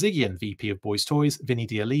Kirk Bazigian, VP of Boys Toys, Vinny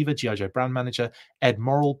D'Oliva, G.I. Joe brand manager, Ed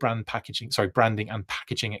Morrill, branding and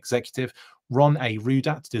packaging executive, Ron A.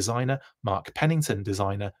 Rudat, designer, Mark Pennington,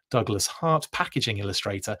 designer, Douglas Hart, packaging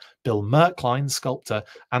illustrator, Bill Merkline, sculptor,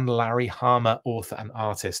 and Larry Harmer, author and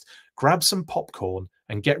artist. Grab some popcorn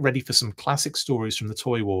and get ready for some classic stories from the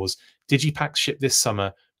Toy Wars. Digipacks ship this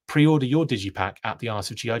summer. Pre-order your digipack at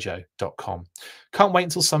theartofgijo.com. Can't wait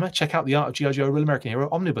until summer. Check out the Art of G.I. Joe, A Real American Hero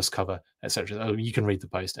omnibus cover, etc. Oh, you can read the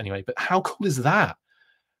post anyway. But how cool is that?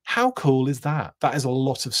 How cool is that? That is a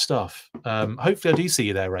lot of stuff. Hopefully I do see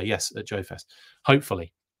you there, Ray. Yes, at Joe Fest.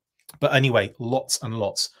 Hopefully. But anyway, lots and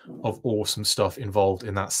lots of awesome stuff involved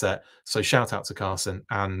in that set. So shout out to Carson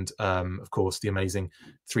and, of course, the amazing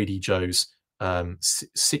 3D Joe's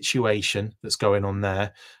situation that's going on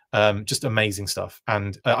there. Just amazing stuff.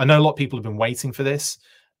 And I know a lot of people have been waiting for this,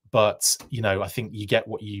 but, you know, I think you get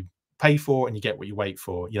what you pay for and you get what you wait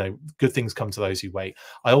for. You know, good things come to those who wait.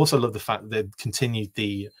 I also love the fact that they've continued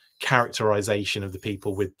the characterization of the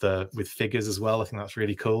people with figures as well. I think that's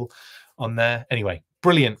really cool on there. Anyway,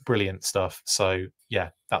 brilliant stuff. So yeah,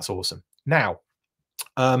 that's awesome. Now,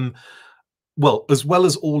 well, as well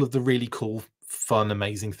as all of the really cool, fun,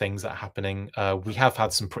 amazing things that are happening, we have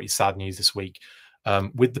had some pretty sad news this week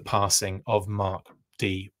with the passing of Mark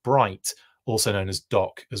D. Bright, also known as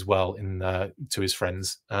Doc, as well, to his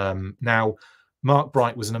friends. Now, Mark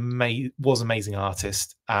Bright was amazing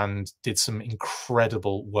artist and did some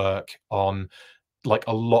incredible work on like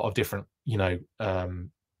a lot of different, you know,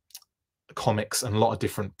 comics and a lot of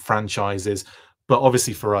different franchises. But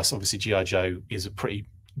obviously for us, obviously G.I. Joe is a pretty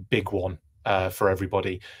big one for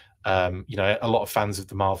everybody. You know, a lot of fans of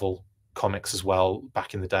the Marvel comics as well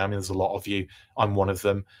back in the day. I mean, there's a lot of you. I'm one of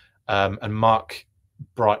them. And Mark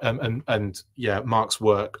Bright and yeah, Mark's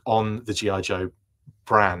work on the G.I. Joe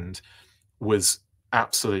brand was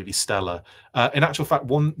absolutely stellar. In actual fact,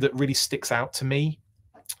 one that really sticks out to me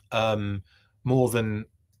more than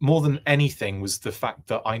anything was the fact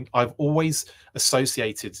that I've always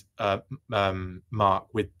associated Mark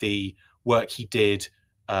with the work he did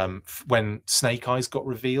when Snake Eyes got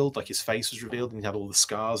revealed, like his face was revealed and he had all the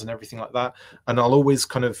scars and everything like that. And I'll always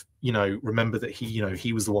kind of, you know, remember that he, you know,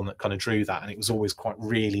 he was the one that kind of drew that, and it was always quite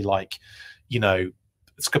really like, you know,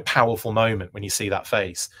 it's a powerful moment when you see that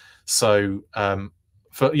face. So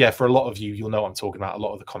for a lot of you, you'll know what I'm talking about. A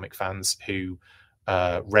lot of the comic fans who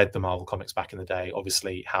read the Marvel comics back in the day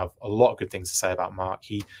obviously have a lot of good things to say about Mark.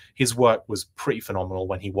 His work was pretty phenomenal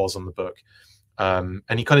when he was on the book, and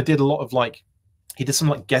he kind of did a lot of like, he did some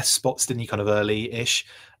like guest spots, didn't he, kind of early-ish,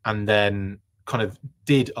 and then kind of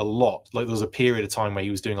did a lot. Like there was a period of time where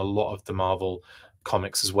he was doing a lot of the Marvel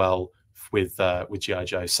comics as well with G.I.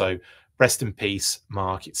 Joe. So rest in peace,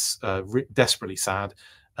 Mark. It's desperately sad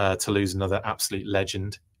to lose another absolute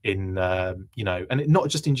legend in you know, and not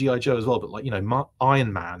just in G.I. Joe as well, but like, you know,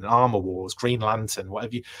 Iron Man, Armor Wars, Green Lantern,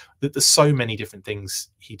 whatever you, there's so many different things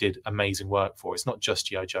he did amazing work for. It's not just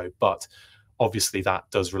G.I. Joe, but obviously that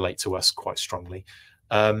does relate to us quite strongly.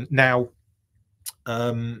 Now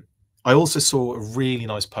I also saw a really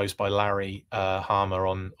nice post by Larry Harmer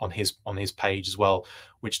on his page as well,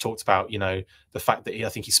 which talked about, you know, the fact that I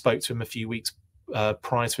think he spoke to him a few weeks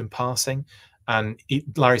prior to him passing, and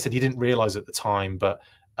Larry said he didn't realize at the time, but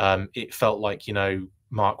it felt like, you know,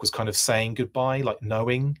 Mark was kind of saying goodbye, like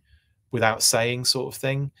knowing without saying sort of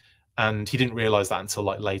thing, and he didn't realize that until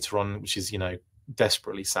like later on, which is, you know,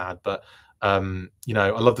 desperately sad. But you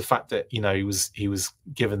know, I love the fact that, you know, he was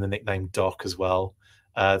given the nickname Doc as well.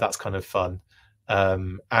 That's kind of fun.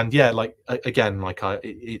 And yeah, like again, like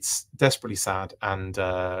it's desperately sad, and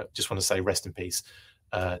just want to say rest in peace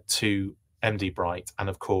to MD Bright, and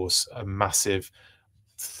of course a massive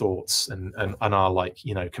thoughts and our, like,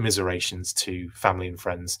 you know, commiserations to family and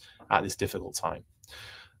friends at this difficult time.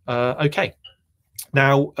 Okay,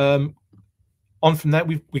 now on from there,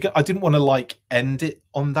 I didn't want to like end it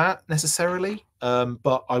on that necessarily,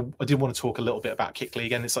 but I did want to talk a little bit about Kickley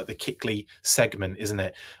again. It's like the Kickley segment, isn't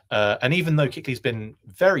it? And even though Kickley's been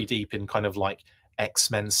very deep in kind of like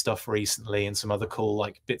X-Men stuff recently and some other cool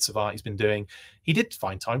like bits of art he's been doing, he did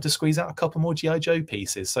find time to squeeze out a couple more G.I. Joe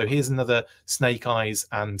pieces. So here's another Snake Eyes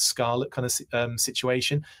and Scarlet kind of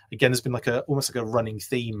situation. Again, there's been like almost like a running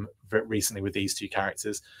theme recently with these two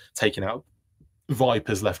characters, taking out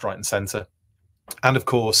Vipers left, right, and center. And of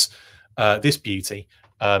course, this beauty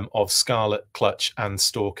of Scarlet, Clutch, and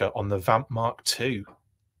Stalker on the Vamp Mark II,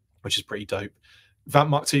 which is pretty dope. Vamp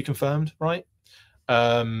Mark II confirmed, right?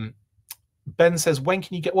 Ben says, when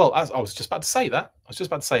can you get... Well, I was just about to say that.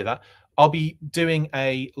 I'll be doing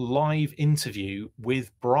a live interview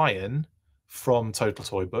with Brian from Total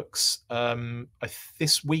Toy Books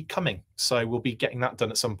this week coming. So we'll be getting that done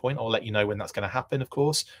at some point. I'll let you know when that's going to happen, of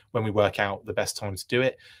course, when we work out the best time to do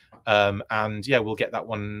it. And yeah, we'll get that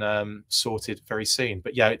one sorted very soon.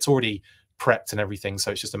 But yeah, it's already prepped and everything,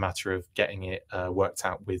 so it's just a matter of getting it worked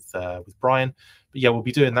out with Brian. But yeah, we'll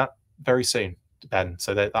be doing that very soon, Ben.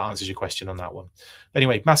 So that answers your question on that one.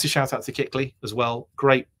 Anyway, massive shout out to Kickley as well.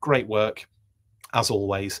 Great work as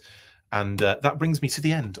always. And that brings me to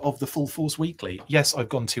the end of the Full Force Weekly. Yes, I've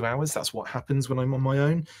gone 2 hours. That's what happens when I'm on my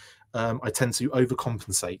own. I tend to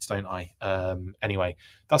overcompensate, don't I? Anyway,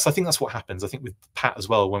 I think that's what happens. I think with Pat as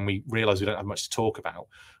well, when we realise we don't have much to talk about,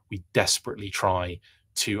 we desperately try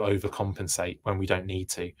to overcompensate when we don't need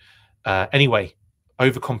to. Anyway,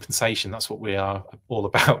 overcompensation, that's what we are all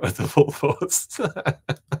about at the Full Force.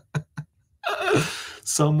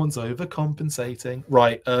 Someone's overcompensating.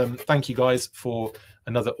 Right. Thank you guys for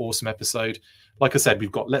another awesome episode. Like I said,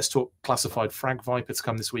 we've got Let's Talk Classified Frag Viper to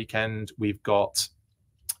come this weekend. We've got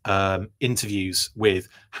interviews with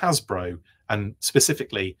Hasbro, and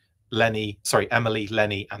specifically Emily,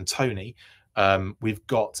 Lenny, and Tony. We've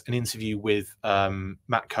got an interview with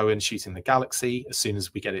Matt Cohen shooting the Galaxy as soon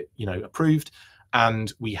as we get it, approved.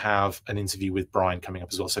 And we have an interview with Brian coming up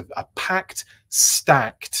as well. So a packed,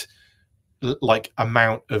 stacked, like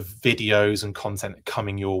amount of videos and content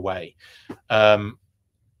coming your way.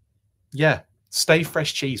 Yeah, stay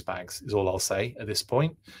fresh cheese bags is all I'll say at this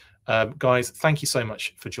point. Guys, thank you so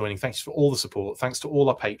much for joining. Thanks for all the support. Thanks to all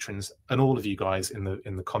our patrons and all of you guys in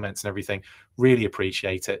the comments and everything. Really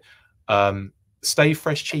appreciate it. Stay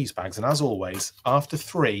fresh cheese bags. And as always, after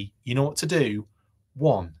 3, you know what to do.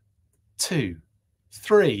 1, 2,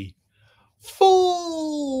 3.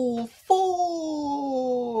 Full Force.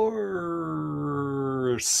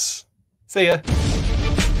 See ya.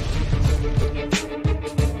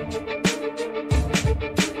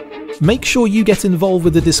 Make sure you get involved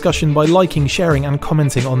with the discussion by liking, sharing and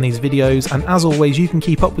commenting on these videos, and as always you can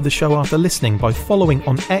keep up with the show after listening by following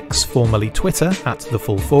on X, formerly Twitter,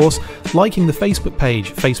 @TheFullForce, liking the Facebook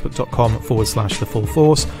page,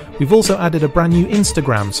 facebook.com/TheFullForce. We've also added a brand new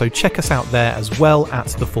Instagram, so check us out there as well,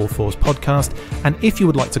 @The Full Force Podcast. And if you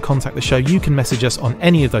would like to contact the show, you can message us on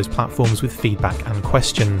any of those platforms with feedback and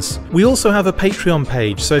questions. We also have a Patreon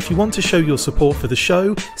page, so if you want to show your support for the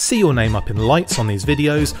show, see your name up in lights on these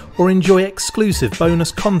videos, or enjoy exclusive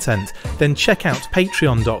bonus content, then check out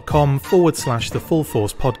patreon.com/The Full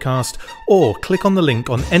Force Podcast, or click on the link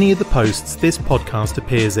on any of the posts this podcast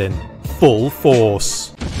appears in. Full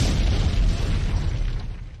Force.